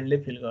हामी स्यान्डले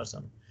फिल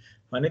गर्छौँ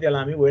भने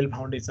त्यसलाई हामी वेल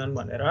फाउन्डेसन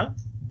भनेर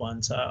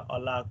भन्छ।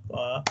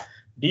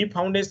 Deep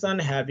foundation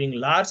having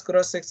large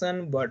cross section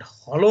but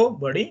hollow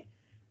body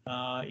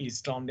is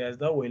termed as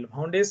the well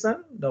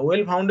foundation. The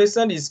well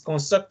foundation is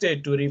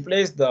constructed to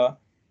replace the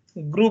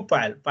group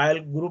pile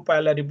group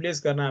पाइललाई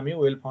replace गर्न हामी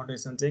वेल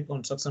फाउन्डेसन चाहिँ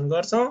construction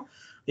गर्छौँ।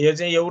 यो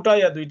चाहिँ एउटा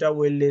या दुईटा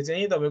वेलले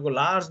चाहिँ तपाईको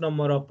लार्ज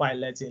नम्बर अफ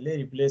पाइललाई चाहिँ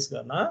रिप्लेस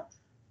गर्न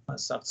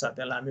सक्छ,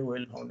 त्यसलाई हामी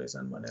वेल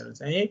फाउन्डेसन भनेर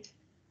चाहिँ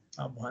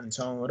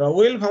भन्छौँ। र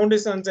वेल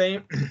फाउन्डेसन चाहिँ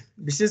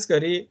विशेष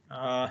गरी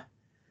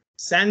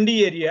स्यान्डी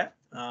एरिया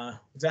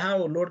जहाँ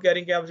लोड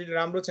क्यारिङ क्यापेसिटी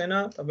राम्रो छैन,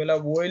 तपाईलाई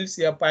वेल्स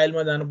या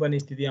पाइलमा जानुपर्ने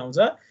स्थिति आउँछ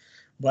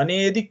भने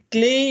यदि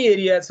क्ले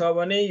एरिया छ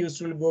भने you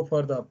should go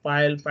for the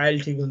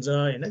pile ठिक हुन्छ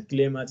हैन।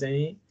 क्लेमा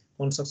चाहिँ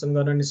कन्स्ट्रक्सन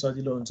गर्न नि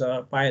सजिलो हुन्छ,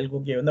 पाइलको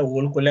के भन्दा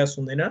होल कोल्याप्स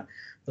हुँदैन,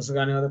 त्यसो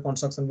कारणले गर्दा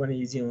कन्स्ट्रक्सन पनि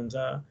इजी हुन्छ।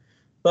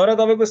 तर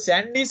तपाईको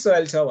स्यान्डी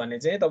सोइल छ भने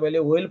चाहिँ तपाईले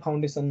वेल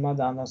फाउन्डेसनमा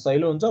जान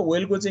सजिलो हुन्छ।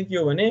 वेलको चाहिँ के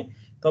हो भने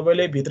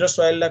तपाईले भित्र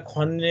सोइललाई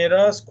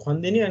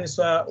खन्दिने अनि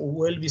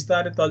वेल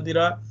बिस्तारै तलतिर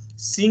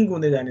सिङ्क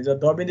हुँदै जाने,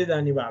 दबिँदै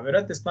जाने भएर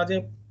त्यसमा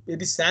चाहिँ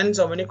यदि स्यान्ड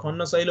छ भने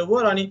खन्न सजिलो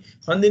भयो, अनि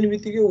खनिदिने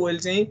बित्तिकै वेल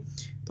चाहिँ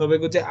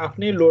तपाईको चाहिँ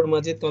आफ्नै लोडमा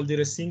चाहिँ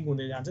तलतिर सिङ्क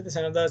हुँदै जान्छ।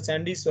 त्यसैले गर्दा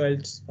स्यान्डी सोइल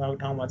भएको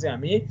ठाउँमा चाहिँ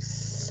हामी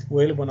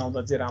वेल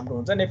बनाउँदा चाहिँ राम्रो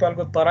हुन्छ।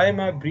 नेपालको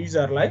तराईमा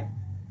ब्रिजहरूलाई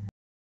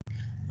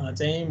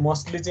चाहिँ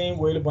मोस्टली चाहिँ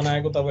वेल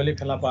बनाएको तपाईले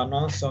फेला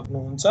पार्न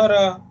सक्नुहुन्छ। र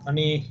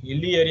अनि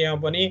हिल्ली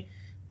एरियामा पनि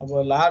अब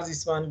लार्ज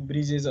स्पान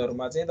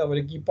ब्रिजेसहरूमा चाहिँ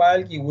तपाईले कि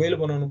पाइल कि वेल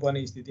बनाउनु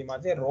पर्ने स्थितिमा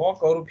चाहिँ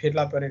रकहरू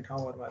फेला पर्ने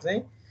ठाउँहरूमा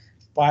चाहिँ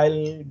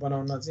पाइल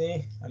बनाउन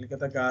चाहिँ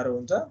अलिकति गाह्रो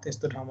हुन्छ।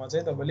 त्यस्तो ठाउँमा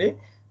चाहिँ तपाईले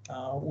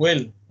वेल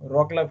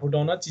रकलाई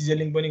फुटाउन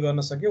चिजेलिङ पनि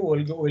गर्न सक्यो।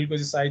 वेलको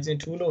चाहिँ साइज चाहिँ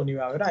ठुलो हुने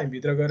भएर हामी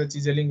भित्र गएर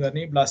चिजेलिङ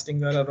गर्ने, ब्लास्टिङ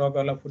गरेर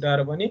रकहरूलाई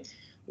फुटाएर पनि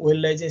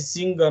वेललाई चाहिँ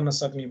सिङ्क गर्न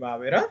सक्ने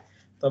भएर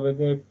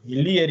तपाईको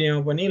हिल्ली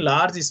एरियामा पनि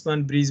लार्ज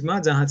स्पान ब्रिजमा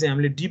जहाँ चाहिँ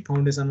हामीले डिप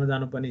फाउन्डेसनमा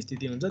जानुपर्ने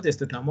स्थिति हुन्छ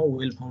त्यस्तो ठाउँमा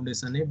वेल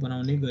फाउन्डेसन नै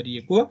बनाउने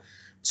गरिएको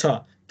छ।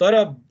 तर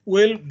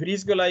वेल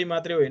ब्रिजको लागि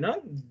मात्रै होइन,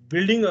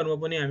 बिल्डिङहरुमा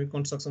पनि हामी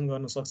कन्स्ट्रक्सन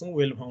गर्न सक्छौँ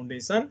वेल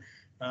फाउन्डेसन।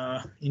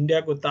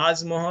 इन्डियाको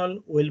ताजमहल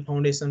वेल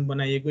फाउन्डेसन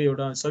बनाइएको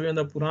एउटा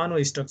सबैभन्दा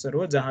पुरानो स्ट्रक्चर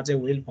हो जहाँ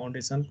चाहिँ वेल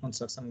फाउन्डेसन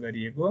कन्स्ट्रक्सन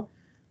गरिएको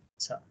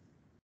छ।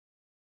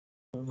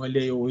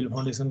 मैले यो वेल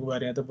फाउन्डेसनको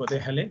बारेमा त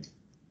बताइहालेँ।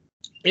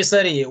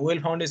 यसरी वेल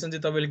फाउन्डेसन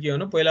चाहिँ तपाईले के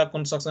गर्नु, पहिला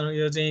कन्स्ट्रक्सन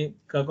यो चाहिँ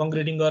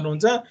कङ्क्रिटिङ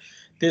गर्नुहुन्छ,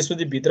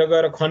 त्यसपछि भित्र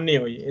गएर खन्ने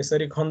हो।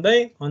 यसरी खन्दै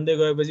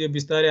गएपछि यो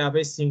बिस्तारै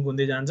आफै सिङ्क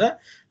हुँदै जान्छ।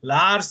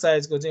 लार्ज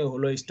साइजको चाहिँ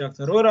होलो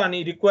स्ट्रक्चर हो र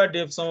अनि रिक्वायर्ड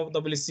डेप्थसम्म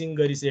तपाईले सिङ्क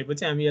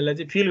गरिसकेपछि हामी यसलाई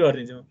चाहिँ फिल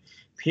गरिदिन्छौँ।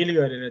 फिल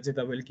गरेर चाहिँ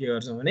तपाईले के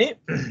गर्छौँ भने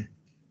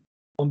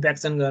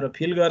कम्प्याक्सन गरेर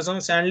फिल गर्छौँ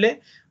स्यान्डले,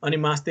 अनि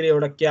मास्तिर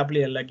एउटा क्यापले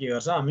यसलाई के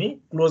गर्छ हामी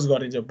क्लोज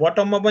गरिदिन्छौँ।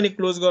 बटममा पनि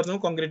क्लोज गर्छौँ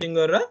कङ्क्रिटिङ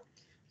गरेर,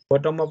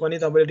 बटममा पनि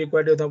तपाईले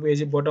रिक्वायर्ड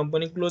डेप्थ बटम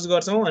पनि क्लोज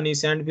गर्छौँ, अनि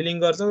स्यान्ड फिलिङ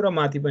गर्छौँ र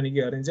माथि पनि के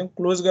गरिदिन्छौँ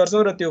क्लोज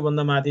गर्छौँ। र त्यो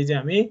भन्दा माथि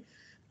चाहिँ हामी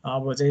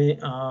अब चाहिँ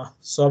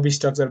सब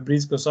स्ट्रक्चर,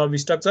 ब्रिजको सब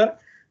स्ट्रक्चर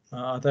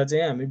अथवा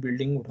चाहिँ हामी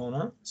बिल्डिङ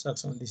उठाउन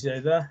सक्छौँ। This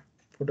is the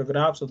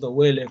photographs of the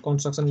well.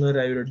 Construction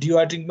गरेर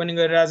डिवाटरिङ पनि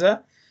गरिरहेछ।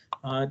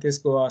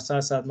 त्यसको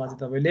साथसाथमा चाहिँ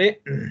तपाईले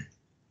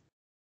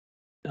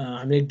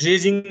हामी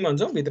ड्रेजिङ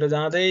भन्छौँ, भित्र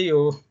जाँदै यो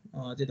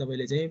चाहिँ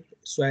तपाईले चाहिँ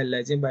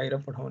सोइललाई चाहिँ बाहिर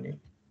पठाउने।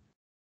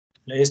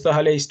 ल यस्तो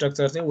खाले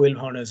स्ट्रक्चर चाहिँ वेल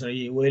फाउन्डेसन।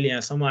 वेल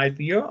यहाँसम्म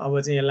आइपुग्यो। अब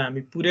चाहिँ यसलाई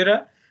हामी पुरेर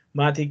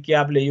माथि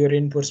क्यापले यो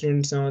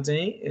रेन्फोर्समेन्टसँग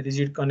चाहिँ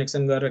रिजिड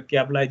कनेक्सन गरेर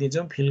क्याप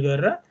लगाइदिन्छौँ फिल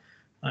गरेर,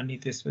 अनि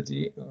त्यसपछि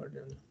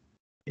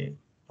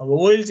अब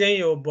ओइल चाहिँ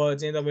यो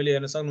चाहिँ तपाईले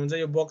हेर्न सक्नुहुन्छ।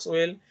 यो बक्स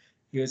ओइल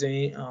यो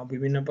चाहिँ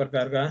विभिन्न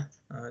प्रकारका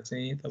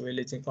चाहिँ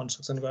तपाईले चाहिँ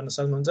कन्स्ट्रक्सन गर्न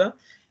सक्नुहुन्छ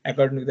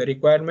अकर्डिङ टु द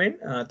रिक्वायरमेन्ट।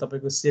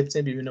 तपाईको सेप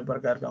चाहिँ विभिन्न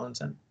प्रकारका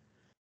हुन्छन्।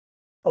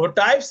 अब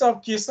टाइप्स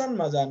अफ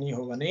केसनमा जाने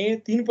हो भने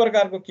तीन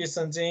प्रकारको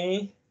केसन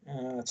चाहिँ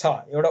छ।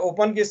 एउटा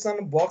ओपन केसन,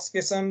 बक्स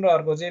केसन र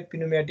अर्को चाहिँ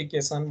पिनोमेटिक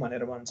केसन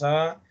भनेर भन्छ।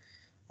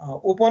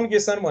 ओपन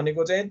केसन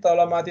भनेको चाहिँ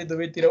तलमाथि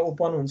दुवैतिर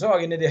ओपन हुन्छ।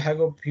 अघि नै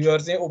देखाएको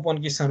फिगर चाहिँ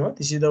ओपन केसन हो।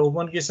 दिस इज द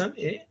ओपन केसन।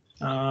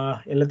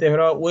 यसलाई त्यही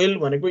भएर वेल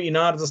भनेको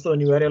इनार जस्तो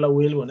हुने भएर यसलाई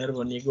वेल भनेर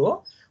भनिएको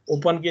हो।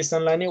 ओपन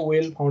केसनलाई नै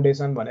वेल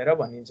फाउन्डेसन भनेर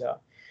भनिन्छ।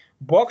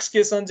 बक्स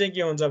केसन चाहिँ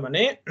के हुन्छ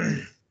भने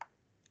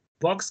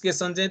बक्स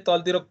केसन चाहिँ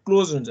तलतिर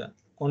क्लोज हुन्छ,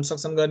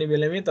 कन्स्ट्रक्सन गर्ने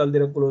बेलामै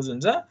तलतिर क्लोज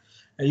हुन्छ।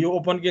 यो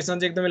ओपन केसन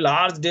चाहिँ एकदमै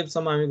लार्ज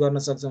डेप्थसम्म हामी गर्न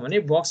सक्छौँ भने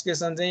बक्स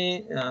केसन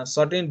चाहिँ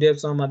सर्टेन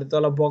डेप्थसम्म मात्रै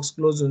तल बक्स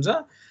क्लोज हुन्छ।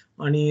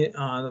 अनि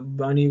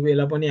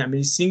यसलाई पनि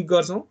हामी सिङ्क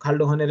गर्छौँ,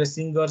 खाल्डो खनेर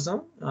सिङ्क गर्छौँ,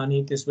 अनि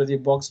त्यसपछि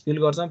बक्स फिल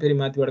गर्छौँ, फेरि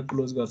माथिबाट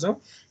क्लोज गर्छौँ।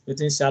 यो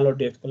चाहिँ स्यालो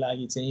डेप्थको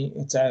लागि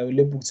चाहिँ चाहे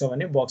उसले पुग्छ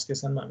भने बक्स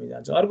केसनमा हामी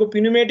जान्छौँ। अर्को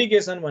पिनोमेटिक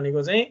केसन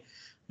भनेको चाहिँ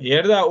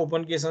हेर्दा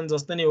ओपन केसन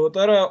जस्तो नै हो,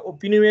 तर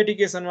पिनोमेटिक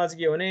केसनमा चाहिँ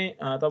के हो भने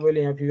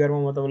तपाईँले यहाँ फिगरमा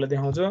म तपाईँलाई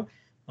देखाउँछु।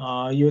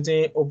 यो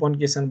चाहिँ ओपन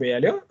केसन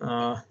भइहाल्यो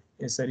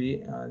यसरी।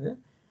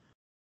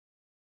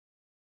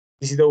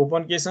 दिस इज द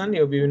ओपन केसन।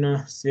 यो विभिन्न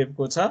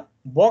सेपको छ।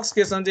 बक्स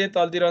केसन चाहिँ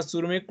तलतिर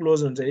सुरुमै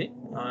क्लोज हुन्छ है,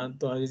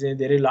 चाहिँ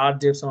धेरै लार्ज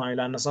डेप्थसम्म हामी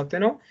लान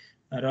सक्दैनौँ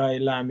र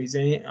यसलाई हामी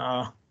चाहिँ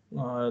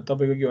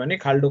तपाईँको के भने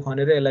खाल्डो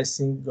खनेर यसलाई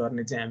सिङ्क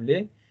गर्ने चाहिँ हामीले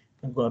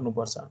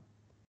गर्नुपर्छ।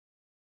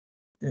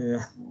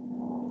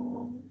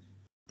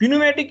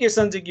 पिनोमेटिक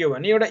केसन चाहिँ के हो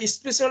भने एउटा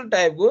स्पेशल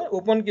टाइपको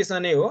ओपन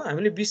केसनै हो।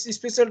 हामीले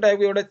स्पेशल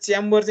टाइपको एउटा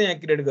च्याम्बर चाहिँ यहाँ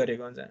क्रिएट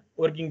गरेको हुन्छ,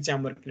 वर्किङ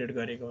च्याम्बर क्रिएट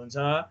गरेको हुन्छ।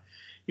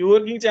 यो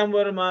वर्किङ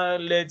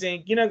च्याम्बरमाले चाहिँ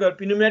किन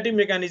पिनोमेटिक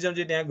मेकानिजम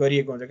चाहिँ त्यहाँ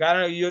गरिएको हुन्छ,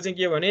 कारण यो चाहिँ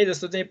के भने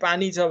जस्तो चाहिँ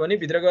पानी छ भने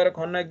भित्र गएर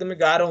खन्न एकदमै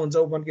गाह्रो हुन्छ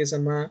ओपन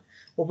केसनमा।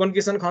 ओपन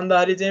केसन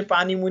खन्दाखेरि चाहिँ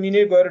पानी मुनि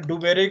नै गएर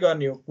डुबेरै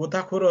गर्ने हो,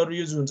 गोताखोरहरू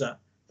युज हुन्छ।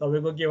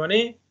 तपाईँको के भने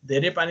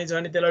धेरै पानी छ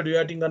भने त्यसलाई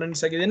डिवाइटिङ गर्न नि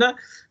सकिँदैन,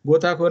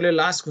 गोताखोरले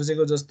लास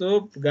खोजेको जस्तो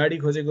गाडी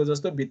खोजेको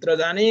जस्तो भित्र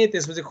जाने,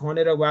 त्यसपछि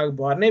खनेर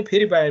भर्ने,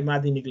 फेरि बाहिर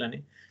माथि निक्लने,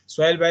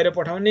 सोइल बाहिर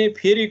पठाउने,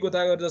 फेरि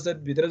गोताखोर जस्तो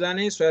भित्र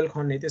जाने, सोइल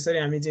खन्ने, त्यसरी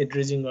हामी चाहिँ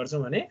ड्रेजिङ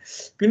गर्छौँ भने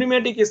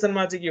पिनोमेटिक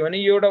केसनमा चाहिँ के भने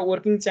यो एउटा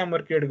वर्किङ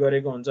च्याम्बर क्रिएट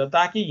गरेको हुन्छ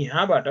ताकि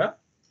यहाँबाट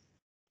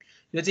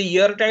यो चाहिँ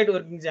एयर टाइट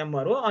वर्किङ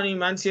च्याम्बर हो। अनि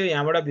मान्छे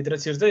यहाँबाट भित्र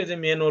छिर्छ, यो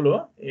चाहिँ मेनहोल हो,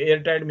 एयर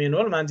टाइट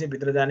मेनहोल, मान्छे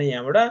भित्र जाने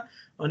यहाँबाट,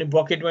 अनि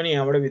बकेट पनि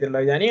यहाँबाट भित्र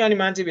लैजाने। अनि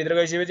मान्छे भित्र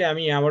गइसकेपछि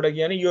हामी यहाँबाट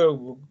के भने यो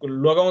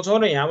लगाउँछौँ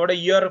र यहाँबाट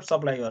एयर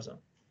सप्लाई गर्छौँ।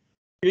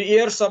 यो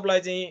एयर सप्लाई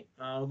चाहिँ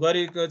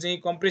गरेको चाहिँ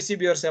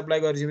कम्प्रेसिभ एयर सप्लाई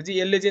गरिसकेपछि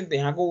यसले चाहिँ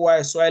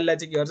यहाँको सोइललाई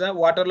चाहिँ के गर्छ,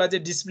 वाटरलाई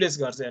चाहिँ डिस्प्लेस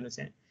गर्छ। हेर्नुहोस्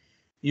यहाँ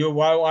यो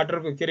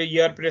वाटरको के अरे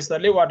एयर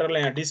प्रेसरले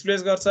वाटरलाई यहाँ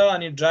डिस्प्लेस गर्छ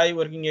अनि ड्राई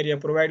वर्किङ एरिया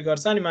प्रोभाइड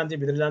गर्छ। अनि मान्छे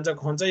भित्र जान्छ,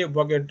 खन्छ, यो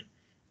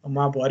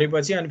बकेटमा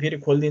भरेपछि अनि फेरि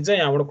खोलिदिन्छ,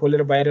 यहाँबाट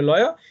खोलेर बाहिर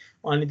लयो,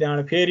 अनि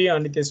त्यहाँबाट फेरि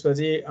अनि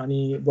त्यसपछि अनि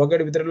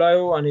बकेटभित्र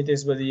लयो, अनि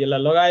त्यसपछि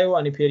यसलाई लगायो,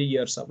 अनि फेरि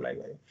एयर सप्लाई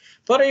गर्यो।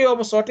 तर यो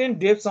अब सर्टेन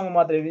डेप्थसम्म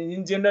मात्रै,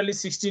 इन जेनरली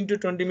 16 to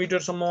 20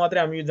 मिटरसम्म मात्रै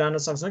हामी यो जान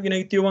सक्छौँ,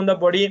 किनकि त्योभन्दा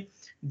बढी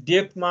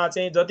डेप्थमा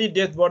चाहिँ जति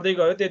डेप्थ बढ्दै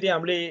गयो त्यति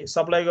हामीले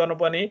सप्लाई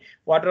गर्नुपर्ने,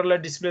 वाटरलाई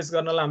डिस्प्लेस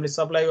गर्नलाई हामीले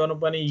सप्लाई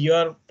गर्नुपर्ने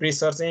एयर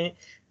प्रेसर चाहिँ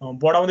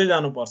बढाउँदै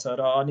जानुपर्छ।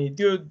 र अनि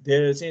त्यो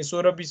धेरै चाहिँ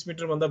 16-20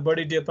 मिटरभन्दा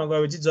बढी डेप्थमा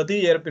गएपछि जति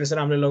एयर प्रेसर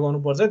हामीले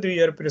लगाउनुपर्छ त्यो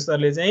एयर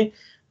प्रेसरले चाहिँ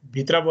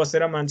भित्र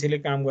बसेर मान्छेले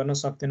काम गर्न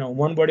सक्दैन,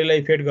 ह्युमन बडीलाई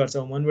इफेक्ट गर्छ,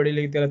 ह्युमन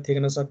बडीले त्यसलाई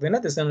थेक्न सक्दैन,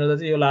 त्यसले गर्दा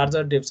चाहिँ यो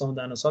लार्जर डेप्थसम्म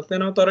जान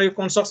सक्दैन। तर यो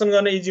कन्स्ट्रक्सन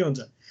गर्न इजी हुन्छ,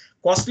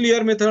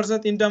 कस्टलियर मेथड छ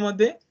तीनटा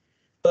मध्ये,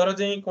 तर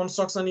चाहिँ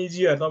कन्स्ट्रक्सन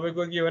इजियर।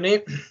 तपाईँको के भने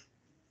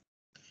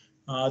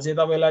चाहिँ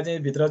तपाईँलाई चाहिँ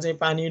भित्र चाहिँ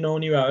पानी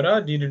नहुने भएर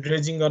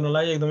ड्रेजिङ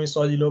गर्नलाई एकदमै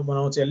सजिलो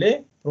बनाउँछ, यसले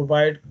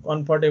प्रोभाइड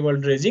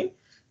कम्फर्टेबल ड्रेजिङ।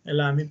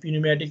 यसलाई हामी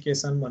पिनोमेटिक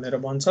केसन भनेर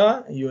भन्छ।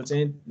 यो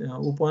चाहिँ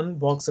ओपन,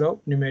 बक्स र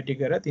पिनोमेटिक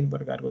गरेर तीन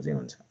प्रकारको चाहिँ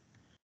हुन्छ।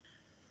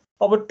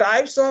 अब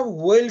टाइप्स अफ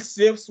वेल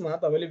सेप्समा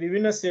तपाईँले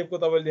विभिन्न सेपको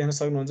तपाईँले देख्न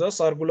सक्नुहुन्छ।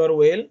 सर्कुलर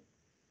वेल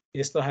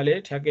यस्तो खाले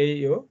ठ्याक्कै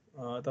यो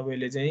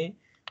तपाईँले चाहिँ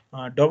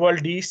डबल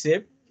डी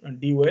सेप,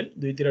 डी वेल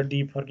दुईतिर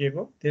डी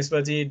फर्केको,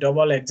 त्यसपछि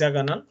डबल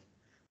हेक्सागोनल,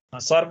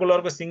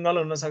 सर्कुलरको सिंगल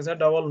हुन सक्छ,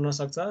 डबल हुन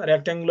सक्छ,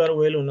 रेक्टेङ्गुलर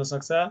वेल हुन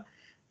सक्छ,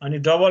 अनि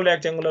डबल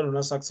रेक्टेङ्गुलर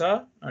हुन सक्छ,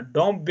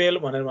 डम्प बेल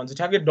भनेर भन्छ,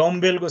 ठ्याक्कै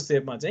डम्प बेलको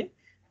सेपमा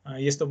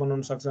चाहिँ यस्तो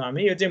बनाउन सक्छौँ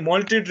हामी। यो चाहिँ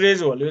मल्टी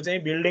ड्रेज होल, यो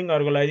चाहिँ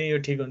बिल्डिङहरूको लागि यो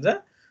ठिक हुन्छ,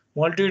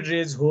 मल्टी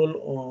ड्रेज होल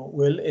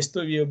वेल।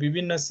 यस्तो यो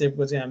विभिन्न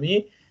सेपको चाहिँ हामी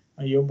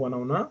यो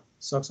बनाउन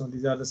सक्छौँ।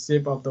 These are the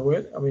shape of the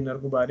well. अब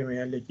यिनीहरूको बारेमा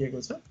यहाँ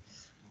लेखिएको छ,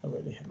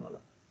 तपाईँले हेर्नु होला।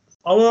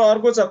 अब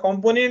अर्को छ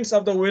components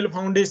of the well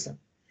foundation.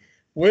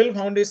 Well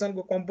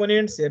फाउन्डेसनको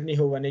components हेर्ने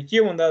हो भने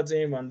के भन्दा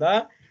चाहिँ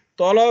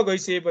तल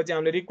गइसकेपछि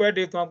हामीले रिक्वायर्ड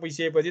डेप्थमा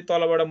पुगिसकेपछि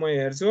तलबाट म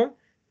हेर्छु,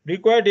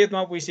 रिक्वायर्ड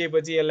डेप्थमा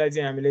पुगिसकेपछि यसलाई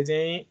चाहिँ हामीले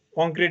चाहिँ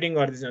कङ्क्रिटिङ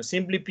गर्दैछौँ।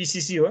 सिम्पली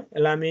पिसिसी हो,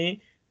 यसलाई हामी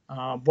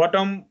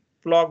बटम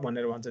प्लग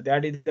भनेर भन्छ,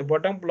 that is the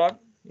bottom plug.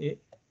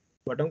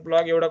 Bottom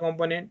plug एउटा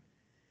कम्पोनेन्ट।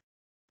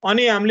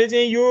 अनि हामीले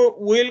चाहिँ यो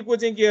वेलको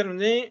चाहिँ के गर्नु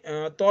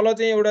चाहिँ तल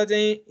चाहिँ एउटा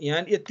चाहिँ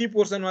यहाँ यति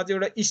पोर्सनमा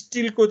चाहिँ एउटा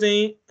स्टिलको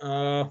चाहिँ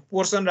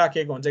पोर्सन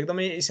राखेको हुन्छ,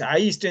 एकदमै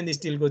हाई स्ट्रेन्थ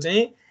स्टिलको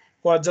चाहिँ,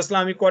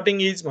 जसलाई हामी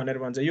कटिङ एज भनेर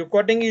भन्छ। यो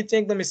कटिङ एज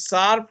चाहिँ एकदमै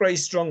सार्प र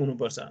स्ट्रङ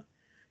हुनुपर्छ।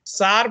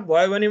 सार्प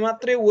भयो भने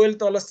मात्रै वेल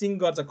तल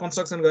सिङ्क गर्छ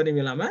कन्स्ट्रक्सन गर्ने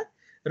बेलामा,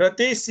 र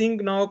त्यही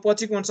सिङ्क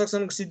नपछि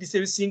कन्स्ट्रक्सनको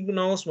स्थिति सिङ्क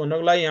नहोस्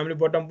भन्नको लागि हामीले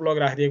बटम प्लग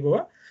राखिदिएको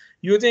हो।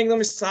 यो चाहिँ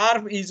एकदमै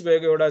सार्प इज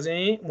भएको एउटा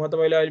चाहिँ, म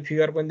तपाईँलाई अहिले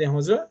फिगर पनि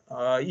देखाउँछु।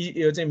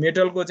 यो चाहिँ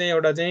मेटलको चाहिँ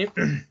एउटा चाहिँ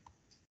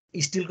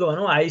स्टिलको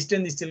भनौँ हाई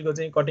स्ट्रेन्थ स्टिलको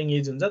चाहिँ कटिङ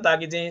एज हुन्छ,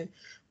 ताकि चाहिँ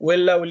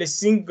वेललाई उसले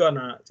सिङ्क गर्न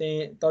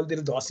चाहिँ तलतिर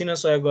धसिन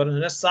सहयोग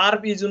गर्नु।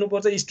 सार्प इज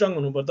हुनुपर्छ, स्ट्रङ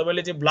हुनुपर्छ।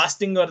 तपाईँले चाहिँ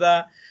ब्लास्टिङ गर्दा,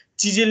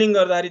 चिजेलिङ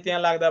गर्दाखेरि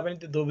त्यहाँ लाग्दा पनि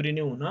त्यो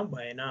दोब्रिने हुन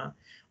भएन।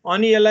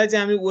 अनि यसलाई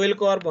चाहिँ हामी वेल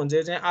कर्भ भन्छ,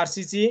 यो चाहिँ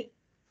आरसिसी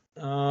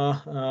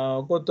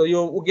को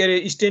यो के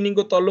अरे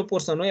स्टेनिङको तल्लो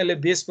पोर्सन हो, यसले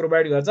बेस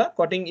प्रोभाइड गर्छ।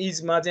 कटिङ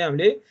इजमा चाहिँ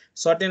हामीले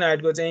सर्टेन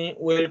हाइटको चाहिँ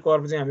वेल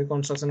कर्भ चाहिँ हामी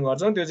कन्स्ट्रक्सन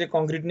गर्छौँ, त्यो चाहिँ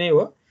कङ्क्रिट नै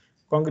हो,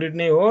 कङ्क्रिट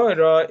नै हो।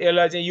 र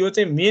यसलाई चाहिँ यो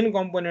चाहिँ मेन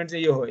कम्पोनेन्ट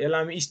चाहिँ यो हो,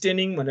 यसलाई हामी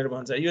स्टेनिङ भनेर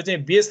भन्छ। यो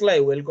चाहिँ बेसलाई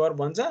वेल कर्भ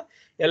भन्छ,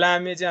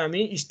 यसलाई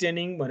हामी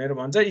स्टेनिङ भनेर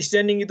भन्छ।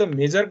 Staining is the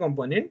major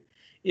component.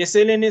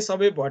 यसैले नै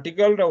सबै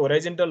भर्टिकल र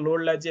होराइजेन्टल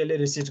लोडलाई चाहिँ यसले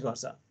रेसिस्ट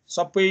गर्छ।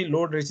 सबै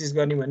लोड रेसिस्ट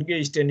गर्ने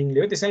भनेको स्टेनिङले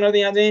हो। त्यसैले गर्दा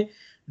यहाँ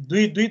चाहिँ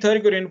दुई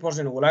थरीको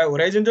रेन्फोर्समेन्ट होला।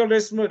 होराइजेन्टल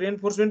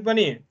रेन्फोर्समेन्ट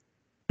पनि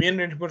मेन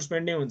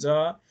रेन्फोर्समेन्ट नै हुन्छ,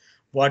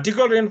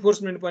 भर्टिकल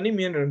रेन्फोर्समेन्ट पनि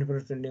मेन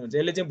रेन्फोर्समेन्ट नै हुन्छ।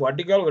 यसले चाहिँ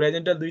भर्टिकल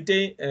होराइजेन्टल दुइटै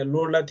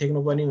लोडलाई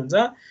थेक्नु पनि हुन्छ।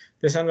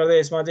 त्यसले गर्दा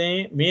यसमा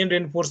चाहिँ मेन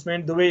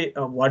रेन्फोर्समेन्ट दुवै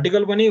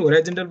भर्टिकल पनि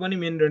होराइजेन्टल पनि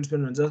मेन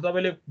रेन्फोर्समेन्ट हुन्छ।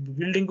 तपाईँले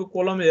बिल्डिङको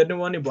कोलम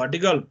हेर्नुभयो भने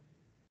भर्टिकल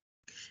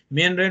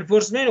मेन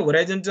रेन्फोर्समेन्ट,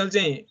 होराइजेन्टल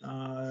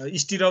चाहिँ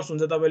स्टिरअप्स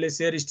हुन्छ, तपाईँले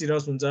सेयर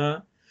स्टिरअप्स हुन्छ।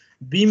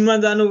 बिममा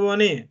जानुभयो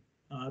भने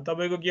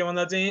तपाईँको के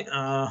भन्दा चाहिँ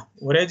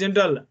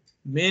होराइजेन्टल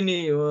मेन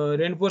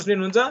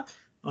रेन्फोर्समेन्ट हुन्छ,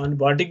 अनि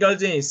भर्टिकल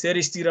चाहिँ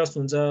सेयर स्टिरस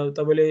हुन्छ,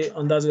 तपाईले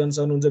अन्दाज गर्न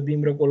सक्नुहुन्छ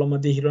बीम र कोलममा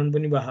देखिरहनु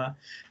पनि भा।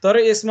 तर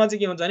यसमा चाहिँ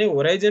के हुन्छ भने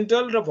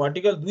होराइजन्टल र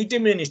भर्टिकल दुईटै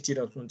मेन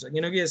स्टिरस हुन्छ,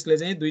 किनकि यसले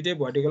चाहिँ दुईटै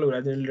भर्टिकल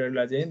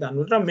होराइजन्टललाई चाहिँ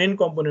धान्नु र मेन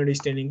कम्पोनेन्ट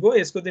स्ट्यान्डिङको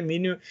यसको चाहिँ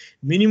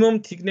मिनिमम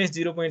थिकनेस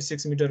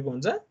 0.6 मिटरको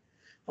हुन्छ।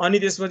 अनि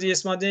त्यसपछि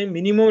यसमा चाहिँ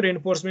मिनिमम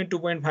रेन्फोर्समेन्ट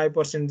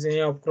 2.5% चाहिँ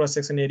अफ क्रस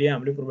सेक्सन एरिया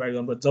हामीले प्रोभाइड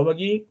गर्नुपर्छ,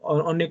 जबकि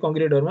अन्य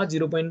कङ्क्रिटहरुमा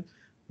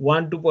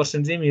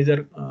 0.12% चाहिँ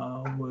मेजर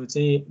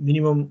चाहिँ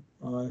मिनिमम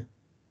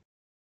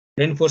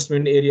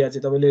रेन्फोर्समेन्ट एरिया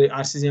चाहिँ तपाईले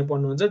आरसीसी मा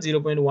पढ्नुहुन्छ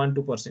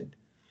 0.12%।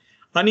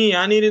 अनि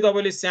यहाँनिर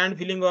तपाईले स्यान्ड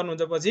फिलिङ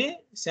गर्नुहुन्छ, पछि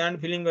स्यान्ड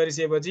फिलिङ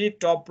गरिसकेपछि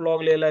टप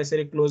प्लगले यसलाई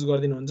यसरी क्लोज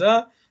गरिदिनुहुन्छ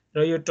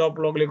र यो टप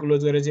प्लगले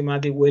क्लोज गरेपछि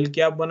माथि वेल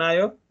क्याप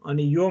बनायो,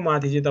 अनि यो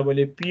माथि चाहिँ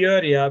तपाईले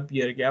पियर या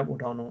पियर cap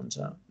उठाउनुहुन्छ।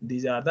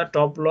 These are the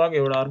top plug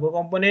एउटा अर्को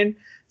कम्पोनेन्ट।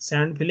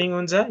 स्यान्ड फिलिङ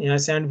हुन्छ, यहाँ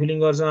स्यान्ड फिलिङ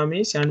गर्छौं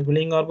हामी, स्यान्ड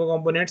फिलिङ अर्को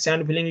कम्पोनेन्ट।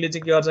 स्यान्ड फिलिङले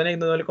चाहिँ के गर्छ भने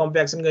एकदम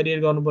कम्प्याक्सन गरेर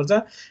गर्नुपर्छ।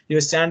 यो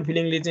स्यान्ड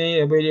फिलिङले चाहिँ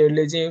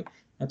यसले चाहिँ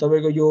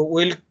तपाईको यो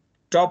वेल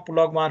टप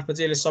प्लग मार्फत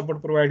चाहिँ यसले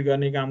सपोर्ट प्रोभाइड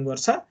गर्ने काम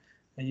गर्छ।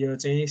 यो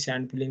चाहिँ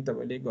स्यान्ड फिलिङ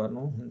तपाईले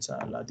गर्नुहुन्छ।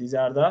 ल these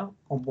are the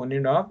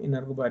component of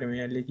इनरको बारेमा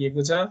यहाँ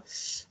लेखिएको छ।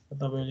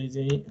 तपाईले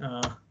चाहिँ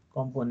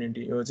कम्पोनेन्ट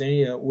यो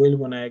चाहिँ वेल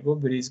बनाएको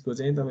ब्रिजको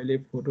चाहिँ तपाईले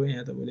फोटो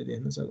यहाँ तपाईले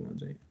देख्न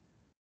सक्नुहुन्छ।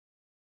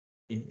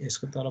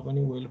 यसको तल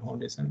पनि वेल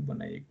फाउन्डेसन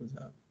बनाइएको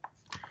छ।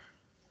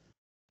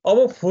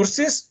 अब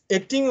forces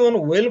acting on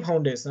well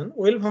foundation,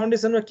 well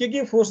फाउन्डेसनमा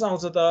के फोर्स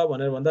आउँछ त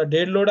भनेर भन्दा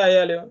डेड लोड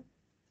आइहाल्यो।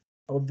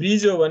 अब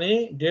ब्रिज हो भने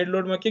डेड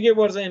लोडमा के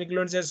पर्छ,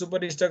 इन्क्लुडेन्स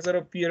सुपर स्ट्रक्चर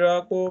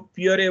पियरको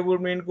पियर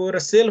एबोर्टमेन्टको र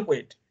सेल्फ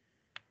वेट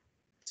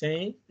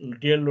चाहिँ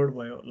डेड लोड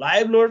भयो।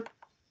 लाइभ लोड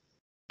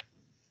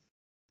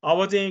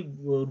अब चाहिँ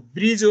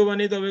ब्रिज हो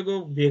भने तपाईको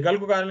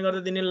भेहिकलको कारणले गर्दा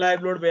दिने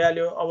लाइभ लोड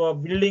भइहाल्यो।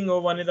 अब बिल्डिङ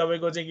हो भने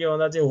तपाईको चाहिँ के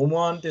भन्दा चाहिँ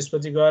ह्युमन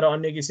त्यसपछि गएर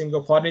अन्य किसिमको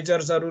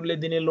फर्निचर्सहरुले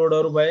दिने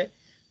लोडहरु भए।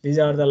 These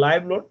are the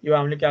live load, यो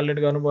हामीले क्याल्कुलेट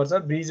गर्नुपर्छ।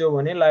 ब्रिज हो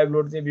भने लाइभ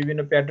लोड चाहिँ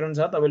विभिन्न प्याटर्न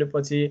छ, तपाईले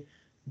पछि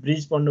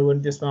ब्रिज पढ्नु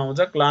भने त्यसमा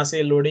आउँछ class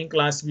A loading,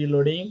 class be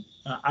loading,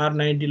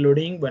 R90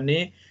 loading भन्ने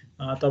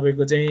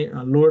तपाईको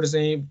चाहिँ लोड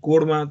चाहिँ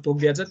कोडमा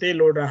तोकिएको छ, त्यही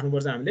लोड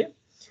राख्नुपर्छ हामीले।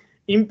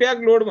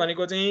 इम्प्याक्ट लोड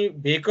भनेको चाहिँ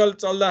भेहिकल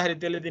चल्दाखेरि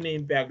त्यसले दिने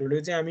इम्प्याक्ट लोड, यो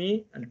चाहिँ हामी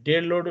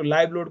डेड लोड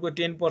लाइभ लोडको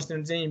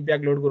 10% चाहिँ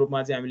इम्प्याक्ट लोडको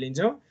रूपमा चाहिँ हामी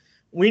लिन्छौँ।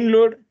 विन्ड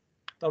लोड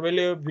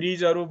तपाईले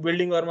ब्रिजहरु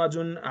बिल्डिङहरुमा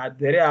जुन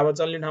धेरै हावा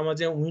चल्ने ठाउँमा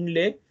चाहिँ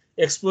विन्डले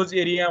एक्सपोज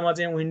एरियामा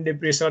चाहिँ विन्डले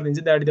प्रेसर दिन्छ,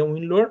 that is the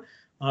wind load.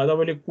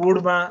 तपाईले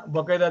कोडमा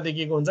बकाइदा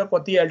देखिएको हुन्छ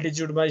कति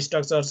एल्टिट्युडमा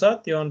स्ट्रक्चर छ,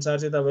 त्यो अनुसार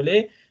चाहिँ तपाईले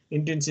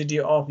इन्टेन्सिटी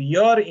अफ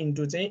एयर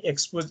इन्टु चाहिँ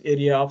expose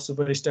area of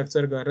super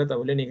structure गरेर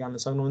तपाईले निकाल्न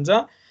सक्नुहुन्छ।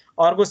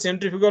 अर्को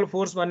सेन्ट्रिफ्युगल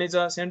फोर्स भन्ने छ।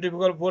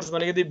 सेन्ट्रिफ्युगल फोर्स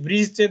भनेको यदि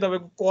ब्रिज चाहिँ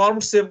तपाईको कर्भ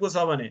शेपको छ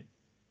भने,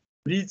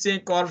 ब्रिज चाहिँ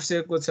कर्भ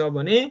शेपको छ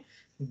भने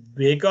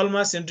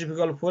भेहिकलमा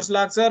सेन्ट्रिफ्युगल फोर्स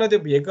लाग्छ र त्यो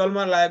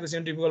भेहिकलमा लागेको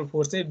सेन्ट्रिफ्युगल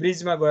फोर्स चाहिँ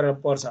ब्रिजमा गएर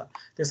पर्छ।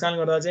 त्यसकारण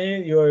गर्दा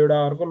चाहिँ यो एउटा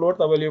अर्को लोड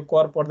तपाईले यो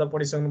कर्भ पढ्दा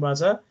पढिसक्नु भएको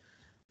छ।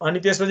 अनि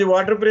त्यसपछि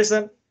वाटर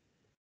प्रेसर,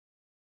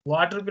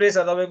 वाटर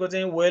प्रेसर तपाईको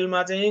चाहिँ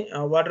वेलमा चाहिँ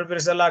वाटर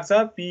प्रेसर लाग्छ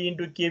P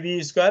 *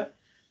 kV²।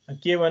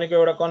 के भनेको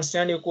एउटा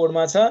कन्स्ट्यान्ट यो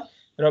कोडमा छ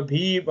र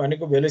V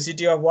भनेको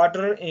velocity of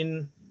water in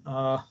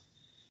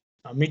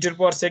metre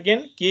per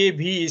second,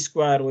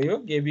 kV² हो यो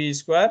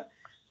kV²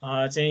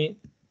 चाहिँ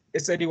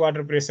यसरी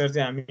वाटर प्रेसर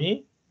चाहिँ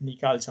हामी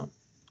निकाल्छौं।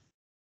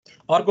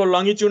 अर्को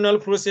लंगिट्युडनल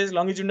फोर्सेस,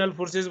 लंगिट्युडनल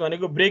फोर्सेस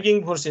भनेको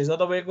ब्रेकिङ फोर्सेस हो।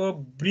 तपाईको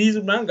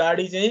ब्रिजमा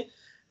गाडी चाहिँ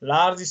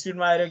लार्ज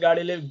स्पिडमा आएर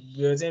गाडीले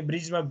चाहिँ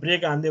ब्रिजमा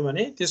ब्रेक हान्दियो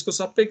भने त्यसको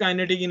सबै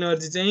काइनेटिक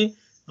एनर्जी चाहिँ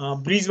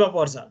ब्रिजमा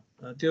पर्छ।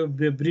 त्यो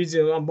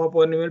ब्रिजमा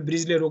पर्ने भने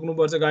ब्रिजले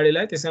रोक्नुपर्छ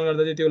गाडीलाई, त्यसकारण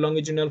गर्दा चाहिँ त्यो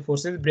लंगिट्युडनल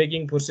फोर्सेस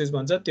ब्रेकिङ फोर्सेस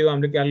भन्छ, त्यो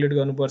हामीले क्याल्कुलेट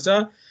गर्नुपर्छ।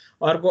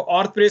 अर्को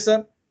अर्थ प्रेसर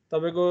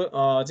तपाईको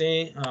चाहिँ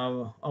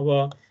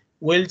अब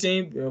वेल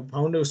चाहिँ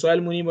फाउन्ड सोइल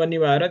मुनि बन्ने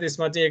भएर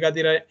त्यसमा चाहिँ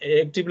एकातिर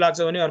एक्टिभ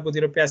लाग्छ भने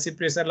अर्कोतिर प्यासिभ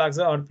प्रेसर लाग्छ,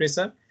 अर्थ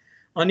प्रेसर।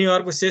 अनि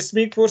अर्को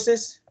सेस्मिक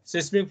फोर्सेस,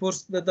 सेस्मिक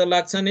फोर्स त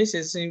लाग्छ नै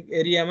सेस्मिक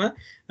एरियामा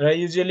र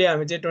युजुअली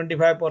हामी चाहिँ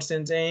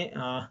 25% चाहिँ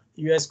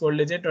युएस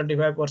कोडले चाहिँ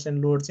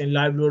 25% लोड चाहिँ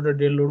लाइभ लोड र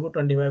डेड लोडको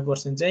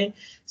 25% चाहिँ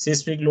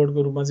सेस्मिक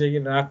लोडको रूपमा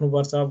चाहिँ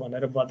राख्नुपर्छ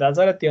भनेर बताएको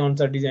छ र त्यो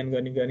अनुसार डिजाइन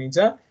गर्ने गरिन्छ।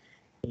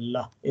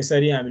 ल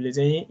यसरी हामीले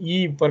चाहिँ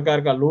यी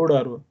प्रकारका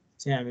लोडहरु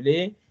चाहिँ हामीले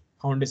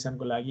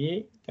फाउन्डेसनको लागि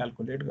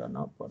क्याल्कुलेट गर्न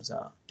पर्छ।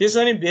 त्यसो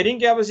भने बेरिङ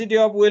क्यापेसिटी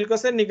अफ वेल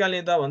कसरी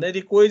निकाल्ने त भन्दा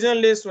यदि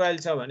कोइजनलेस सोइल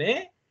छ भने,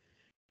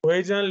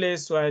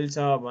 कोइजनलेस सोइल छ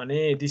भने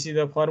this is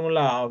the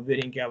formula of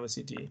bearing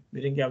capacity.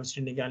 Bearing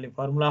capacity निकाल्ने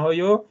फर्मुला हो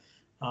यो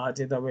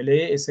चाहिँ तपाईले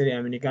यसरी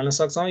हामी निकाल्न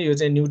सक्छौं। यो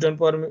चाहिँ न्युटन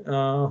पर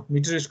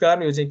मिटर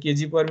स्क्वायर, यो चाहिँ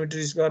केजी पर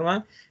मिटर स्क्वायरमा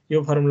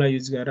यो फर्मुला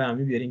युज गरेर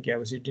हामी बेरिङ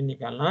क्यापेसिटी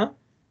निकाल्न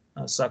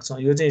सक्छौं।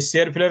 यो चाहिँ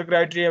शेयर फेलियर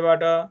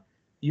क्राइटेरियाबाट,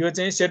 यो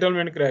चाहिँ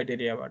सेटलमेन्ट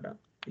क्राइटेरियाबाट,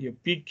 यो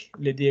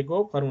पिकले दिएको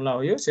फर्मुला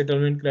हो। यो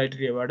सेटलमेन्ट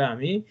क्राइटेरियाबाट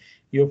हामी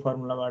यो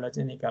फर्मुलाबाट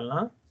चाहिँ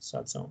निकाल्न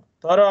सक्छौं।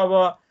 तर अब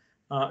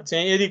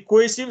चाहिँ यदि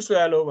कोहेसिभ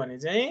सोइल हो भने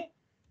चाहिँ,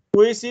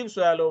 कोहेसिभ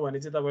सोइल हो भने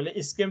चाहिँ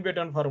तपाईले स्केम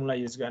प्याटर्न फर्मुला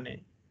युज गर्ने।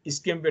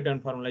 Scam pattern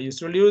formula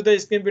use the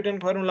scam pattern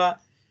formula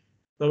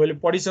तपाईले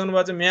पढिसक्नु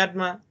भएको छ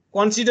म्याथमा।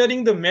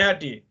 कन्सिडरिङ द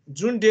म्याट,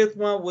 जुन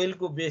डेप्थमा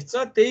वेलको बेस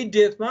छ त्यही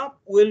डेप्थमा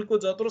वेलको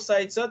जत्रो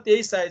साइज छ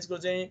त्यही साइजको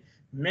चाहिँ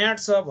म्याट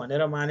छ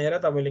भनेर मानेर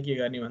तपाईले के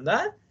गर्ने भन्दा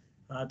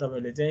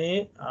तपाईले चाहिँ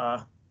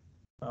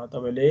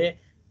तपाईले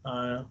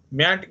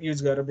म्याट युज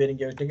गरेर बेरिङ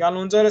क्यापेसिटी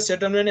निकाल्नुहुन्छ र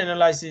सेटलमेन्ट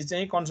एनालाइसिस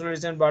चाहिँ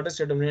कन्सोलिडेसनबाट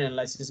सेटलमेन्ट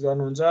एनालाइसिस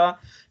गर्नुहुन्छ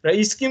र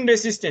स्किम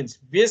रेसिस्टेन्स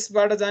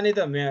बेसबाट जाने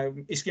त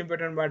स्किम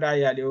प्याटर्नबाट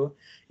आइहाल्यो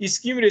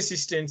स्किम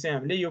रेसिस्टेन्स चाहिँ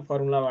हामीले यो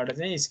फर्मुलाबाट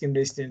चाहिँ स्किम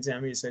रेसिस्टेन्स चाहिँ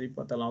हामी यसरी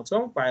पत्ता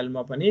लगाउँछौँ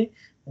पाइलमा पनि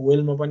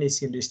वेलमा पनि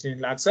स्किम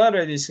रेसिस्टेन्स लाग्छ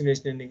र स्किम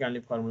रेसिस्टेन्स निकाल्ने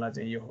फर्मुला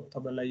चाहिँ यो हो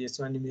तपाईलाई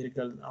यसमा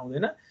न्युमेरिकल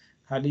आउँदैन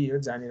खाली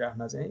यो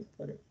जानिराख्न चाहिँ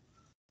पर्यो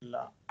ल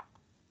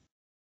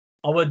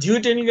अब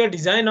जियोटेक्निकल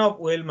डिजाइन अफ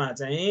वेलमा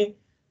चाहिँ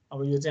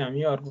अब यो चाहिँ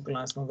हामी अर्को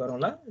क्लासमा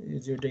गरौँला यो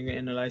जियोटेक्निकल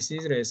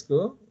एनालाइसिस र यसको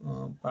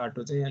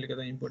पाटो चाहिँ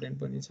अलिकति इम्पोर्टेन्ट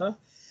पनि छ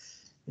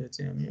यो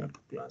चाहिँ हामी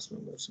अर्को क्लासमा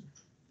गर्छौँ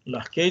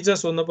ल केही छ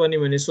सोध्नु पर्ने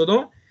भने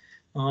सोधौँ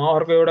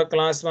अर्को एउटा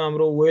क्लासमा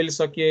हाम्रो वेल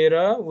सकिएर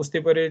उस्तै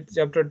परे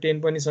च्याप्टर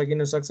 10 पनि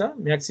सकिन सक्छ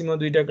म्याक्सिमम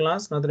 2टा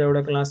क्लास नत्र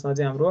एउटा क्लासमा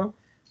चाहिँ हाम्रो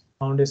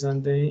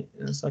फाउन्डेसन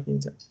चाहिँ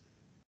सकिन्छ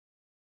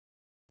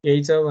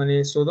केही छ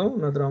भने सोधौँ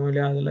नत्र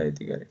मैले आजलाई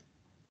यति गरेँ